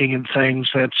knocking and things,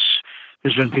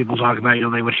 there's been people talking about,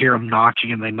 they would hear them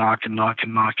knocking and they knock and knock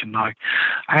and knock and knock.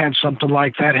 I had something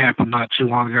like that happen not too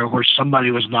long ago where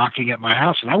somebody was knocking at my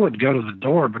house and I wouldn't go to the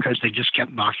door because they just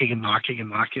kept knocking and knocking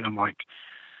and knocking. I'm like,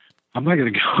 I'm not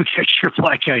going to go get your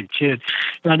Black-Eyed Kid.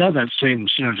 And I know that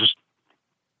seems, just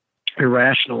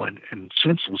irrational and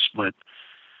senseless, but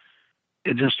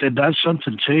it does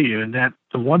something to you. And that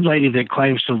the one lady that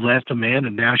claims to have let them in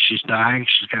and now she's dying,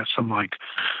 she's got some like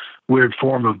weird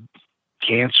form of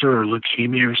cancer or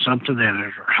leukemia or something, and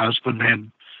her husband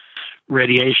had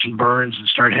radiation burns and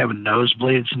started having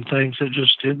nosebleeds and things.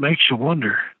 It makes you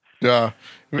wonder. Yeah.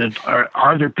 That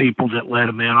are there people that let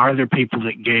them in? Are there people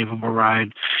that gave them a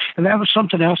ride? And that was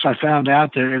something else I found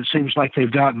out there. It seems like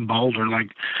they've gotten bolder.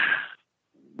 Like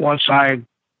once I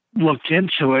looked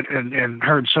into it and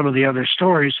heard some of the other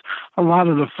stories, a lot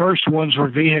of the first ones were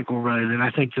vehicle related. And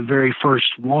I think the very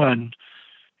first one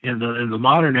in the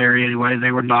modern area anyway, they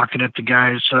were knocking at the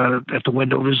guys at the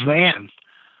window of his van,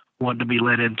 wanting to be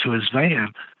let into his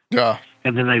van. Yeah.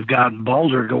 And then they've gotten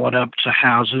bolder, going up to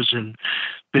houses, and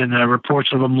been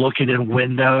reports of them looking in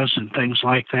windows and things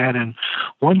like that. And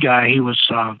one guy, he was,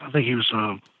 I think he was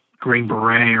a Green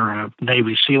Beret or a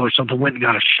Navy SEAL or something, went and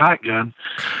got a shotgun,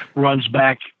 runs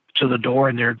back to the door,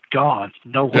 and they're gone.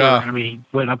 Nowhere. Yeah. I mean,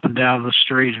 he went up and down the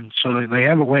street. And so they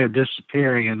have a way of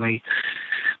disappearing, and they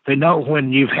know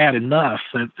when you've had enough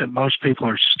that most people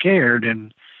are scared,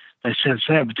 and they sense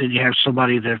that, but then you have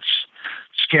somebody that's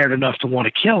scared enough to want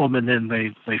to kill them, and then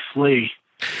they flee.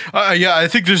 Yeah, I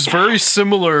think there's very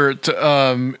similar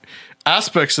to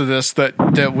aspects of this that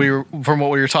from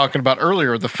what we were talking about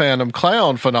earlier, the phantom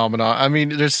clown phenomenon. I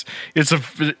mean, it's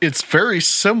very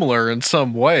similar in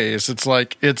some ways. It's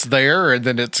like it's there and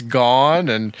then it's gone,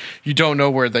 and you don't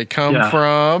know where they come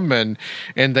from, and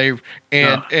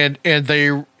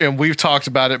we've talked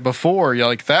about it before.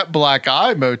 Like that black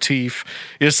eye motif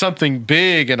is something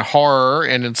big in horror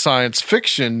and in science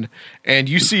fiction, and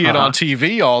you see it on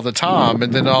TV all the time,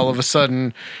 and then all of a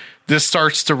sudden, this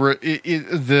starts to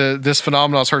this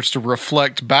phenomenon starts to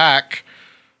reflect back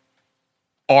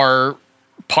our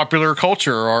popular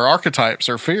culture, our archetypes,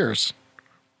 our fears.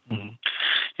 Mm-hmm.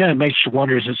 Yeah, it makes you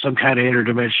wonder: is it some kind of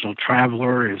interdimensional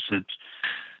traveler? Is it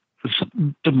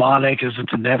demonic? Is it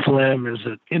the Nephilim? Is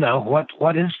it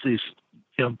what is these?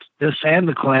 This and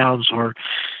the clowns, or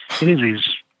any of these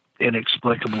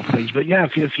inexplicable things. But yeah,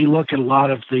 if you look at a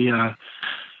lot of the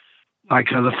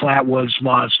the Flatwoods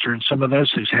Monster and some of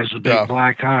those things has the big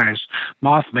black eyes.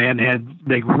 Mothman had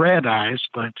big red eyes,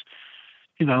 but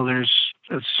there's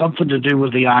something to do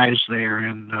with the eyes there,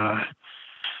 and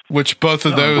which both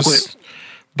of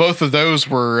those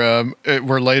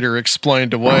were later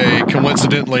explained away,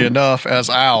 coincidentally enough, as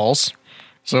owls.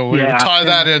 So we tie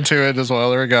that into it as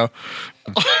well. There we go.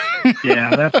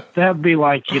 Yeah, that'd be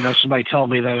like somebody told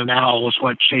me that an owl was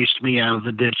what chased me out of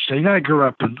the ditch. So I grew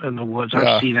up in the woods.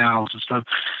 I've seen owls and stuff.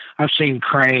 I've seen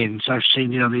cranes. I've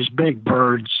seen these big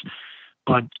birds,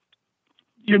 but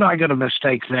you're not going to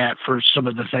mistake that for some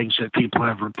of the things that people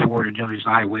have reported. These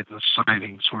eyewitness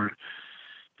sightings where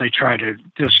they try to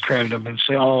discredit them and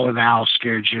say, "Oh, an owl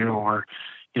scared you," or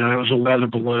it was a weather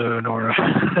balloon or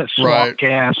a swamp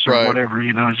gas or whatever.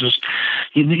 It's just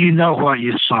you know what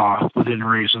you saw within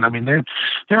reason. I mean, there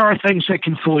are things that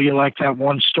can fool you, like that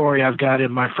one story I've got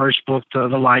in my first book, The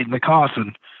Light in the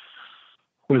Coffin,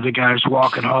 where the guy's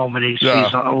walking home and he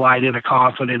sees a light in a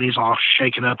coffin and he's all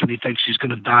shaken up and he thinks he's going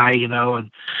to die,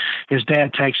 and his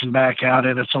dad takes him back out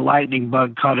and it's a lightning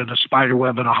bug caught in a spider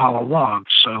web in a hollow log.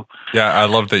 So yeah, I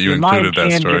love that you included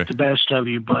that story. Get the best of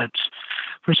you, but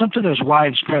for something as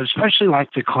widespread, especially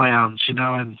like the clowns,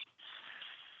 and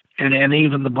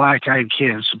even the black-eyed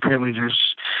kids, apparently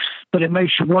but it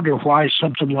makes you wonder why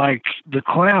something like the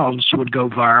clowns would go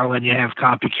viral and you have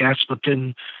copycats, but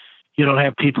then you don't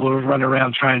have people who run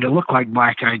around trying to look like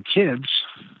black-eyed kids.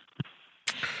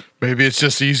 Maybe it's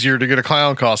just easier to get a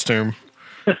clown costume.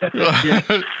 Let's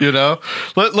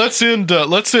end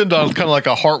on kind of like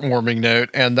a heartwarming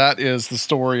note, and that is the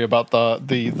story about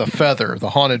the feather, the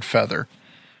haunted feather.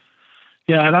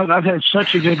 Yeah, and I've had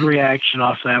such a good reaction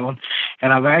off that one,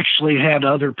 and I've actually had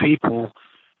other people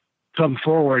come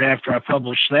forward after I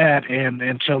published that and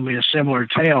tell me a similar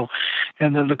tale.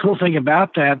 And then the cool thing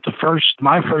about that,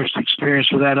 my first experience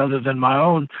with that, other than my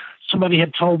own, somebody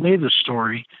had told me the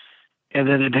story, and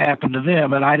then it happened to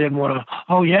them, and I didn't want to.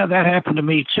 Oh yeah, that happened to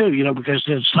me too, because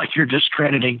it's like you're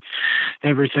discrediting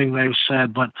everything they've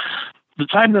said. But the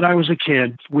time that I was a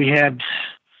kid, we had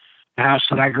the house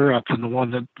that I grew up in, the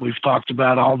one that we've talked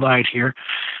about all night here.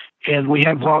 And we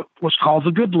had what was called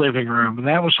the good living room. And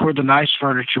that was where the nice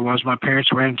furniture was. My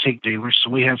parents were antique dealers, so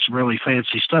we had some really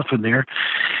fancy stuff in there.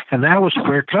 And that was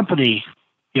where company,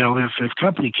 if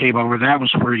company came over, that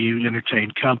was where you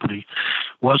entertained company.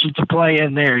 Wasn't to play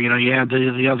in there. You had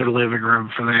the other living room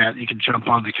for that. You could jump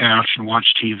on the couch and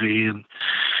watch TV and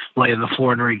lay on the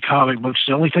floor and read comic books.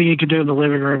 The only thing you could do in the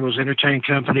living room was entertain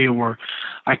company, or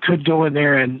I could go in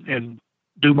there and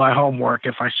do my homework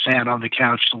if I sat on the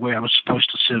couch the way I was supposed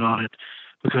to sit on it,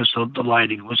 because the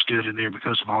lighting was good in there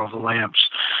because of all of the lamps.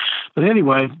 But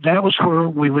anyway, that was where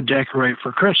we would decorate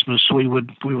for Christmas. We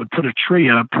would put a tree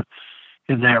up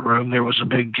in that room. There was a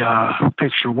big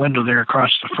picture window there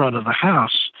across the front of the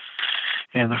house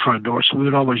and the front door. So we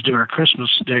would always do our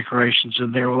Christmas decorations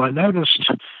in there. Well, I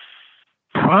noticed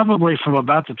probably from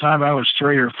about the time I was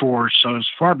 3 or 4, so as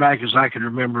far back as I can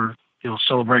remember,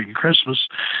 celebrating Christmas,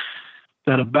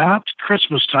 that about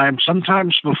Christmas time,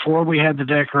 sometimes before we had the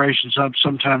decorations up,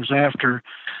 sometimes after,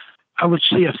 I would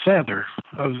see a feather,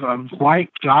 a white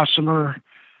gossamer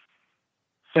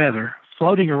feather,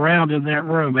 floating around in that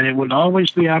room, and it would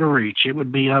always be out of reach. It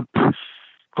would be up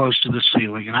close to the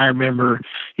ceiling. And I remember,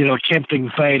 tempting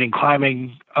fate and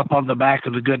climbing up on the back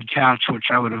of the good couch,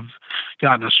 which I would have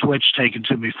gotten a switch taken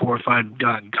to me for if I'd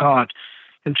gotten caught,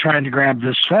 and trying to grab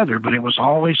this feather, but it was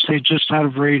always just out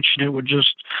of reach, and it would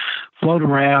just float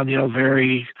around,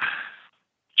 very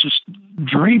just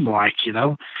dreamlike,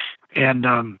 and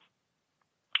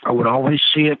I would always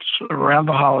see it around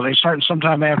the holidays, starting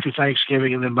sometime after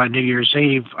Thanksgiving, and then by New Year's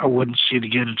Eve, I wouldn't see it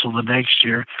again until the next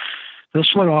year.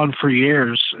 This went on for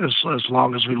years, as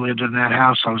long as we lived in that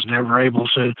house. I was never able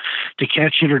to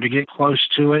catch it or to get close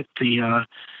to it.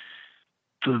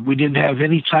 we didn't have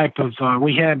any type of,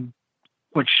 we had,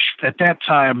 which at that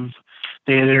time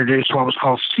they had introduced what was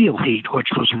called seal heat, which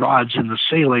was rods in the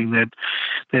ceiling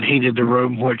that heated the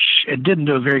room, which it didn't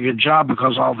do a very good job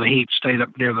because all the heat stayed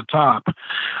up near the top.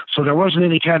 So there wasn't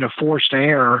any kind of forced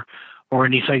air or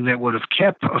anything that would have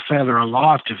kept a feather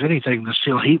aloft. If anything, the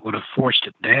seal heat would have forced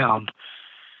it down.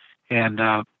 And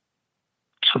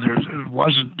so it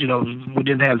wasn't, we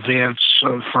didn't have vents,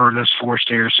 furnace,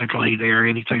 forced air, central heat air,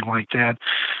 anything like that.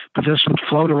 But this would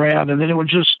float around, and then it would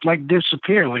just like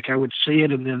disappear. Like I would see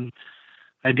it, and then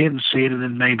I didn't see it, and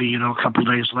then maybe, a couple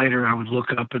of days later I would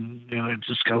look up and, it'd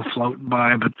just go floating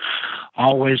by, but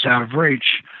always out of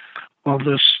reach. Well,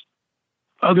 this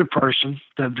other person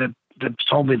that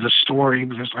told me the story,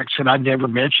 because like I said, I never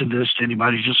mentioned this to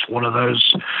anybody, just one of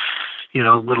those,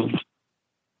 little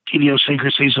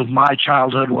idiosyncrasies of my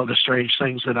childhood, one of the strange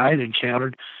things that I'd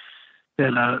encountered.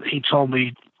 Then he told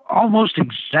me almost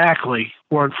exactly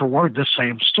word for word the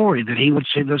same story, that he would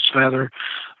see this feather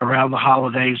around the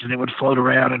holidays and it would float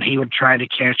around and he would try to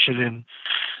catch it, and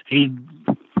he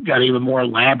got even more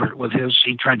elaborate with his.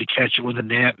 He tried to catch it with a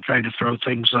net, tried to throw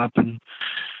things up, and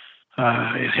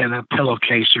it had a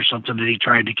pillowcase or something that he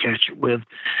tried to catch it with.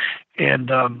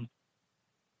 And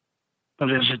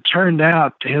but as it turned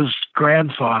out, his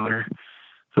grandfather,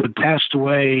 who had passed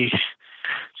away,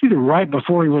 it's either right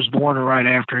before he was born or right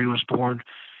after he was born,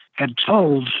 had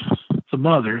told the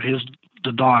mother,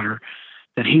 the daughter,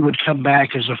 that he would come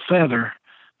back as a feather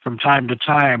from time to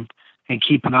time and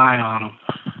keep an eye on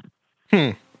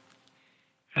him.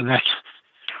 And that's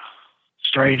a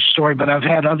strange story, but I've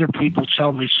had other people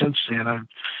tell me since then. I've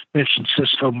mentioned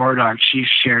Cisco Murdoch. She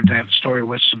shared that story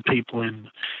with some people, and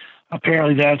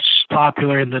apparently that's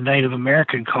popular in the Native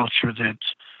American culture, that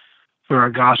for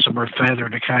a gossamer feather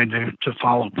to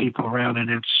follow people around, and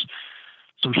it's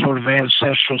some sort of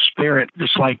ancestral spirit,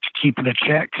 just like keeping a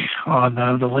check on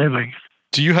the living.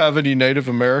 Do you have any Native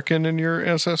American in your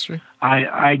ancestry?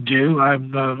 I do.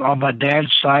 I'm on my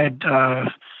dad's side,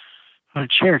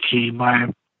 Cherokee.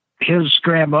 His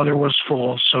grandmother was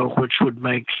full, which would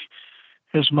make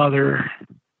his mother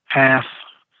half.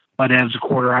 My dad's a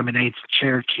quarter. I'm an eighth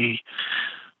Cherokee.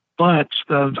 But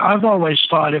I've always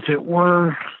thought if it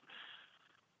were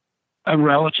a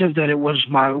relative, that it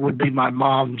would be my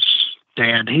mom's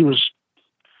dad. He was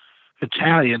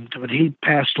Italian, but he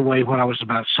passed away when I was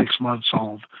about 6 months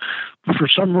old. But for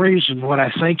some reason, when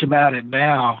I think about it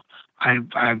now, I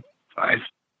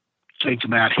think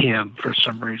about him for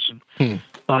some reason.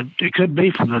 But it could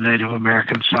be from the Native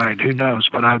American side. Who knows?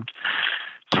 But I've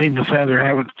seen the feather.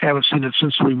 Haven't seen it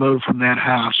since we moved from that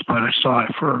house, but I saw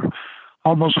it for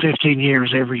almost 15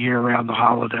 years every year around the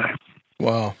holiday.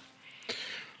 Wow.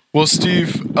 Well,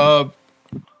 Steve,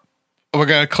 we're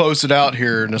going to close it out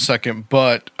here in a second,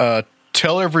 but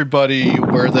tell everybody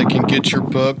where they can get your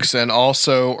books, and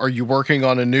also, are you working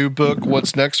on a new book?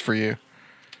 What's next for you?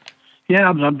 Yeah,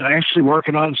 I'm actually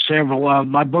working on several.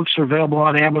 My books are available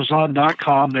on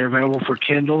Amazon.com. They're available for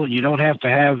Kindle. You don't have to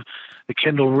have a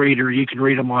Kindle reader. You can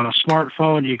read them on a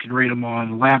smartphone. You can read them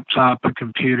on a laptop, a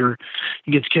computer.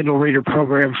 You get the Kindle Reader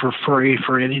program for free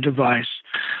for any device.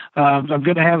 I'm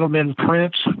going to have them in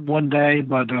print one day,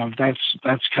 but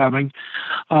that's coming.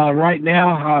 Right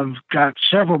now, I've got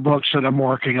several books that I'm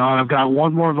working on. I've got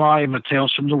one more volume of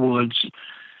Tales from the Woods,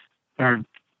 or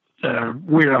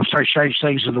Strange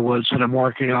Things in the Woods that I'm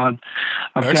working on.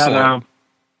 I've got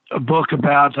a book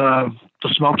about the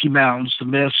Smoky Mountains, the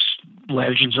myths,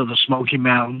 legends of the Smoky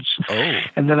Mountains.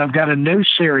 And then I've got a new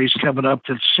series coming up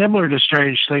that's similar to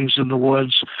Strange Things in the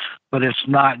Woods, but it's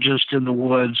not just in the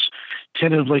woods,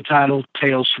 tentatively titled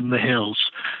Tales from the Hills.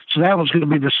 So that one's going to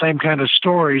be the same kind of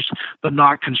stories, but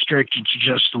not constricted to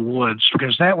just the woods,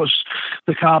 because that was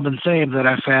the common theme that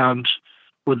I found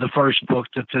with the first book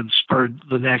that then spurred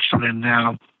the next one, and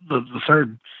now the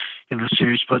third in the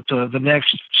series. But the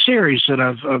next series that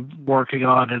I'm working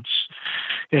on,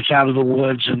 it's out of the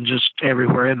woods and just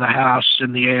everywhere, in the house,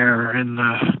 in the air, in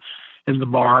the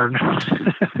barn.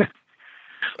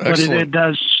 But it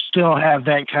does still have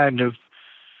that kind of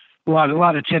a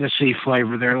lot of Tennessee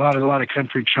flavor there, a lot of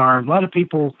country charm. A lot of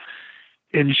people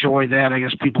enjoy that. I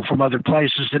guess people from other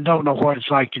places that don't know what it's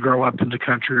like to grow up in the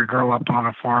country or grow up on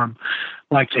a farm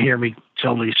like to hear me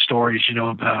tell these stories,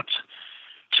 about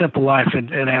simple life in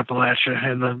Appalachia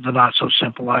and the not so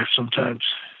simple life sometimes.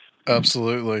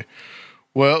 Absolutely.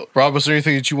 Well, Rob, was there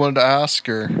anything that you wanted to ask,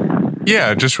 or?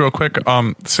 Yeah, just real quick.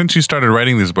 Since you started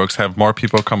writing these books, have more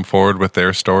people come forward with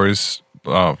their stories?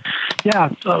 Yeah,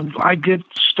 I get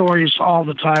stories all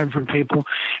the time from people,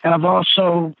 and I've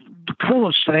also, the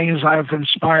coolest thing is I've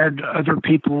inspired other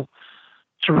people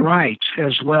to write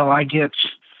as well. I get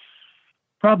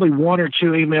probably 1 or 2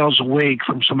 emails a week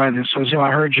from somebody that says, I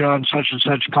heard you on such and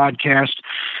such podcast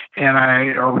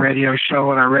or radio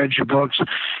show, and I read your books.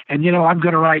 And, I'm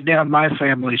going to write down my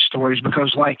family stories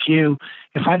because, like you,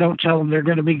 if I don't tell them, they're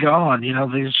going to be gone.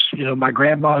 My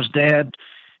grandma's dead.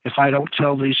 If I don't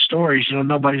tell these stories,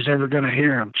 nobody's ever going to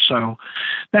hear them. So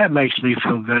that makes me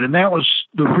feel good. And that was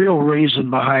the real reason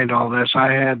behind all this.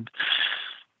 I had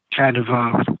kind of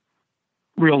a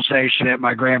realization at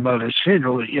my grandmother's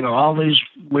funeral, all these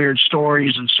weird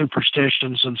stories and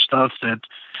superstitions and stuff, that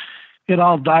it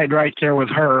all died right there with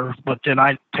her. But then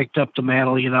I picked up the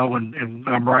mantle, and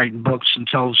I'm writing books and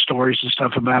telling stories and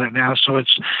stuff about it now. So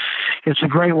it's a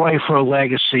great way for a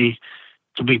legacy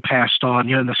to be passed on.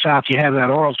 In the South, you have that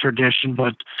oral tradition,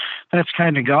 but that's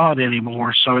kind of gone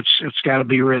anymore. So it's got to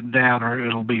be written down or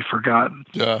it'll be forgotten.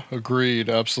 Yeah, agreed.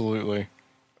 Absolutely.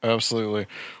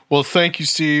 Well, thank you,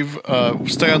 Steve.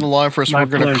 Stay on the line for us. We're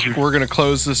going to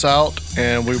close this out,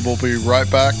 and we will be right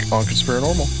back on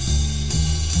Conspiranormal.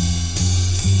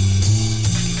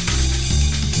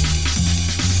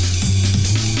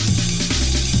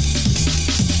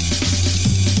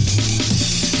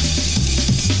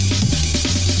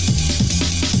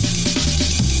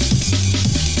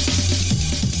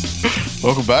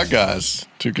 Welcome back, guys,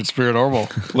 to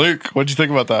Conspiranormal. Luke, what'd you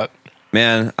think about that?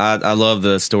 Man, I love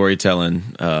the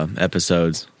storytelling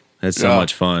episodes. It's so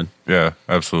much fun. Yeah,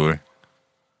 absolutely.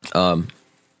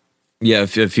 A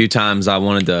few times I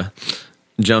wanted to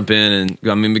jump in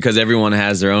and, because everyone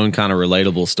has their own kind of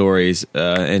relatable stories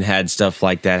and had stuff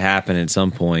like that happen at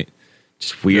some point.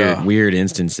 Just weird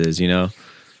instances, The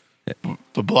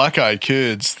Black Eyed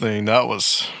Kids thing, that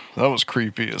was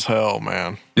creepy as hell,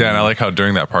 man. Yeah, and I like how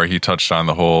during that part he touched on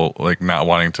the whole, not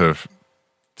wanting to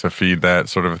feed that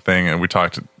sort of a thing. And we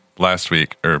talked last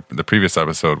week, or the previous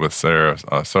episode with Sarah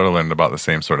Sutherland, about the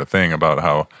same sort of thing, about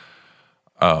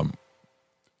how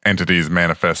entities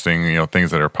manifesting,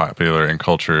 things that are popular in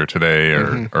culture today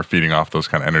are feeding off those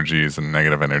kind of energies and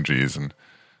negative energies. And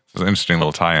it's an interesting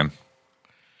little tie-in.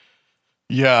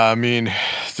 Yeah,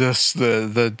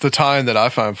 the time that I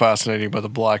find fascinating about the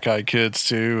Black Eyed Kids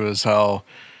too is how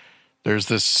there's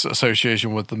this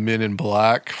association with the Men in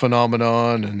Black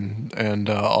phenomenon, and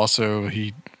also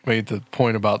he made the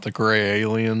point about the gray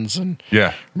aliens. And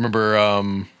remember,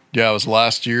 it was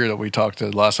last time we talked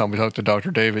to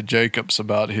Dr. David Jacobs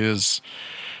about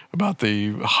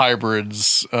the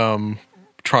hybrids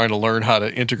trying to learn how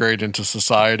to integrate into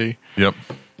society. Yep.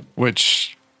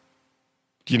 Which,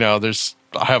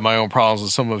 I have my own problems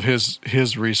with some of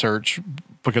his research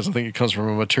because I think it comes from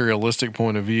a materialistic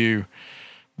point of view.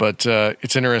 But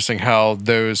it's interesting how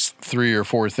those 3 or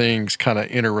 4 things kind of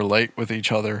interrelate with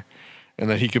each other, and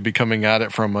that he could be coming at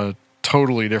it from a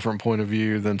totally different point of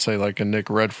view than, say, like a Nick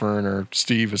Redfern or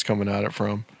Steve is coming at it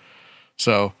from.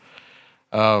 So,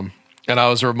 and I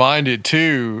was reminded,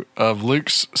 too, of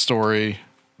Luke's story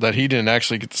that he didn't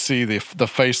actually get to see the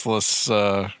faceless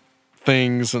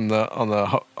things on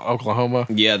the Oklahoma.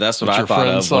 Yeah, that's what I thought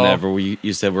of whenever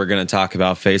you said we're going to talk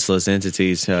about faceless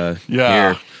entities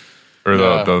here. Or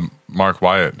the Mark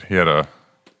Wyatt, he had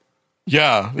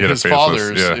his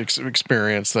father's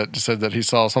experience that said that he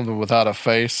saw something without a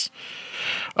face.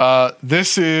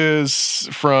 This is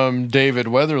from David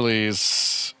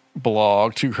Weatherly's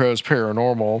blog, Two Crows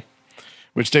Paranormal,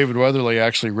 which David Weatherly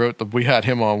actually wrote. We had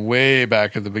him on way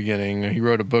back at the beginning. He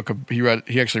wrote a book.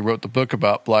 He actually wrote the book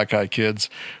about Black Eyed Kids,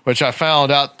 which I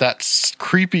found out that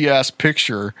creepy ass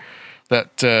picture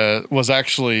that was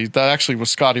actually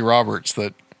Scotty Roberts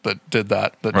that did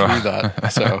that drew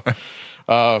that.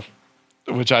 So,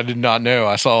 which I did not know.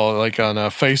 I saw on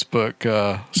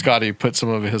Facebook, Scotty put some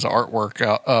of his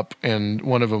artwork up, and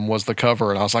one of them was the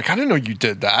cover. And I was like, I didn't know you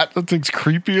did that. That thing's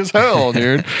creepy as hell,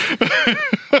 dude.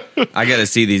 I got to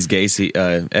see these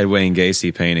Ed Wayne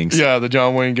Gacy paintings. Yeah, the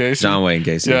John Wayne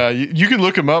Gacy. Yeah, you can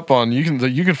look them up you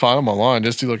can find them online.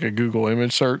 Just do a Google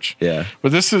image search. Yeah.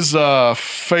 But this is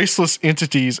faceless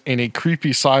entities and a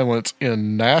creepy silence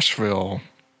in Nashville.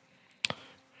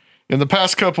 In the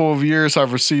past couple of years,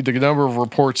 I've received a number of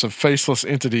reports of faceless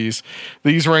entities.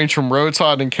 These range from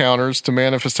roadside encounters to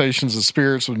manifestations of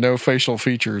spirits with no facial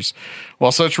features.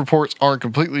 While such reports aren't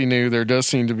completely new, there does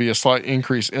seem to be a slight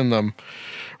increase in them.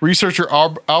 Researcher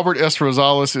Albert S.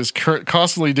 Rosales is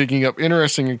constantly digging up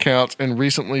interesting accounts and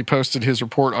recently posted his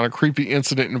report on a creepy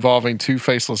incident involving 2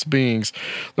 faceless beings.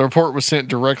 The report was sent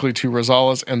directly to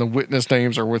Rosales, and the witness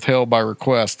names are withheld by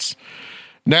requests.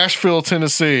 Nashville,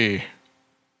 Tennessee.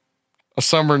 A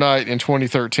summer night in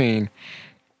 2013.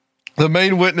 The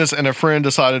main witness and a friend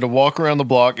decided to walk around the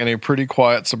block in a pretty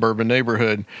quiet suburban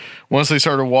neighborhood. Once they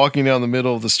started walking down the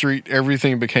middle of the street,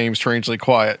 everything became strangely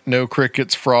quiet. No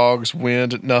crickets, frogs,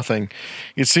 wind, nothing.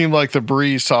 It seemed like the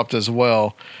breeze stopped as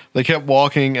well. They kept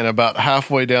walking, and about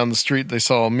halfway down the street, they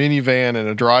saw a minivan and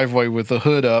a driveway with the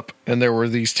hood up, and there were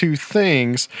these two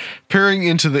things peering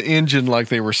into the engine like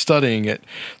they were studying it.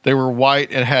 They were white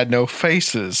and had no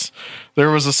faces.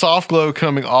 There was a soft glow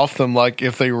coming off them like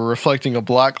if they were reflecting a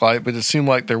black light, but it seemed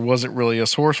like there wasn't really a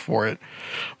source for it.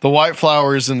 The white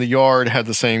flowers in the yard had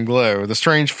the same glow. The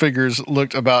strange figures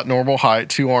looked about normal height,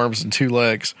 2 arms and 2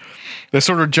 legs. They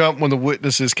sort of jumped when the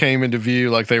witnesses came into view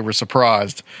like they were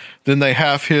surprised. Then they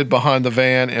half hid behind the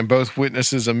van, and both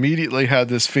witnesses immediately had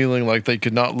this feeling like they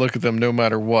could not look at them no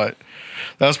matter what.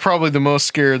 That was probably the most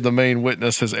scared the main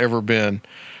witness has ever been.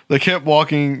 They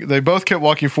both kept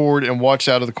walking forward and watched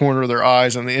out of the corner of their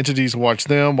eyes, and the entities watched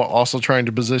them while also trying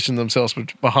to position themselves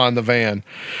behind the van.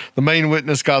 The main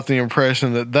witness got the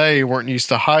impression that they weren't used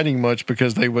to hiding much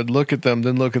because they would look at them,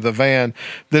 then look at the van,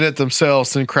 then at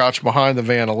themselves, then crouch behind the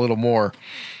van a little more.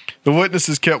 The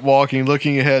witnesses kept walking,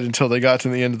 looking ahead until they got to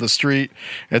the end of the street.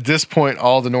 At this point,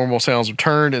 all the normal sounds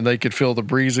returned, and they could feel the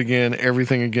breeze again.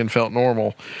 Everything again felt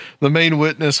normal. The main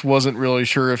witness wasn't really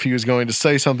sure if he was going to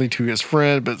say something to his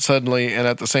friend, but suddenly, and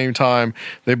at the same time,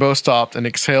 they both stopped and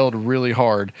exhaled really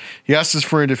hard. He asked his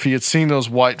friend if he had seen those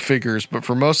white figures, but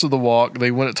for most of the walk, they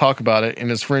wouldn't talk about it,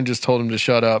 and his friend just told him to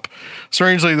shut up.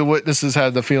 Strangely, the witnesses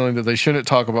had the feeling that they shouldn't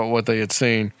talk about what they had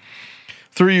seen.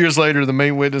 3 years later, the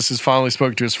main witnesses finally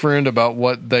spoke to his friend about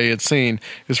what they had seen.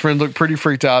 His friend looked pretty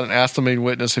freaked out and asked the main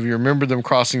witness if he remembered them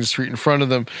crossing the street in front of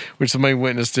them, which the main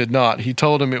witness did not. He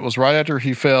told him it was right after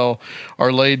he fell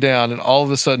or laid down, and all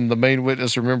of a sudden the main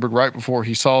witness remembered right before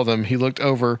he saw them. He looked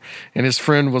over, and his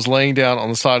friend was laying down on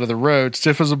the side of the road,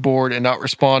 stiff as a board and not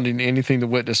responding to anything the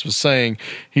witness was saying.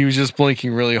 He was just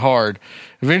blinking really hard.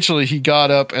 Eventually, he got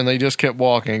up, and they just kept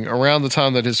walking. Around the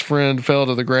time that his friend fell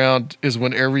to the ground is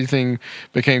when everything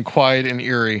became quiet and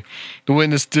eerie. The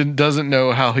witness doesn't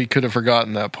know how he could have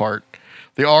forgotten that part.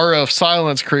 The aura of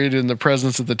silence created in the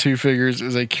presence of the two figures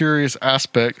is a curious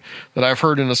aspect that I've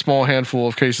heard in a small handful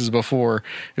of cases before.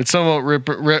 It's somewhat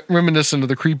reminiscent of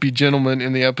the creepy gentleman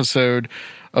in the episode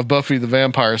of Buffy the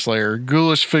Vampire Slayer,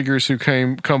 ghoulish figures who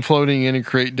come floating in and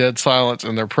create dead silence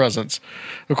in their presence.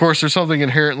 Of course, there's something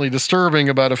inherently disturbing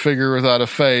about a figure without a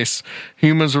face.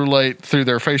 Humans relate through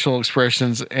their facial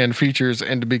expressions and features,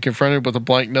 and to be confronted with a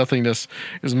blank nothingness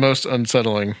is most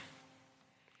unsettling.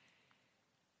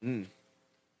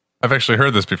 I've actually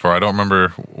heard this before. I don't remember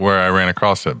where I ran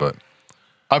across it, but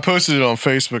I posted it on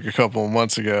Facebook a couple of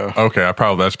months ago. Okay,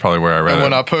 that's probably where I read it. And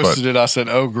when I posted it, I said,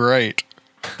 "Oh, great."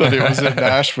 That it was in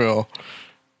Nashville.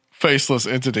 Faceless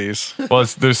entities. Well,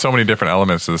 there's so many different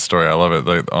elements to the story. I love it.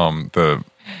 Like the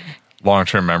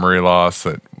long-term memory loss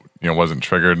that wasn't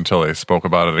triggered until they spoke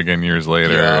about it again years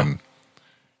later, and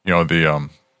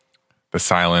the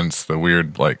silence, the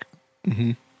weird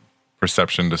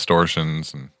perception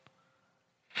distortions, and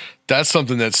that's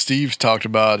something that Steve talked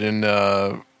about in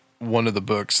one of the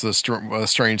books, the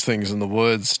Strange Things in the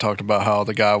Woods. Talked about how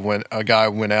a guy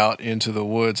went out into the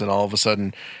woods, and all of a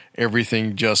sudden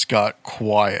everything just got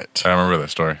quiet. I remember that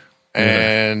story.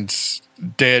 And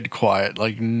dead quiet,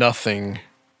 like nothing.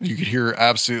 You could hear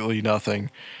absolutely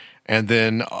nothing. And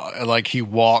then he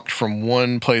walked from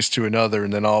one place to another,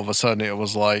 and then all of a sudden it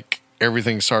was like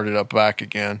everything started up back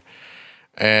again.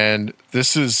 And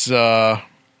this is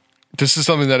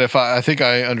something that I think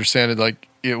I understand it,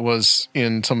 it was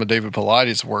in some of David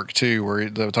Paulides' work too, where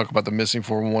they would talk about the missing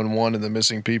 411 and the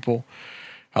missing people.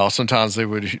 How sometimes you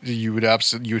would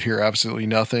hear absolutely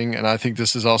nothing, and I think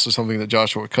this is also something that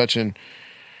Joshua Cutchin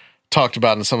talked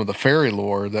about in some of the fairy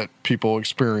lore that people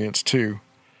experience too.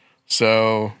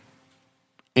 So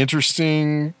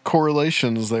interesting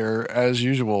correlations there, as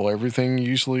usual. Everything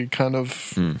usually kind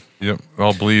of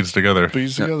all bleeds together.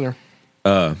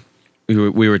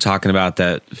 We were talking about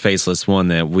that faceless one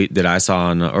that I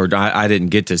saw I didn't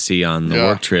get to see on the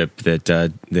work trip that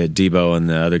Debo and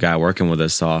the other guy working with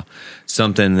us saw.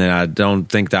 Something that I don't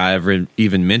think that I ever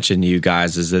even mentioned to you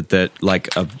guys is that like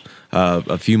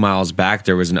a few miles back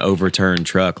there was an overturned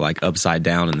truck upside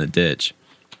down in the ditch.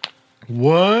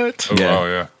 What? Oh, yeah. Wow,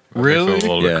 yeah. Really? It's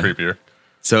a little bit creepier.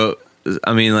 So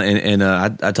I mean,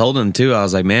 I told him too. I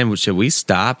was like, man, should we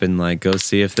stop and go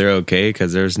see if they're okay?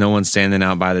 Because there's no one standing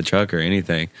out by the truck or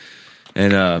anything.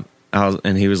 And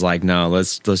he was like, no,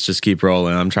 let's just keep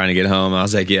rolling. I'm trying to get home. I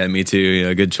was like, yeah, me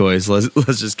too. Good choice. Let's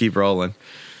just keep rolling.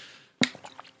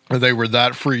 They were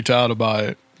that freaked out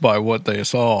by what they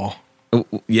saw.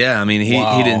 Yeah, I mean, he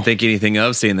didn't think anything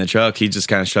of seeing the truck. He just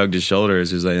kind of shrugged his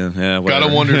shoulders. He was like, yeah, whatever.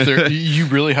 Gotta wonder if there, you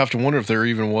really have to wonder if there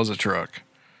even was a truck.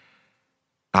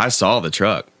 I saw the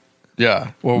truck.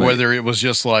 Yeah. Or whether it was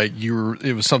just like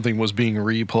it was something was being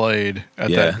replayed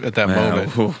at that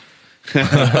moment.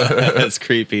 That's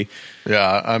creepy.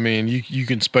 Yeah. I mean, you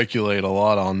can speculate a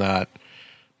lot on that.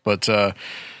 But,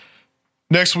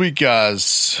 next week,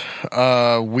 guys,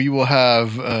 we will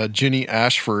have Jenny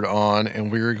Ashford on,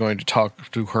 and we are going to talk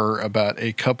to her about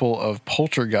a couple of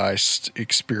poltergeist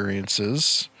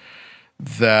experiences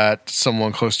that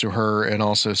someone close to her, and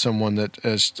also someone that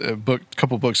has a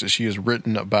couple books that she has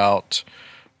written about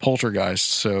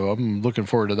poltergeist. So I'm looking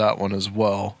forward to that one as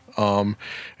well. And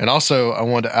also, I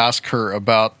wanted to ask her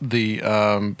about the.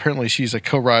 Apparently, she's a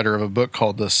co-writer of a book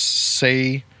called the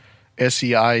Seitan,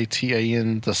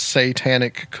 the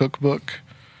Satanic Cookbook.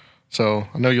 So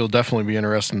I know you'll definitely be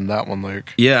interested in that one,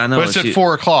 Luke. Yeah, I know. But it's at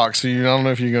 4:00, so I don't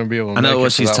know if you're going to be able to. I know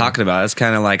what she's talking about. It's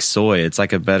kind of like soy. It's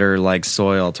like a better like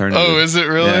soy alternative. Oh, is it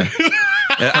really? Yeah.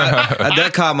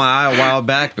 That caught my eye a while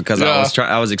back because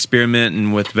I was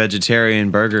experimenting with vegetarian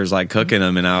burgers, like cooking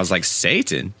them, and I was like,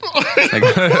 Satan,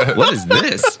 like, what is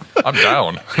this? I'm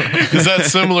down. Is that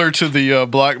similar to the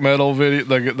black metal video,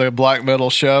 the black metal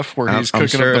chef where he's cooking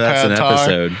sure up the that's pad an thai?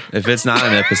 episode. If it's not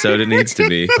an episode, it needs to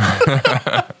be.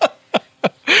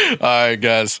 All right,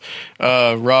 guys.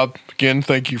 Rob, again,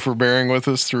 thank you for bearing with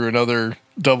us through another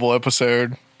double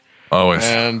episode. Always.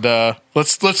 And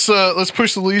let's push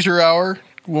the Leisure Hour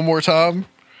one more time.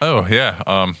 Oh yeah,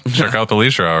 check out the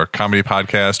Leisure Hour comedy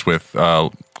podcast with a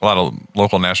lot of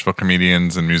local Nashville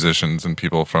comedians and musicians and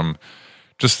people from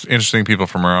just interesting people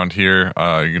from around here.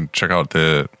 You can check out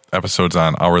the episodes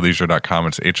on ourleisure.com.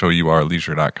 It's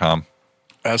HOURleisure.com.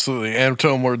 Absolutely, and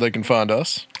tell them where they can find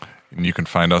us. And you can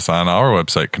find us on our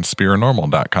website,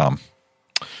 conspiranormal.com.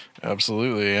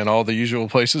 Absolutely. And all the usual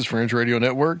places: Fringe Radio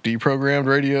Network, Deprogrammed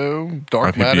Radio,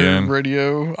 Dark IPBN. Matter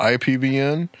Radio,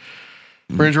 IPBN,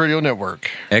 Fringe Radio Network.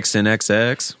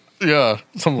 XNXX. Yeah,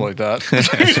 something like that.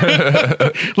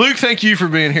 Luke, thank you for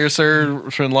being here, sir,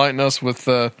 for enlightening us with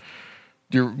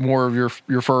more of your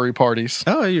furry parties.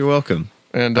 Oh, you're welcome.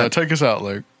 And take us out,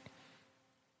 Luke.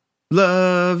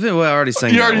 Love it. Well, I already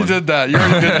sang You already did that. You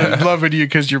already did the loving you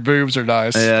because your boobs are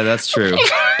nice. Yeah, that's true.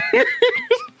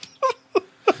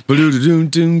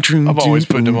 I've always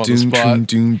put them on the spot.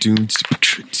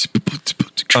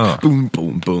 Boom,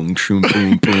 boom, boom, boom,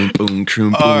 boom, boom, boom,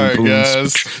 boom. All right,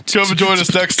 guys. Come and join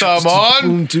us next time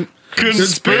on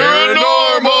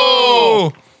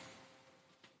Conspiranormal.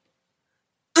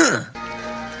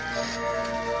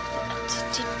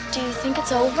 Do you think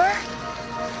it's over?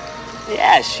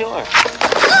 Yeah, sure.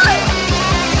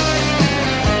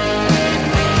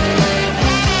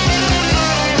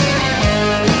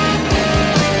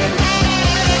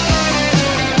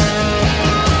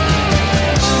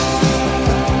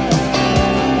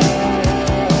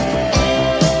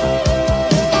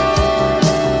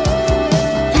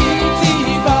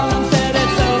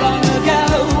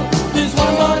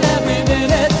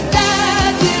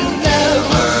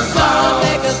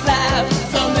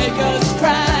 Some make us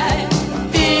cry.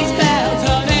 These clouds,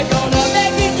 honey, gonna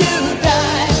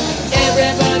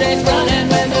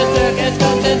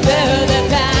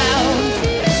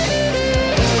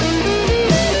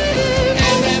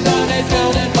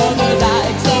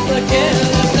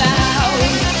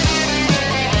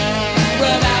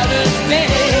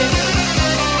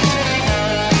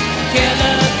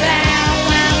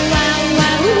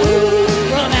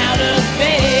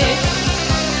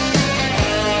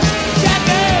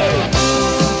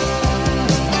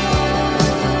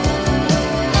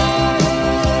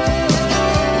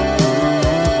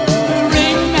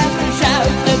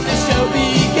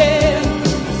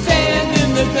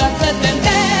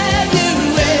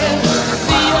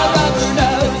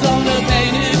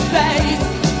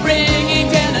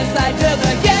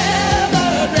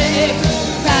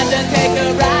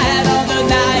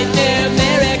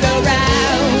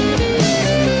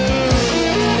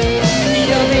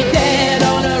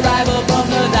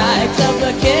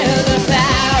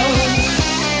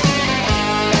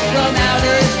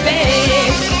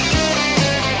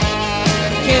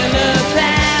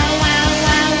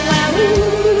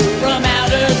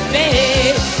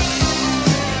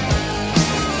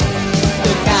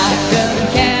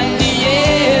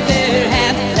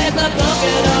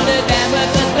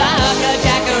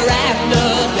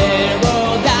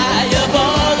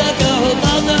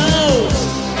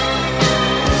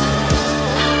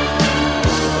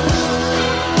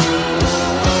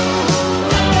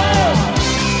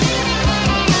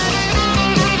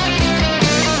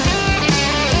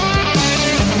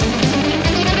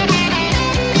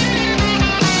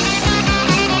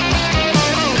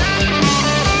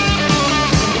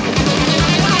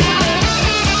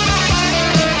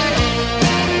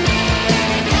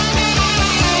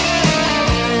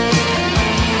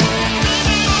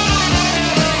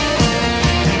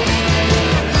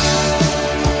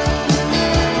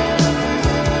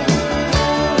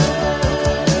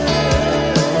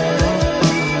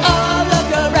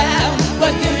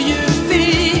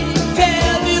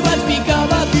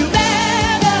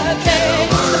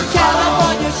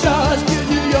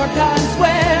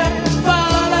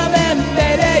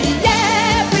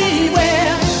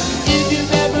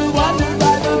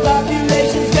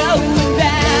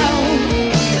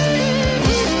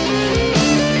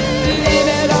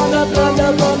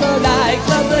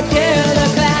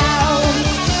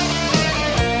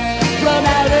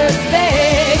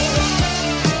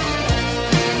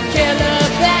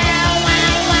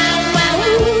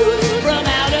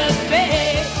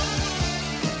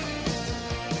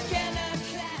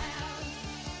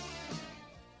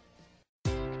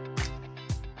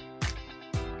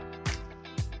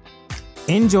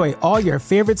Enjoy all your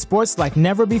favorite sports like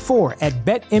never before at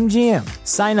BetMGM.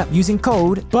 Sign up using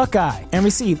code Buckeye and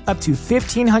receive up to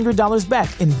 $1,500 back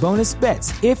in bonus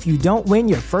bets if you don't win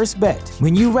your first bet.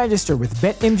 When you register with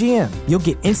BetMGM, you'll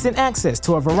get instant access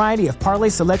to a variety of parlay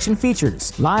selection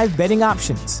features, live betting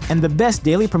options, and the best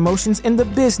daily promotions in the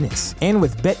business. And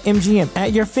with BetMGM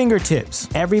at your fingertips,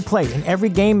 every play and every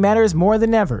game matters more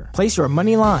than ever. Place your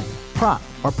money line, prop,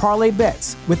 or parlay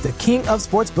bets with the king of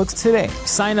sportsbooks today.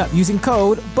 Sign up using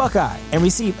code Buckeye and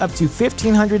receive up to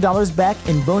 $1,500 back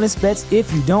in bonus bets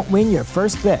if you don't win your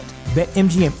first bet.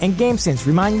 BetMGM and GameSense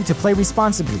remind you to play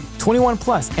responsibly. 21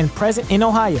 plus and present in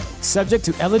Ohio, subject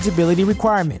to eligibility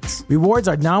requirements. Rewards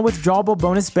are non-withdrawable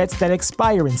bonus bets that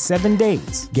expire in 7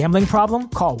 days. Gambling problem?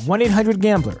 Call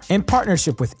 1-800-GAMBLER in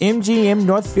partnership with MGM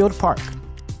Northfield Park.